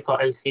 Oh, you've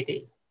got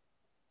OCD.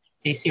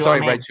 Do you see Sorry,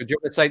 what I mean? Rachel. Do you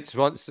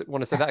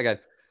want to say that again?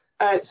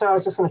 So I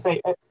was just going to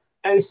say,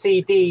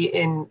 OCD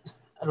in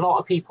a lot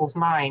of people's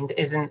mind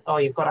isn't,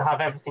 you've got to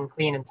have everything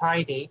clean and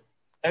tidy.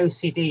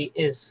 OCD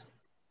is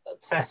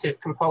obsessive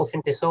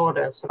compulsive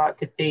disorder. So that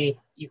could be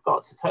you've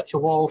got to touch a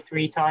wall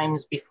 3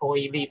 times before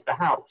you leave the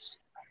house,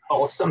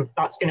 or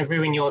that's going to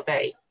ruin your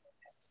day.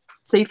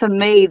 See, for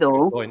me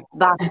though,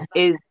 that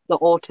is the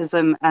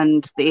autism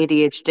and the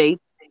ADHD.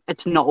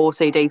 It's not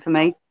OCD for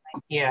me.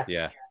 Yeah.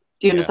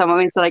 Do you understand what I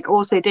mean? So like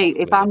OCD,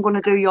 if I'm going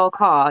to do your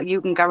car, you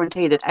can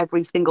guarantee that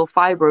every single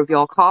fibre of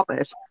your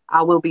carpet,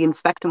 I will be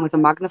inspecting with a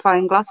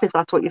magnifying glass if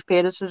that's what you've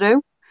paid us to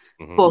do.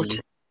 Mm-hmm.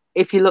 But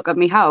if you look at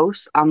my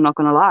house, I'm not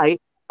going to lie,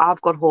 I've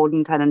got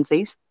hoarding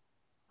tendencies.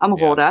 I'm a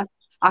hoarder.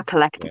 I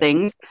collect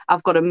things.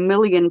 I've got a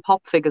million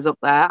pop figures up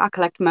there. I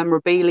collect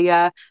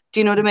memorabilia. Do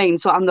you know what I mean?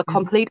 So I'm the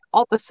complete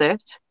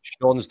opposite.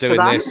 Sean's doing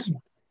this.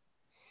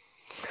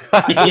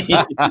 Maybe I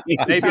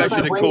should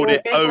have called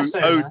it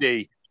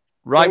OD.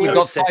 Right, Well, we've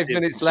no got set 5 in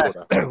minutes left.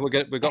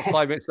 order. We've got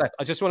 5 minutes left.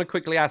 I just want to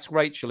quickly ask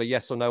Rachel a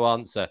yes or no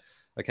answer.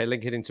 Okay,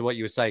 link it into what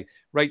you were saying.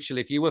 Rachel,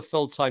 if you were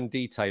full-time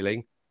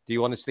detailing, do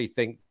you honestly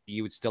think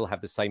you would still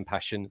have the same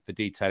passion for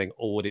detailing,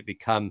 or would it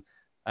become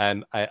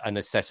a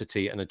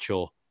necessity and a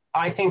chore?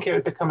 I think it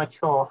would become a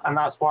chore, and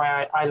that's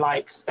why I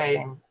like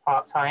staying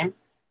part-time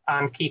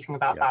and keeping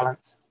that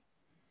balance.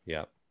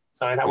 Yeah.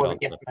 Sorry, that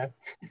wasn't yes or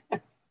no.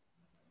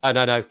 Oh,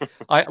 no.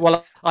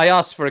 I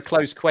asked for a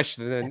closed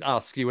question and then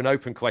asked you an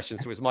open question,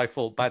 so it was my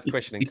fault. Bad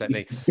questioning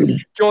technique.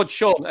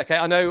 Sean. Okay,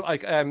 I know.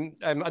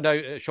 I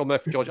know Sean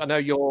Murphy. George, I know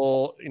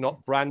you're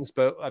not brands,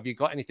 but have you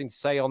got anything to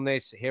say on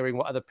this? Hearing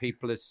what other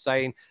people are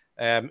saying,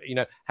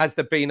 has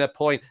there been a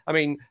point? I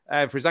mean,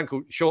 for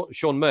example,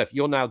 Sean Murphy,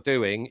 you're now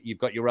you've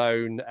got your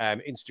own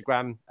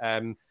Instagram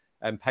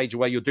page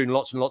where you're doing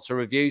lots and lots of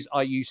reviews.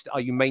 Are you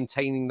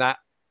maintaining that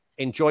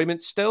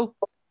enjoyment still?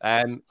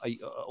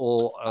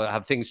 Or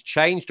have things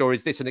changed, or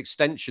is this an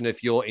extension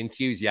of your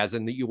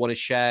enthusiasm that you want to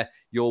share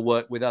your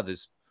work with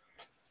others?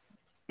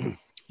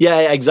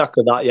 Yeah,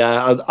 exactly that.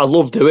 Yeah, I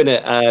love doing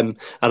it, and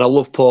I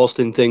love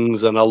posting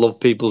things, and I love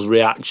people's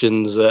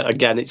reactions.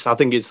 Again, I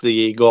think it's the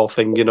ego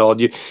thing.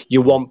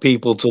 You want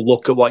people to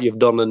look at what you've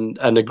done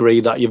and agree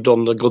that you've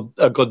done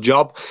a good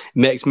job. It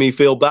makes me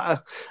feel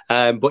better.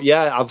 But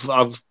yeah,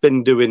 I've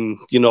been doing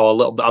a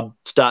little bit. I've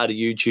started a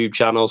YouTube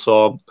channel,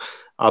 so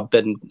I've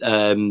been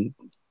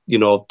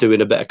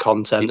doing a bit of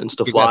content and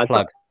stuff like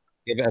that.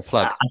 Give it a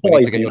plug. I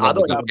don't even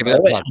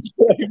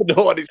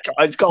know what it's called.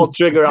 It's called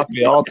Trigger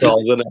Happy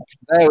Autos, isn't it?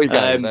 There we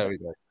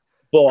go.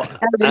 But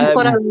we've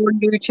got our own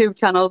YouTube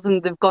channels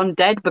and they've gone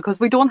dead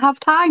because we don't have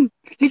time.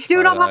 We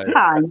do not have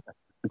time.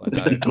 I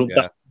know,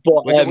 yeah.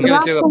 But the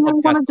last thing I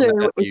want to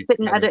do is sit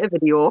and edit a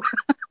video.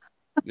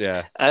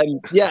 Yeah.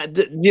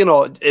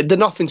 They're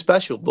nothing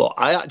special, but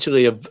I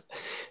actually have.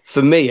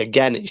 For me,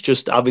 again, it's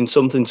just having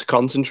something to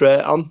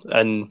concentrate on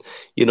and,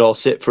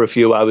 sit for a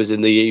few hours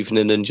in the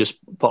evening and just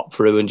pop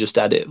through and just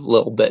edit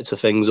little bits of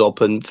things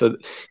up. And,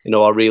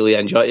 I really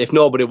enjoy it. If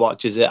nobody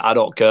watches it, I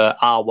don't care.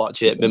 I'll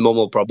watch it. My mum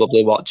will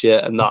probably watch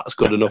it, and that's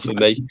good enough for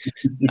me.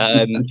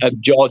 And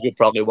George will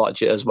probably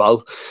watch it as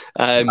well.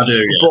 I do,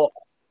 yeah. But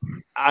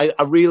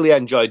I really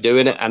enjoy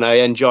doing it, and I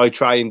enjoy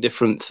trying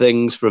different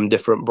things from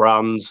different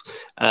brands,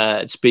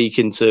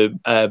 speaking to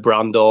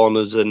brand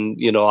owners and,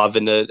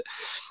 having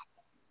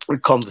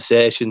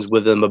conversations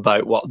with them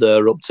about what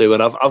they're up to,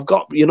 and I've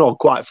got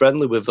quite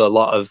friendly with a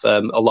lot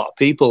of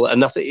people,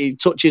 and I think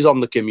it touches on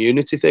the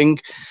community thing,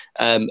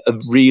 a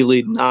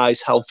really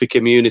nice, healthy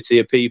community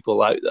of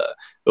people out there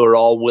who are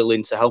all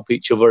willing to help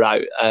each other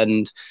out.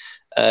 And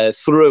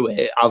through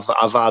it,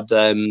 I've had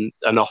an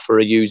offer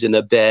of using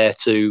a bay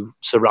to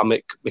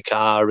ceramic my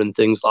car and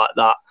things like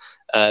that,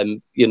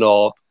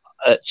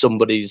 at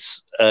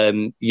somebody's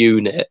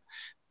unit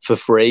for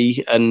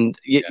free. And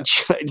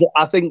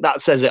I think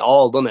that says it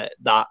all, doesn't it?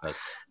 That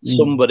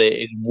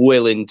somebody is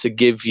willing to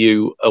give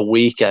you a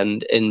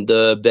weekend in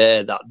the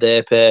bay that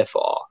they pay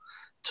for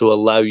to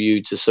allow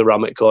you to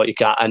ceramic coat your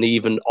car, and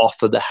even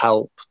offer the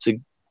help to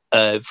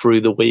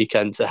through the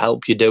weekend to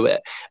help you do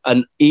it,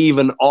 and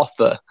even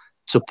offer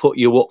to put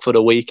you up for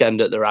the weekend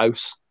at their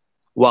house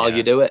while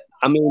you do it.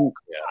 I mean,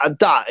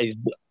 that is,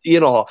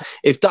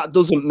 if that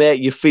doesn't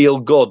make you feel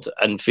good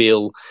and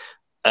feel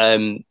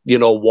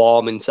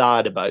warm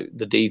inside about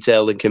the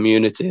detailing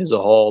community as a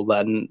whole,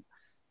 then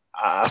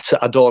I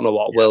don't know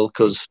what will,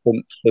 because for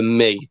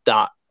me,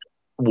 that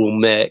will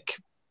make,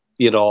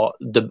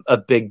 a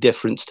big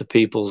difference to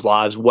people's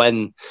lives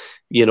when,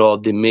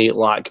 they meet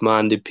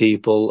like-minded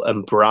people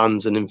and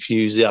brands and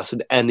enthusiasts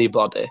and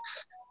anybody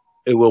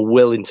who are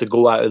willing to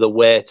go out of the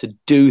way to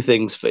do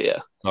things for you.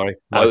 Sorry,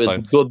 out of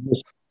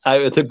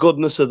the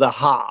goodness of the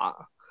heart.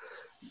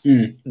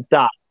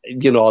 That,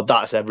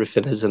 that's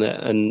everything, isn't it?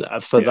 And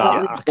for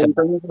that,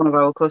 one of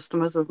our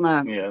customers, isn't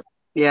it?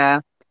 Yeah.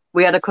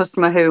 We had a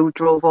customer who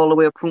drove all the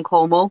way up from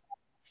Cornwall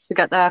to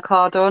get their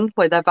car done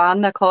with their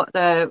van, their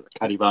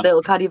caddy van.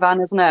 Little caddy van,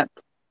 isn't it?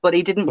 But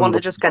he didn't want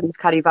to just get his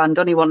caddy van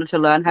done. He wanted to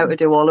learn how to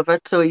do all of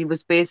it. So he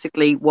was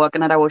basically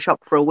working at our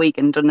shop for a week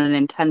and done an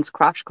intense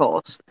crash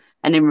course,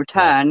 and in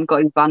return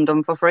got his van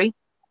done for free.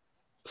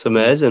 It's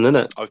amazing, isn't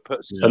it? I've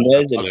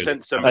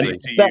sent something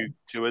to you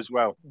too as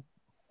well.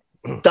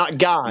 That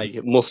guy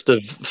must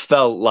have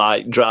felt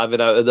like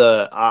driving out of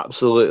there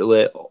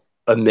absolutely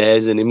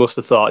amazing. He must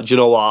have thought, do you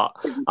know what?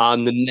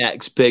 I'm the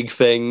next big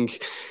thing.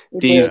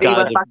 These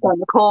guys went back down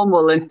to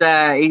Cornwall, and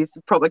he's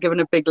probably given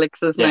a big lick,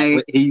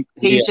 isn't he?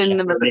 He's in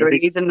the military.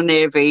 He's in the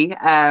Navy.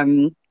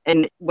 And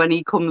when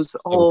he comes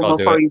home or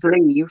for his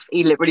leave,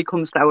 he literally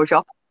comes to our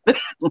shop.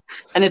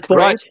 And it's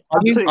right.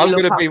 Great. I'm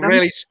going to be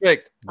really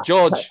strict,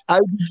 George.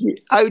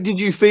 How did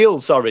you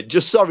feel? Sorry,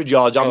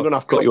 George. I'm going to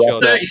have to cut you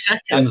off. 30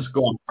 seconds.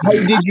 Go on. How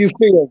did you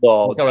feel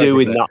though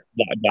doing that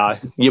guy?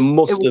 You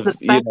must have. It was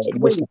the best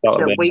week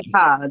that we've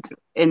had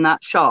in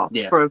that shop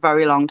for a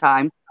very long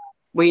time.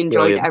 We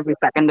enjoyed every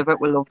second of it.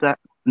 We loved it.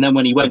 And then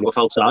when he went, we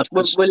felt sad.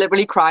 We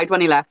literally cried when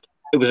he left.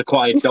 it was a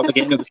quiet job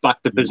again. It was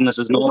back to business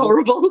as It was normal.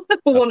 horrible.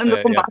 Wanting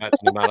to come back. Back to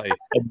normality.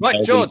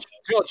 Right, George,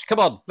 come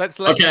on. Let's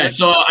so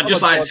I'd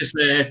just like to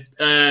say,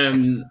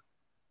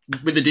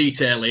 with the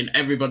detailing,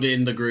 everybody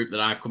in the group that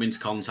I've come into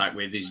contact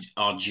with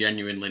are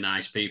genuinely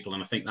nice people,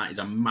 and I think that is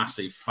a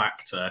massive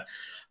factor.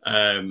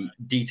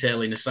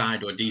 Detailing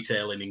aside or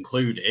detailing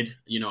included,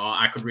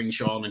 I could ring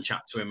Sean and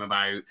chat to him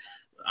about,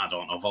 I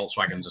don't know,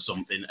 Volkswagens or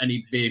something, and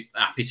he'd be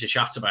happy to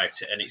chat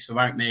about it. And it's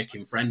about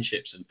making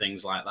friendships and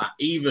things like that.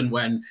 Even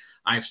when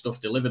I have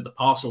stuff delivered, the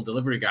parcel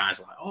delivery guy's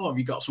like, "Oh, have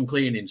you got some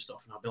cleaning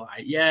stuff?" And I'll be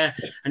like, "Yeah."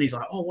 And he's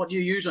like, "Oh, what do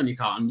you use on your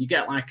car?" And you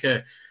get like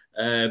a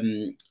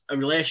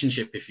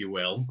relationship, if you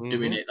will,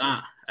 doing it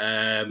that.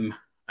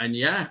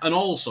 And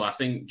also I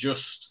think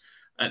just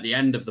at the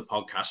end of the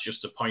podcast,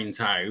 just to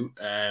point out,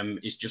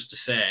 is just to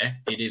say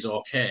it is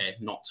okay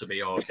not to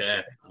be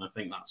okay. And I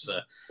think that's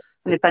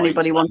and if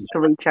anybody wants to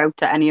reach out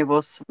to any of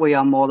us, we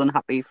are more than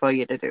happy for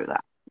you to do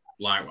that.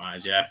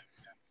 Likewise, yeah.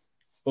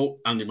 Oh,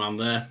 Andy Man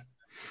there.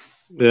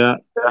 Yeah.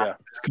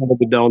 It's gotta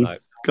be done. No.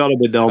 Gotta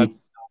be done.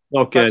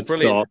 Okay, that's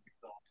brilliant.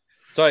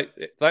 So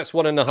that's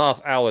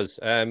 1.5 hours.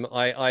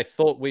 I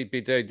thought we'd be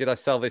doing. Did I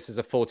sell this as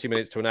a 40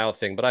 minutes to an hour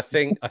thing? But I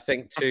think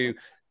to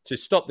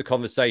stop the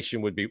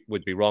conversation would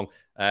be wrong.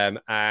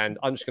 And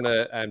I'm just going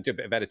to do a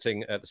bit of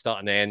editing at the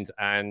start and end,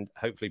 and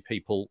hopefully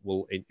people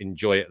will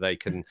enjoy it. They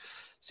can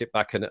sit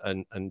back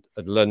and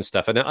learn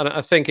stuff. And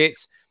I think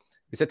it's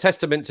a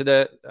testament to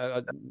the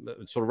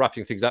sort of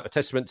wrapping things up, a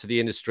testament to the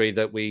industry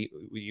that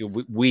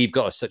we've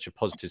got such a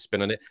positive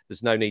spin on it.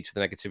 There's no need for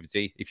the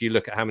negativity. If you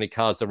look at how many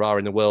cars there are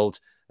in the world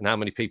and how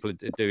many people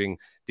are doing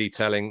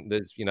detailing,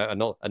 there's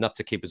not enough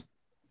to keep us.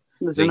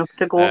 There's enough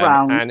to go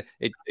around, and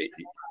it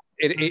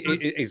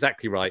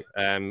exactly right.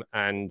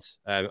 And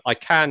I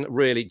can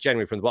really,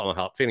 genuinely, from the bottom of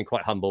my heart, feeling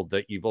quite humbled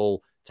that you've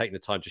all taken the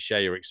time to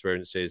share your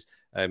experiences.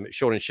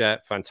 Sean and Cher,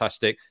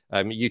 fantastic.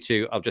 You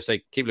two, I'll just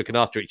say, keep looking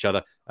after each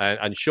other.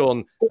 And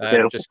Sean,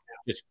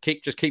 just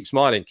keep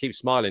smiling, keep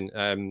smiling.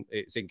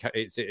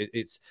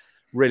 It's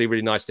really,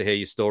 really nice to hear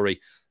your story.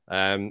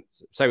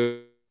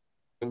 So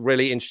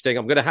really interesting.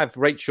 I'm going to have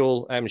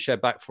Rachel Cher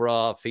back for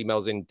our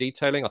females in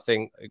detailing. I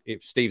think,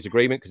 if Steve's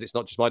agreement, because it's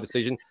not just my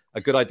decision,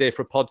 a good idea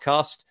for a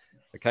podcast.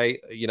 Okay,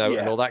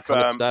 and all that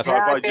kind of stuff.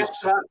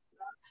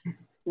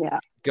 Yeah.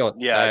 Go on.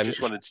 Yeah, I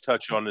just wanted to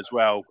touch on as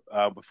well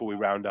before we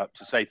round up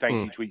to say thank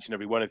you to each and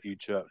every one of you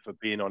for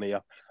being on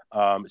here.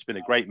 It's been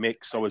a great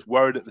mix. I was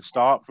worried at the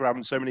start for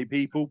having so many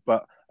people,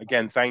 but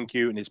again, thank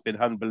you. And it's been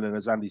humbling,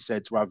 as Andy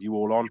said, to have you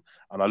all on.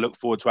 And I look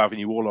forward to having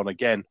you all on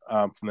again.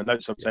 From the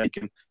notes I've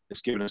taken, it's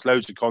given us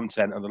loads of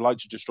content. And I'd like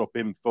to just drop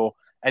in for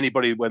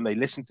anybody when they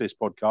listen to this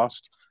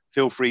podcast,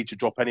 feel free to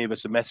drop any of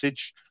us a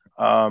message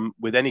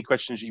with any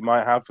questions you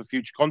might have for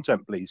future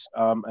content, please.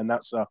 And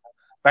that's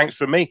thanks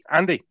from me,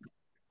 Andy.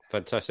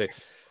 Fantastic.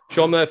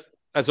 Sean Murph,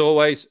 as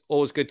always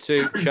good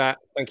to chat.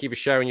 Thank you for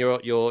sharing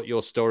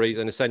your stories.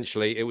 And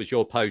essentially, it was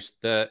your post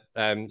that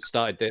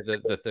started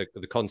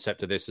the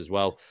concept of this as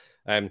well.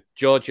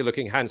 George, you're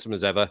looking handsome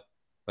as ever.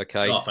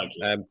 Okay. Oh, thank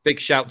you. Big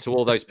shout to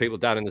all those people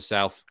down in the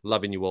south.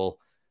 Loving you all.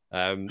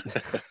 Right,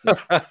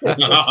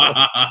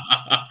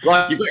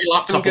 You've got your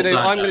laptop.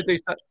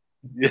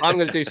 I'm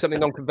going to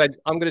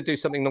do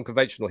something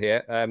non-conventional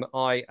here.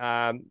 I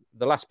am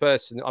the last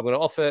person. I'm going to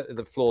offer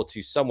the floor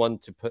to someone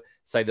to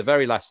say the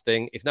very last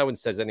thing. If no one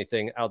says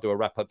anything, I'll do a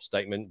wrap-up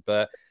statement.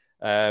 But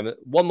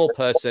one more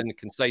person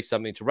can say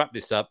something to wrap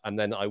this up, and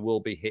then I will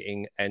be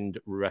hitting end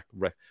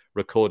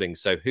recording.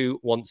 So who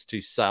wants to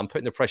say? I'm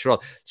putting the pressure on.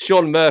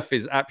 Sean Murphy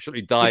is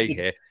absolutely dying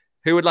here.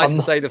 Who would like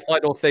to say the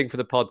final thing for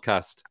the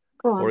podcast?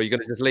 Or are you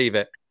going to just leave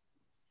it?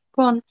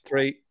 Go on.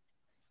 3.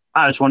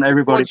 I just want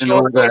everybody to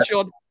know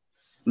that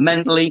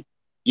mentally,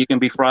 you can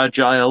be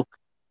fragile.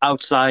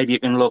 Outside, you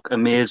can look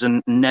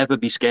amazing. Never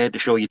be scared to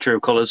show your true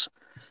colours.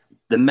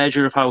 The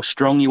measure of how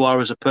strong you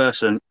are as a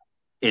person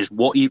is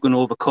what you can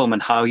overcome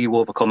and how you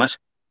overcome it.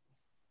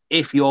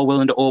 If you're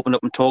willing to open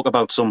up and talk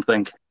about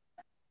something,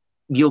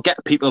 you'll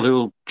get people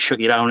who'll shut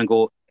you down and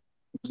go,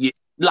 you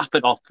laugh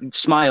it off,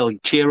 smile,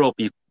 cheer up,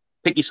 you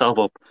pick yourself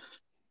up.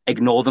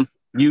 Ignore them.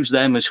 Use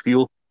them as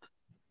fuel.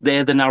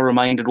 They're the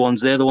narrow-minded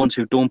ones. They're the ones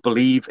who don't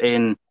believe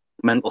in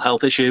mental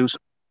health issues.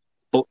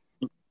 But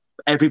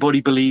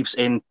everybody believes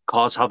in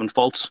cars having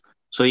faults.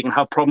 So you can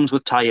have problems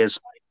with tyres.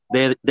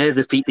 They're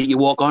the feet that you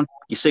walk on.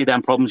 You see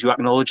them problems, you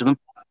acknowledge them.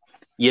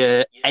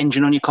 Your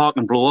engine on your car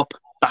can blow up.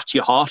 That's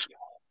your heart.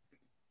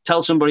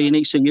 Tell somebody an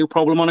ECU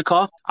problem on a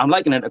car. I'm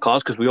liking it to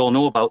cars because we all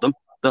know about them.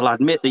 They'll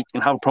admit that you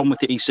can have a problem with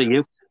the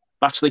ECU.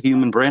 That's the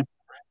human brain.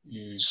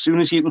 As soon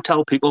as you can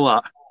tell people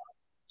that,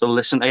 they'll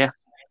listen to you.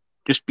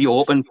 Just be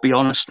open, be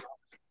honest.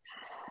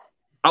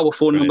 Our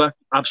phone number,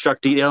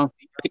 Abstract Detail.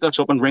 Pick us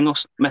up and ring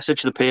us.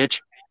 Message the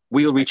page.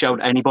 We'll reach out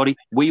to anybody.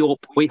 We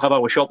have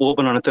our shop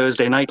open on a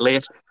Thursday night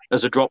late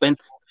as a drop-in.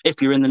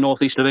 If you're in the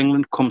northeast of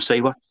England, come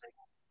see us.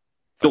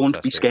 Don't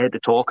be scared to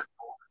talk.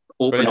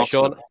 Open up.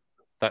 Sean,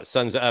 that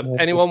sums it up.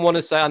 Anyone want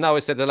to say? I know I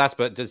said the last,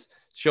 but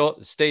Sean,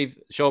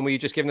 will you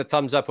just give him a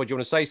thumbs up, or do you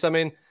want to say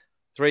something?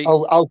 3.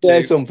 I'll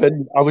say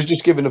something. I was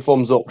just giving a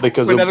thumbs up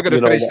because we're never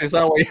going to finish this,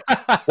 are we?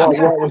 what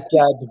was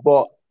said,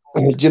 but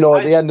do you know,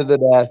 at the end of the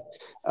day,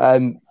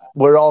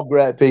 we're all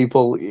great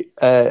people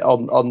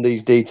on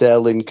these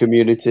detailing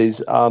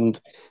communities, and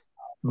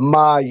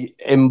my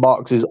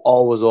inbox is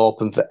always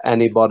open for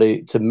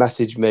anybody to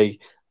message me.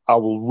 I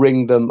will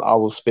ring them, I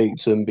will speak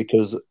to them,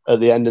 because at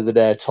the end of the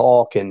day,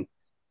 talking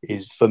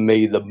is for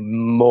me the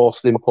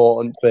most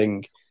important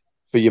thing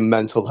for your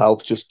mental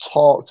health. Just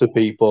talk to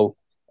people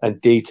and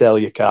detail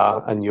your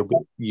car, and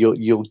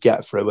you'll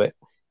get through it.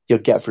 You'll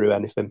get through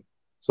anything.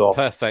 So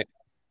perfect.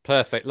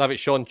 Love it,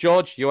 Sean.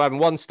 George, you're having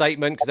one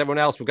statement because everyone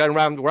else, we're going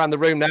around the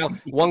room now.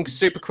 One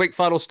super quick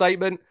final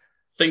statement.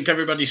 I think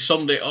everybody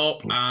summed it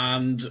up,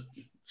 and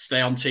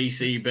stay on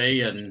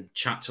TCB and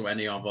chat to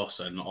any of us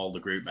and all the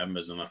group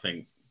members, and I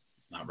think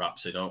that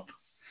wraps it up.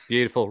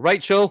 Beautiful.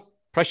 Rachel,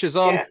 pressure's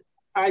on. Yeah,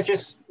 I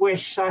just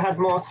wish I had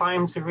more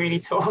time to really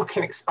talk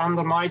and expand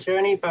on my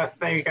journey, but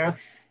there you go.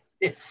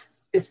 It's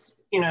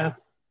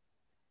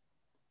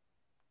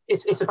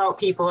it's about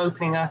people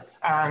opening up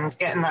and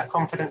getting that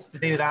confidence to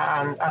do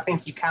that, and I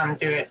think you can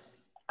do it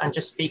and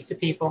just speak to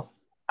people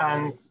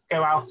and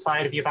go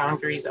outside of your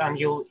boundaries, and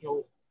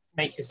you'll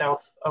make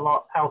yourself a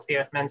lot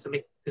healthier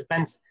mentally,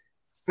 because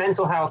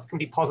mental health can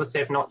be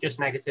positive, not just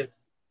negative.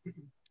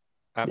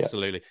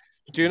 Absolutely. Yeah.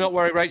 Do not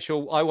worry,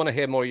 Rachel. I want to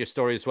hear more of your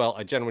story as well.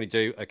 I generally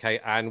do. Okay.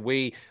 And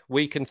we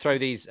can throw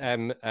these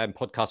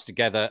podcasts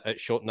together at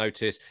short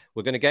notice.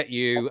 We're going to get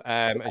you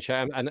and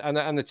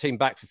the team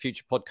back for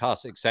future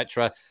podcasts,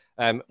 etc.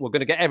 We're going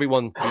to get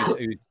everyone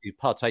who's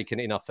partaken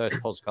in our first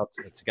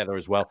podcast together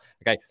as well.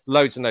 Okay,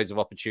 loads and loads of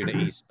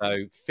opportunities.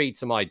 So feed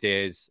some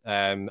ideas.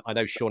 I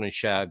know Sean and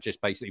Cher have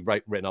just basically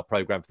written our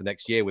program for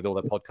next year with all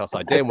the podcasts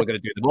I do, and we're going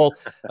to do them all.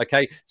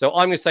 Okay, so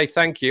I'm going to say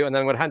thank you, and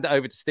then I'm going to hand it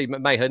over to Steve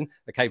McMahon.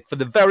 Okay, for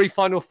the very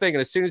final thing,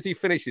 and as soon as he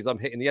finishes, I'm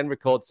hitting the end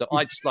record. So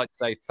I'd just like to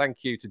say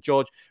thank you to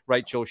George,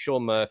 Rachel,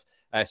 Sean Murph,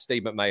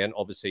 Steve McMahon,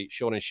 obviously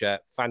Sean and Cher,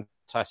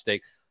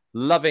 fantastic.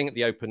 Loving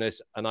the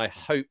openness, and I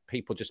hope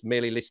people just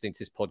merely listening to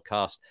this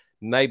podcast,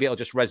 maybe it'll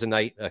just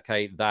resonate.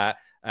 Okay, that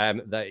and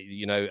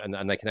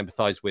they can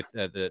empathise with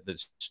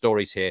the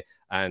stories here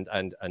and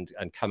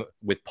come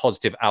with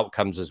positive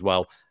outcomes as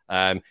well.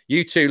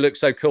 You two look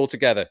so cool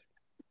together.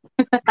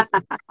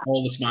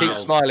 All the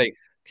smiles.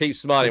 Keep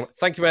smiling.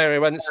 Thank you,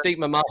 everyone. Steve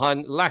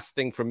McMahon, last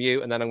thing from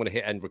you, and then I'm going to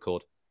hit end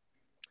record.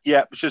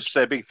 Yeah, just to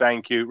say a big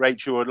thank you.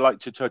 Rachel, I'd like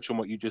to touch on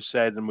what you just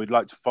said, and we'd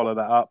like to follow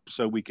that up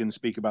so we can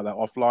speak about that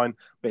offline.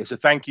 But it's a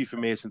thank you for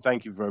me. It's a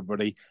thank you for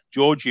everybody.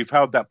 George, you've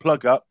held that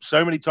plug up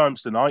so many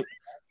times tonight.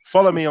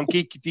 Follow me on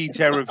Geeky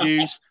Detail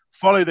Reviews.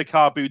 Follow The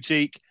Car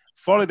Boutique.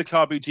 Follow The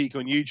Car Boutique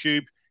on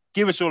YouTube.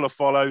 Give us all a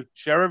follow.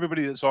 Share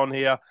everybody that's on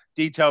here.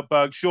 Detail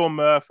Bug, Sean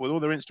Murph with all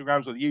their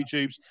Instagrams or the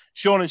YouTubes.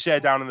 Sean and Share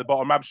down in the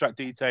bottom. Abstract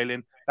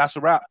Detailing. That's a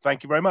wrap.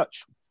 Thank you very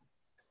much.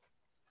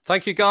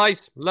 Thank you,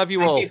 guys. Love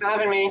you all. Thank you for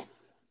having me.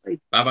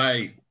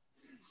 Bye-bye.